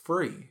it's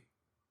free.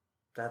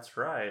 That's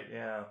right,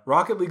 yeah.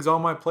 Rocket League's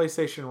on my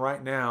PlayStation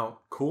right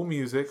now. Cool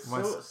music.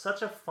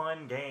 Such a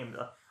fun game.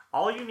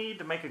 All you need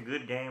to make a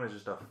good game is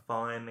just a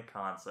fun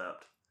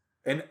concept.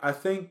 And I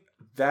think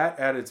that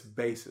at its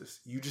basis,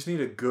 you just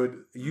need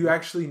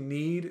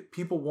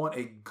people want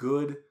a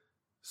good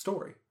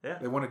story. Yeah.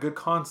 They want a good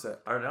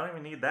concept. Or they don't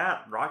even need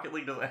that. Rocket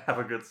League doesn't have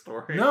a good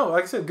story. No,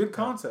 like I said, good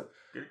concept.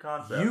 Good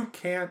concept. You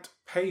can't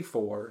pay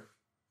for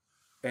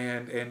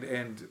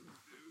and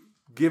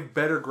give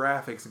better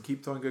graphics and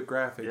keep throwing good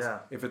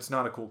graphics if it's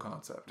not a cool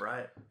concept.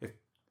 Right.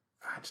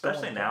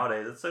 Especially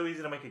nowadays, it's so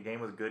easy to make a game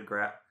with good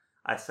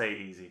I say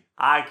easy.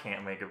 I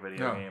can't make a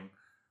video game.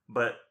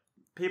 But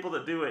people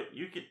that do it,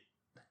 you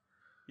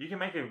can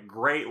make a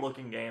great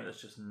looking game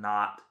that's just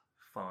not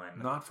fun.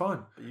 Not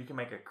fun. But you can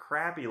make a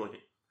crappy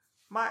looking...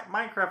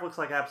 Minecraft looks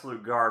like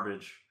absolute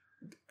garbage.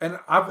 And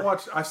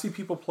I see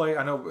people play,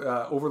 I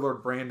know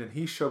Overlord Brandon,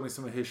 he showed me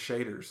some of his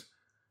shaders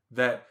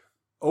that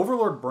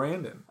Overlord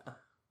Brandon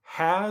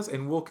has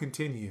and will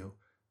continue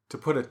to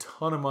put a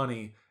ton of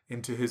money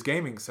into his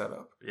gaming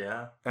setup.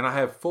 Yeah. And I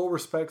have full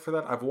respect for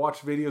that. I've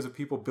watched videos of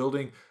people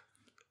building,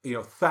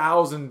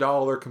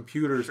 $1,000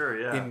 computers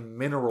in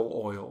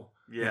mineral oil.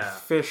 Yeah. And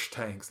fish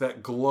tanks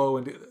that glow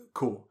and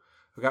cool.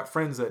 I've got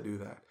friends that do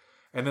that.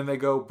 And then they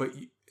go, but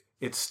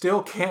it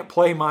still can't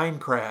play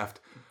Minecraft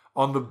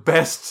on the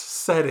best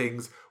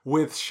settings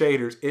with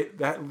shaders.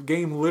 That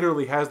game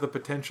literally has the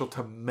potential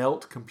to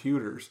melt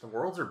computers. The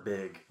worlds are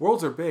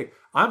big.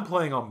 I'm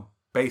playing on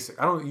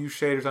basic. I don't use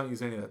shaders. I don't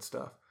use any of that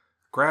stuff.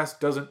 Grass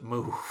doesn't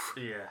move.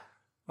 Yeah.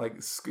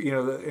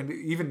 And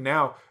even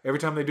now, every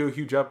time they do a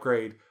huge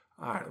upgrade,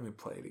 all right, let me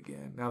play it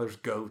again. Now there's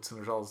goats and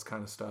there's all this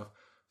kind of stuff.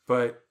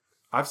 But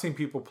I've seen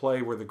people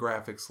play where the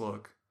graphics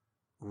look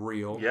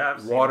real. Yeah,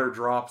 water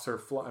drops are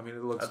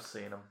it looks. I've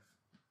seen them.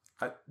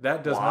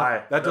 That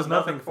does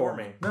nothing for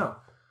me. No.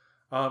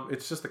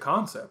 It's just the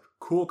concept.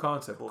 Cool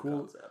concept.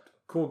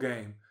 Cool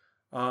game.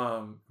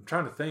 I'm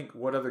trying to think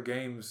what other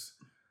games.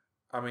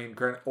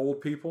 Granted,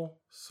 old people,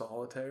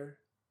 Solitaire.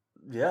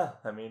 Yeah,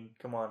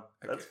 come on,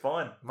 that's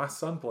fun. My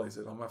son plays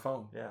it on my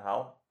phone. Yeah,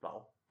 I'll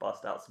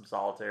bust out some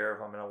Solitaire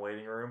if I'm in a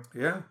waiting room.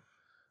 Yeah,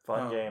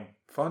 fun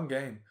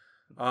game.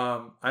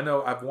 I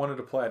know I've wanted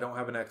to play. I don't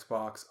have an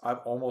Xbox. I've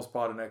almost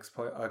bought an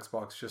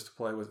Xbox just to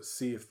play. Was it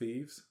Sea of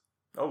Thieves?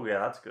 Oh yeah,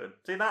 that's good.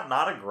 See,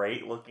 not a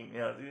great looking.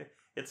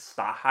 It's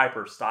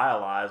hyper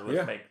stylized, which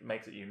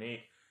makes it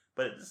unique.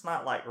 But it's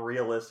not like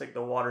realistic.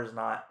 The water's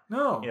not.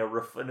 No.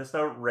 And there's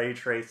no ray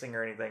tracing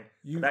or anything.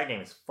 That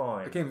game is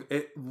fun.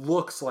 It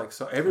looks like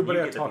so. Everybody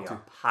I talk to,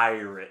 a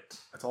pirate.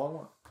 That's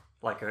all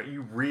I want.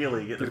 You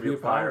really get to be a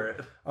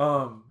pirate.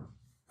 Going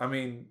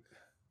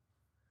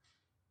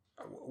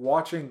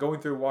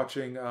through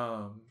watching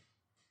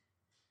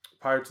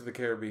Pirates of the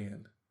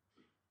Caribbean,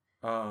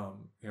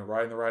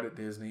 riding the ride at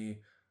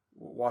Disney,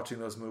 watching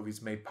those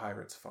movies made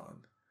pirates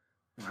fun.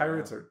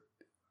 Pirates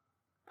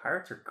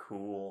are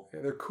cool.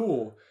 Yeah, they're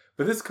cool.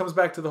 But this comes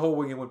back to the whole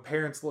when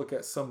parents look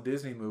at some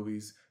Disney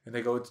movies and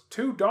they go, it's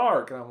too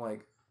dark. And I'm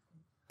like,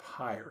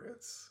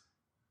 pirates.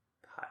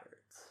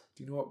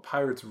 Do you know what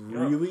pirates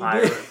really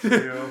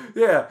did?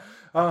 Yeah.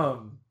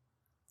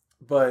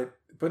 But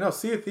no,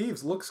 Sea of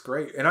Thieves looks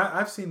great. And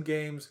I've seen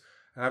games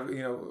and I've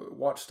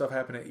watched stuff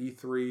happen at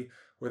E3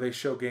 where they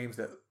show games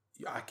that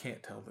I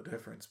can't tell the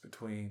difference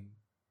between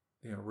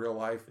real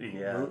life.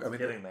 Yeah,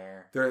 getting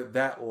there. They're at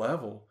that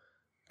level.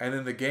 And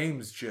then the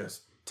games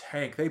just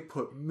tank. They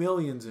put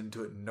millions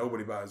into it and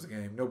nobody buys the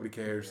game. Nobody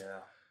cares. Yeah.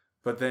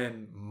 But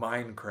then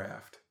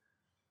Minecraft.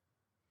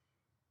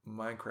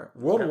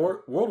 World of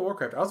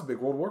Warcraft. I was a big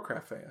World of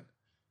Warcraft fan.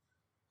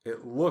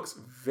 It looks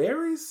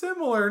very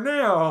similar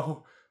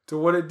now to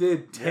what it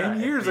did 10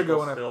 years ago.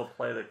 People still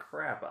play the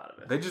crap out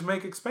of it. They just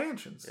make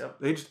expansions. Yep.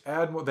 They just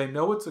add more. They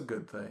know it's a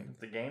good thing. If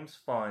the game's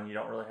fun, you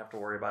don't really have to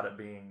worry about it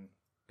being...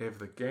 If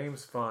the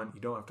game's fun,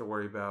 you don't have to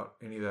worry about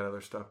any of that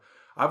other stuff.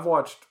 I've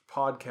watched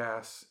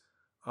podcasts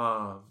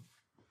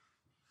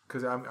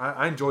because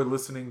I enjoy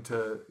listening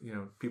to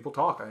people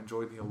talk. I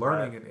enjoy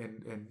learning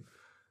and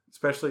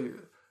especially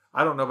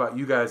I don't know about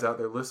you guys out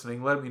there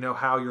listening. Let me know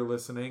how you're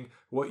listening,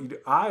 what you do.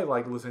 I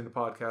like listening to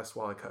podcasts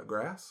while I cut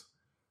grass,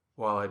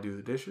 while I do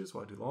the dishes,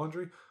 while I do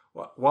laundry,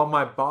 while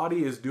my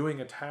body is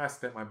doing a task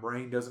that my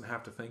brain doesn't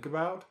have to think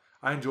about.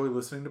 I enjoy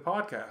listening to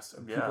podcasts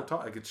and people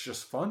talk. It's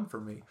just fun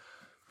for me.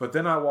 But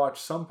then I watch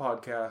some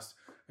podcasts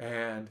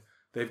and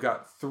they've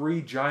got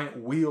 3 giant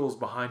wheels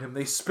behind him.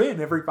 They spin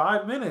every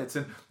 5 minutes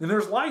and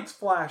there's lights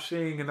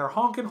flashing and they're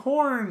honking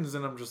horns.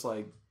 And I'm just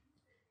like,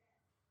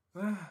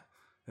 And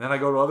then I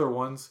go to other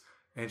ones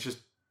and it's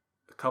just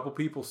a couple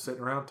people sitting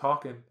around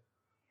talking.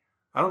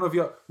 I don't know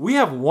if we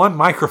have one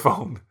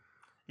microphone.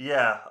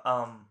 Yeah.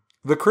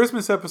 The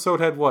Christmas episode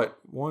had what?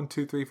 1,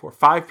 2, 3, 4,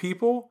 5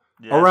 people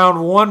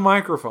around one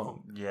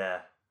microphone. Yeah.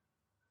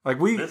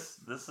 This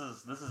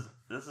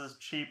is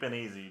cheap and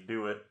easy.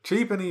 Do it.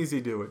 Cheap and easy,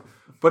 do it.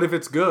 But if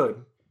it's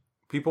good,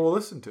 people will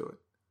listen to it.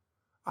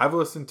 I've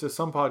listened to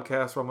some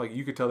podcasts where I'm like,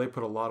 you could tell they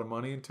put a lot of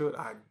money into it.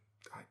 I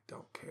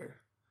don't care.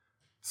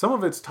 Some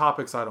of it's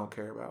topics I don't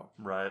care about.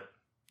 Right.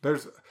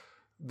 There's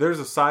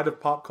a side of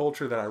pop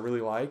culture that I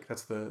really like.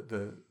 That's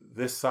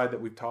this side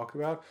that we've talked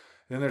about.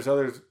 And then there's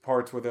other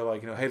parts where they're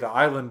like, hey, the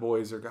Island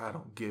Boys are. I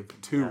don't give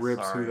two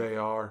rips who they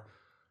are.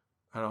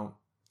 I don't.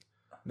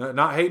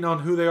 Not hating on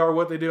who they are,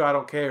 what they do. I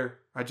don't care.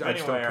 I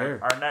just don't care.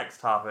 Our next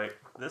topic: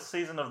 this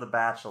season of The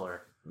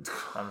Bachelor.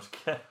 I'm just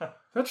kidding.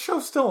 That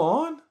show's still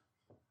on?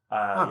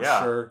 I'm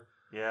sure.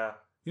 Yeah.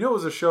 You know, it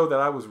was a show that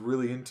I was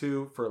really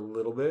into for a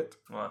little bit.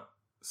 What?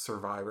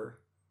 Survivor.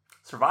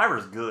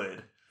 Survivor's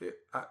good.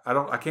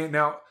 I can't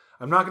now.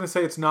 I'm not going to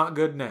say it's not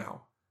good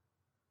now.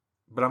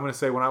 But I'm going to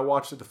say when I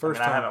watched it the first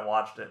time. I haven't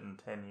watched it in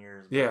 10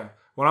 years. But... Yeah.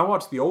 When I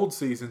watched the old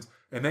seasons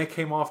and they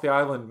came off the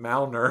island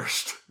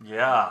malnourished.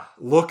 Yeah.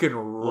 Looking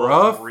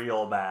rough.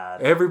 Real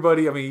bad.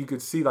 Everybody, I mean, you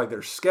could see like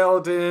their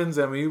skeletons.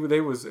 I mean,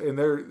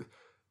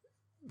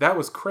 that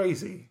was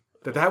crazy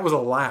that was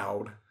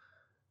allowed.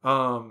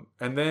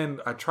 And then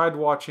I tried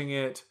watching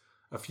it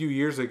a few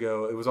years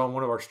ago. It was on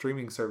one of our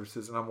streaming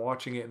services, and I'm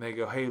watching it, and they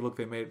go, hey, look,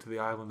 they made it to the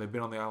island. They've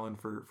been on the island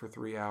for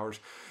 3 hours,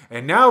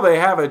 and now they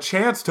have a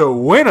chance to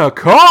win a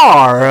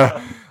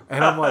car.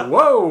 And I'm like,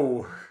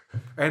 whoa.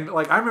 And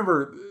like, I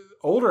remember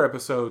older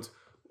episodes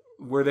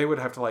where they would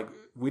have to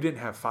we didn't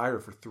have fire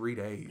for 3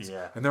 days.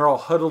 Yeah. And they're all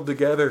huddled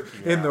together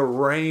in the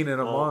rain in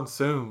a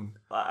monsoon.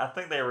 I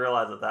think they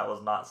realized that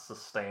was not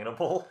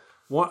sustainable.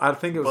 I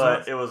think it was,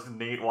 but it was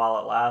neat while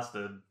it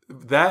lasted.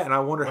 That, and I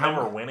wonder when how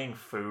they were winning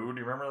food.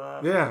 Do you remember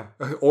that? Yeah,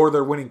 or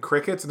they're winning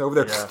crickets and over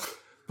there. Yeah.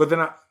 But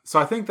then, so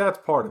I think that's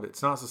part of it.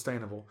 It's not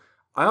sustainable.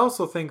 I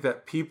also think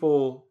that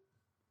people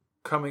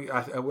and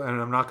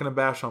I'm not going to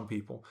bash on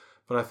people,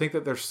 but I think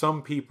that there's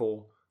some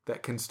people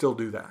that can still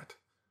do that.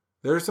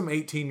 There's some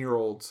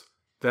 18-year-olds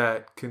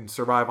that can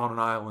survive on an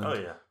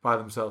island by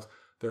themselves.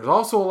 There's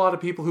also a lot of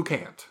people who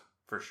can't.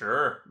 For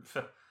sure.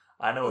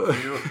 I know a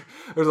few.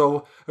 There's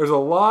a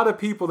lot of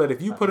people that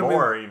if you put them in...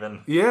 More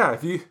even. Yeah,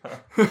 if you...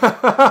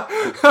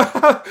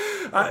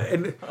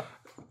 and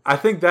I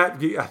think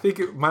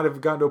it might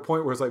have gotten to a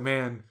point where it's like,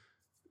 man,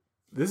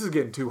 this is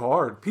getting too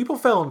hard. People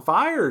fell in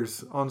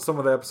fires on some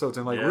of the episodes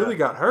and really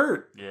got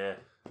hurt. Yeah.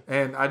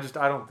 And I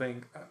don't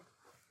think...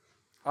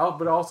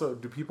 but also,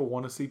 do people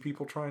want to see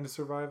people trying to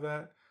survive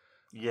that?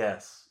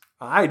 Yes.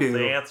 I do.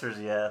 The answer is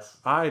yes.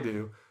 I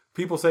do.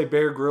 People say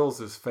Bear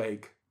Grylls is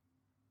fake.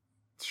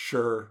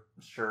 Sure.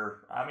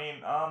 I mean,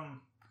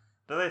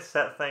 do they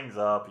set things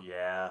up?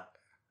 Yeah,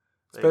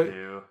 they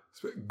do.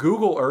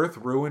 Google Earth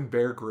ruined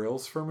Bear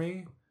Grylls for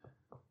me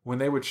when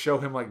they would show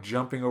him like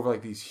jumping over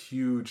like these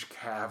huge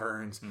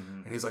caverns,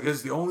 and he's like, "This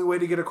is the only way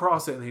to get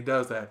across it," and he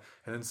does that,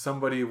 and then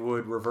somebody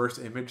would reverse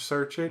image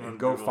search it and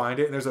go find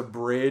it, and there's a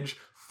bridge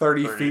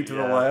 30 feet to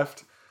the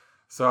left.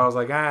 So I was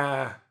like,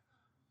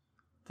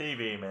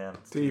 TV, man.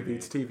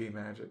 It's TV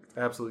magic.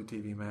 Absolute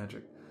TV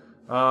magic.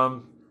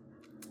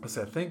 I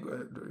think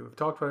we've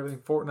talked about everything.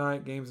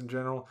 Fortnite, games in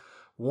general.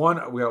 We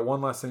got one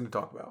last thing to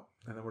talk about,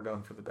 and then we're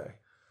done for the day.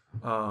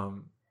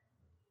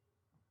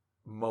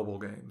 Mobile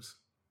games.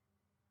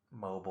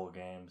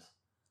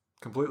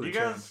 Completely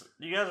changed.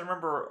 You guys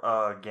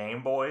remember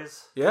Game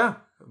Boys? Yeah,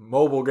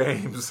 mobile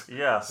games.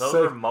 Yeah, those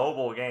are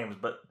mobile games,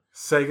 but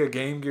Sega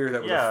Game Gear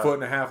that was a foot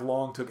and a half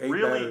long, took 8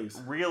 batteries.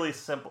 Really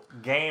simple.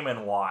 Game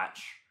and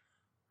Watch.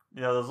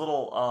 Those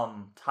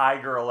little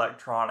Tiger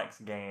Electronics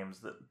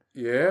games that.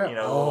 Yeah. You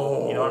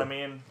know what I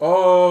mean?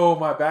 Oh,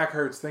 my back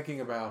hurts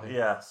thinking about it.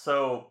 Yeah,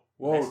 so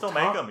they still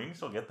make them. You can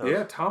still get those.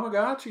 Yeah,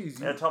 Tamagotchis.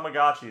 Yeah,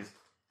 Tamagotchis.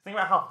 Think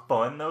about how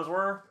fun those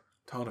were.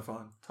 Ton of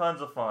fun.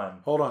 Tons of fun.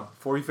 Hold on.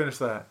 Before you finish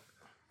that,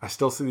 I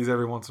still see these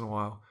every once in a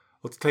while.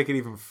 Let's take it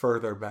even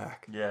further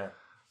back. Yeah.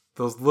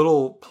 Those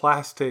little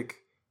plastic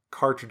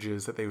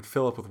cartridges that they would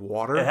fill up with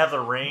water. It has a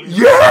ring.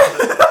 Yeah!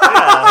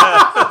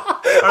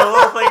 Or the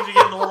little things you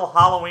get in the little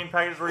Halloween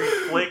package where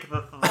you flick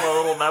the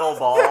little metal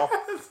ball.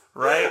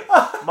 Right?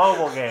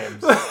 Mobile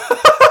games.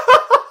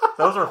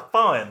 Those are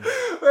fun.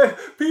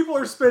 People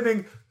are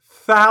spending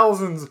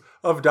thousands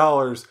of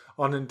dollars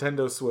on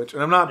Nintendo Switch.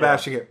 And I'm not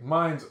bashing it.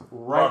 Mine's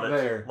right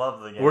there.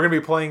 Love the game. We're going to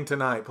be playing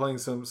tonight. Playing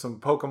some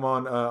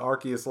Pokemon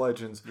Arceus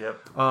Legends.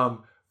 Yep.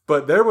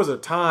 But there was a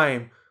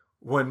time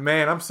when,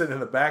 man, I'm sitting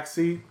in the back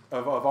seat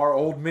of our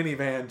old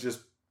minivan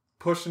just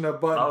pushing a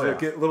button to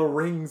get little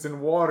rings in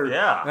water.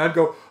 Yeah. And I'd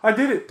go, I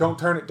did it. Don't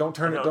turn it. Don't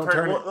turn it. Don't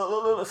turn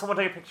it. Someone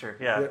take a picture.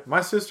 Yeah.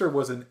 My sister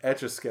was an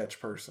Etch-a-Sketch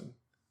person.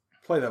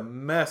 Played a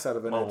mess out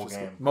of an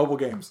Etch-a-Sketch. Mobile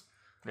games.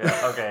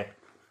 Yeah, okay.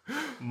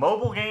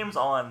 Mobile games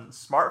on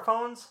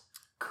smartphones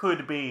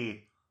could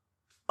be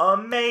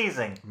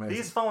amazing.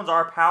 These phones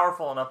are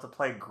powerful enough to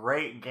play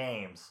great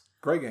games.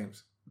 Great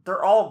games.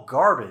 They're all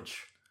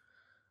garbage.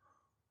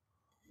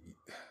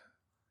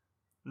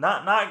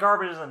 Not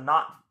garbage and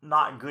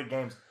not good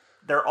games.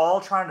 They're all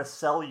trying to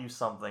sell you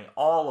something,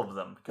 all of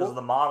them, because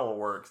the model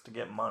works to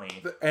get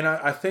money. And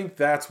I think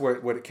that's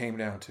what it came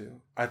down to.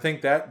 I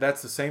think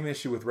that's the same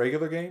issue with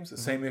regular games, the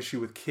same issue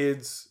with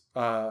kids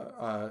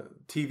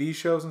TV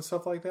shows and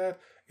stuff like that.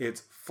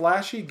 It's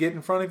flashy, get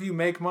in front of you,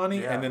 make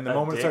money, and then the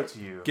moment it starts,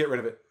 get rid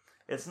of it.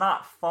 It's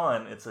not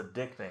fun. It's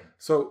addicting.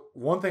 So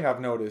one thing I've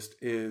noticed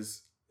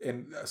is,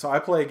 so I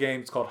play a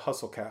game. It's called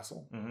Hustle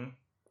Castle. Mm-hmm.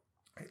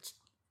 It's,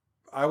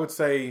 I would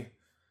say,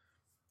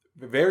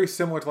 very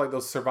similar to like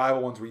those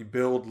survival ones where you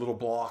build little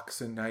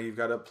blocks and now you've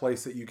got a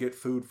place that you get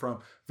food from.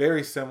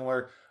 Very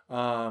similar,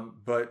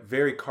 but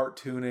very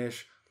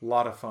cartoonish. A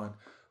lot of fun.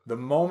 The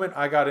moment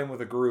I got in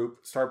with a group,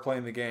 started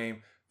playing the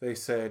game, they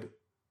said,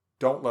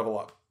 "Don't level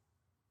up."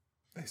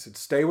 They said,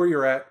 "Stay where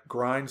you're at,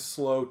 grind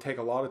slow, take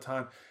a lot of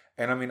time."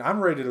 And I mean,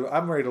 I'm ready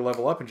to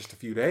level up in just a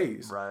few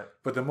days. Right.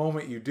 But the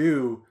moment you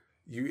do,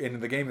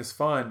 and the game is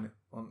fun,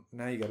 well,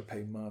 now you got to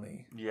pay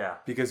money. Yeah.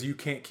 Because you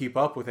can't keep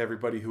up with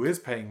everybody who is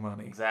paying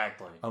money.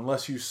 Exactly.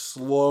 Unless you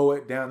slow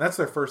it down. That's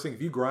their first thing.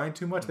 If you grind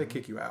too much, they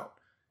kick you out.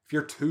 If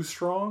you're too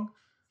strong,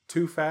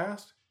 too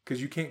fast,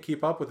 because you can't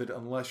keep up with it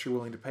unless you're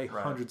willing to pay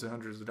hundreds and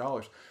hundreds of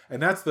dollars.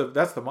 And that's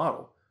the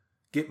model.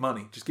 Get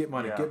money. Just get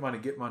money. Get money.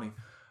 Get money.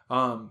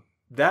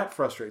 That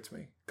frustrates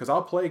me because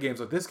I'll play games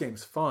like this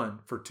game's fun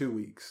for 2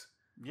 weeks.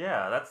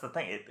 Yeah, that's the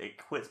thing. It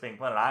quits being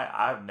fun. And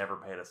I've never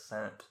paid a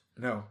cent.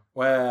 No.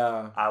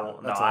 Well,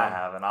 I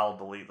haven't. I'll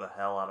delete the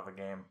hell out of a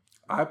game.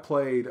 I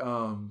played, I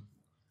don't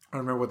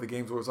remember what the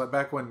games were. It was like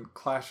back when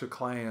Clash of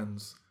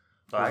Clans.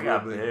 I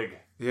got big.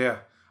 Yeah.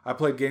 I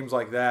played games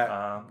like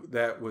that.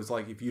 That was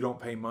like, if you don't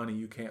pay money,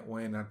 you can't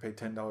win. I'd pay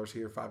 $10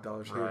 here,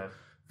 $5 here. Right.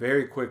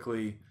 Very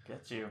quickly.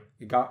 Gets you.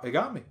 It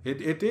got me.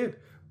 It did.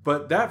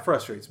 But that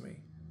frustrates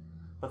me.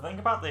 But think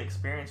about the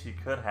experience you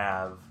could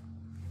have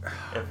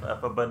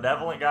if a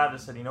benevolent guy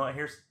just said, "You know what,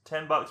 here's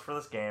 $10 for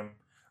this game."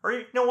 Or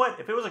you know what,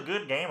 if it was a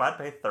good game, I'd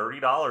pay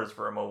 $30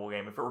 for a mobile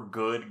game if it were a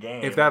good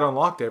game. If that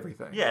unlocked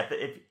everything. Yeah,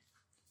 if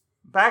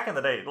back in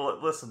the day,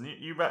 listen,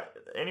 you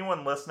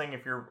anyone listening,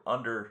 if you're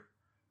under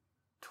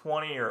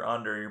 20 or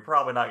under, you're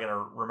probably not going to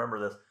remember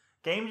this.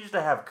 Games used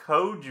to have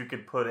codes you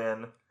could put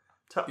in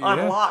to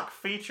unlock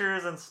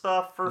features and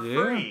stuff for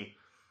free.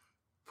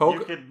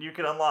 You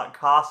could unlock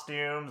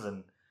costumes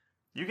and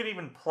you could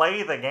even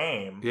play the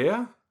game.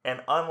 Yeah. And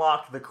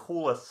unlock the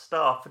coolest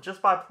stuff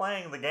just by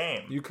playing the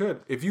game. You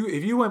could. If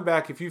you went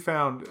back, if you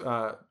found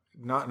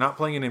not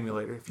playing an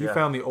emulator, if you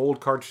found the old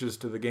cartridges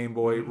to the Game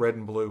Boy Red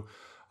and Blue,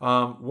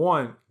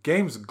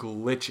 game's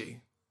glitchy.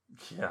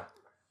 Yeah.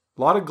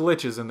 A lot of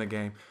glitches in the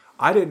game.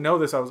 I didn't know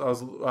this. I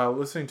was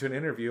listening to an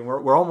interview, and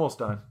we're almost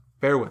done.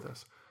 Bear with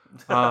us.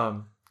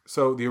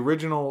 So the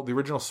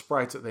original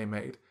sprites that they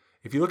made.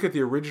 If you look at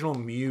the original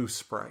Mew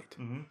sprite,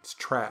 it's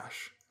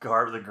trash.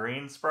 The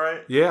green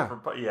sprite? Yeah.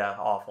 Yeah,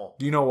 awful.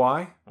 Do you know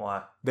why?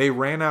 Why? They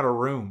ran out of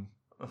room.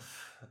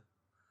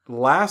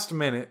 Last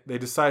minute, they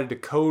decided to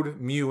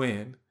code Mew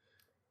in,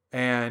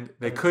 and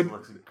they couldn't.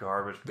 Looks like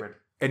garbage.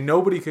 And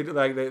nobody could,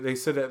 like, they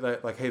said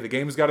that, like, hey, the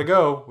game's got to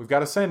go. We've got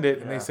to send it.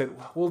 And they said,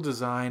 well, we'll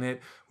design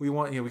it. We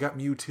got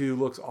Mewtwo,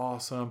 looks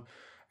awesome.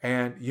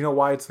 And you know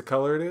why it's the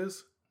color it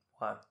is?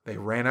 What? They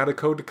ran out of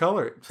code to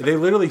color it. They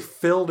literally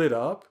filled it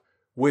up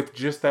with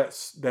just that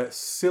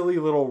silly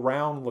little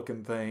round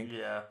looking thing.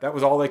 Yeah. That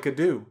was all they could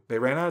do. They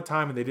ran out of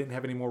time and they didn't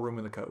have any more room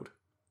in the code.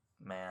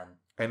 Man.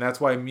 And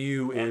that's why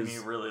Mew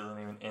really isn't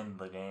even in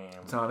the game.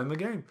 It's not in the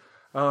game.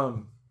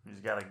 You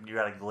got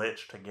a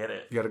glitch to get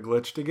it. You got a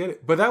glitch to get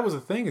it. But that was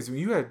the thing, is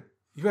you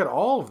had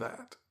all of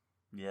that.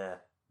 Yeah.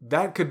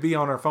 That could be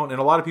on our phone. And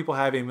a lot of people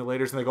have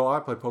emulators and they go,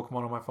 I play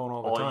Pokemon on my phone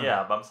all the time.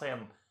 Yeah, but I'm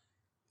saying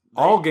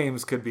all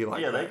games could be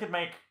like that.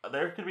 Yeah,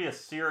 there could be a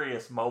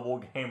serious mobile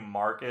game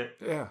market.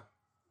 Yeah.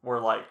 Where,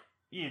 like,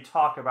 you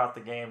talk about the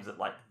games at,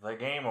 like, the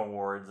Game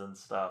Awards and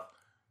stuff.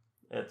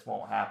 It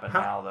won't happen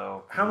now,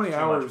 though. How many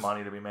There's hours? Too much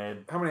money to be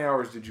made. How many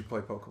hours did you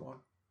play Pokemon?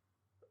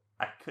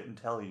 I couldn't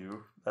tell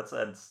you. That's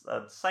an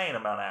insane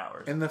amount of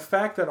hours. And the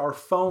fact that our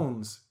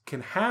phones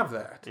can have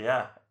that.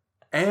 Yeah.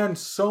 And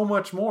so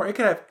much more. It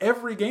could have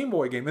every Game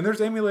Boy game. And there's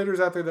emulators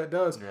out there that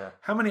does. Yeah.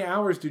 How many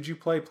hours did you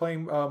play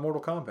playing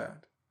Mortal Kombat?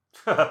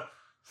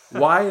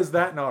 Why is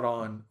that not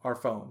on our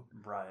phone?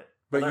 Right.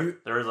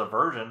 But there is a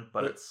version,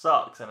 but it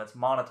sucks and it's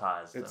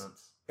monetized.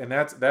 And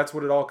that's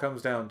what it all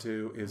comes down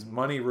to, is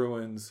money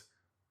ruins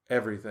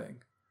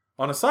everything.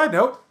 On a side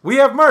note, we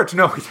have merch.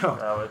 No, we don't.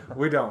 No,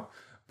 we don't.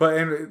 But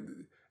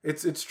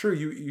it's true.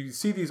 You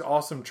see these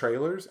awesome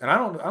trailers, and I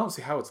don't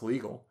see how it's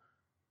legal.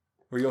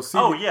 Where you'll see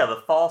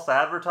the false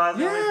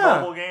advertising on these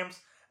mobile games.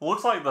 It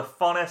looks like the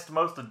funnest,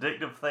 most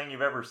addictive thing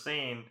you've ever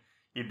seen.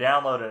 You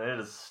download it and it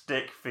is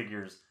stick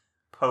figures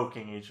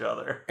poking each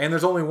other. And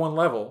there's only one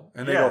level.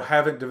 And they go,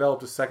 haven't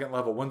developed a second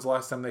level. When's the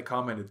last time they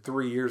commented?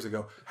 3 years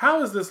ago.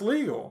 How is this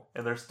legal?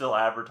 And they're still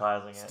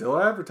advertising it.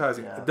 Still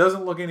advertising it. It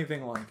doesn't look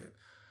anything like it.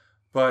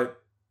 But,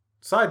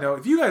 side note,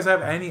 if you guys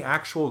have any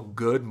actual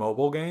good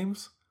mobile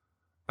games,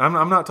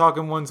 I'm not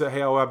talking ones that,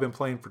 hey, I've been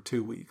playing for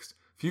 2 weeks.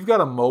 If you've got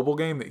a mobile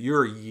game that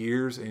you're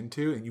years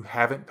into and you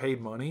haven't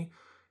paid money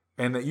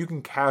and that you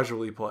can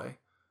casually play,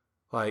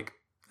 like,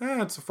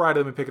 it's a Friday,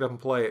 let me pick it up and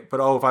play it. But,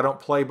 if I don't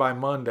play by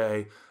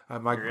Monday, you're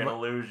going to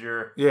lose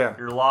your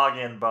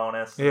login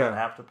bonus and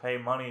have to pay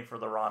money for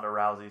the Ronda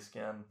Rousey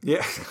skin.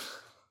 Yeah.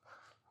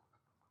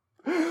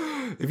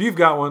 If you've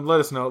got one, let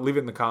us know. Leave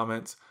it in the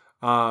comments.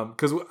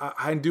 Because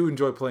I do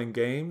enjoy playing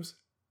games.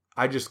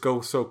 I just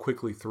go so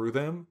quickly through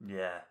them.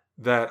 Yeah.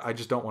 That I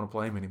just don't want to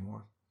play them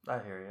anymore. I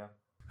hear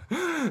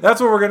you. That's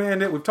where we're going to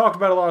end it. We've talked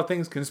about a lot of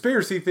things.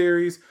 Conspiracy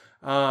theories.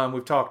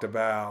 We've talked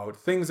about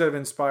things that have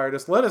inspired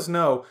us. Let us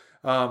know.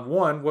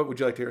 One, what would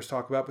you like to hear us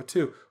talk about? But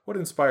two, what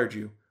inspired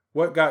you?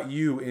 What got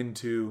you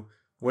into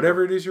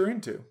whatever it is you're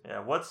into? Yeah,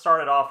 what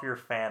started off your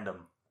fandom?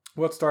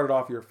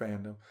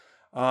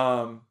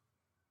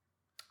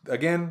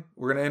 Again,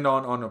 we're going to end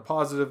on a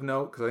positive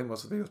note because I think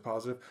most of the video is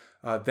positive.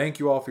 Thank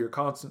you all for your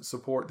constant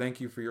support. Thank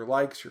you for your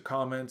likes, your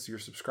comments, your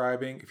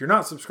subscribing. If you're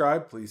not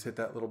subscribed, please hit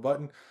that little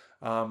button.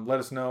 Let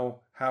us know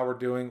how we're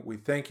doing. We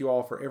thank you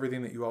all for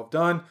everything that you all have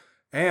done.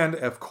 And,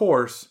 of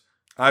course,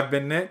 I've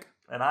been Nick.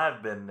 And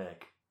I've been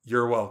Nick.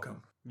 You're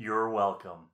welcome. You're welcome.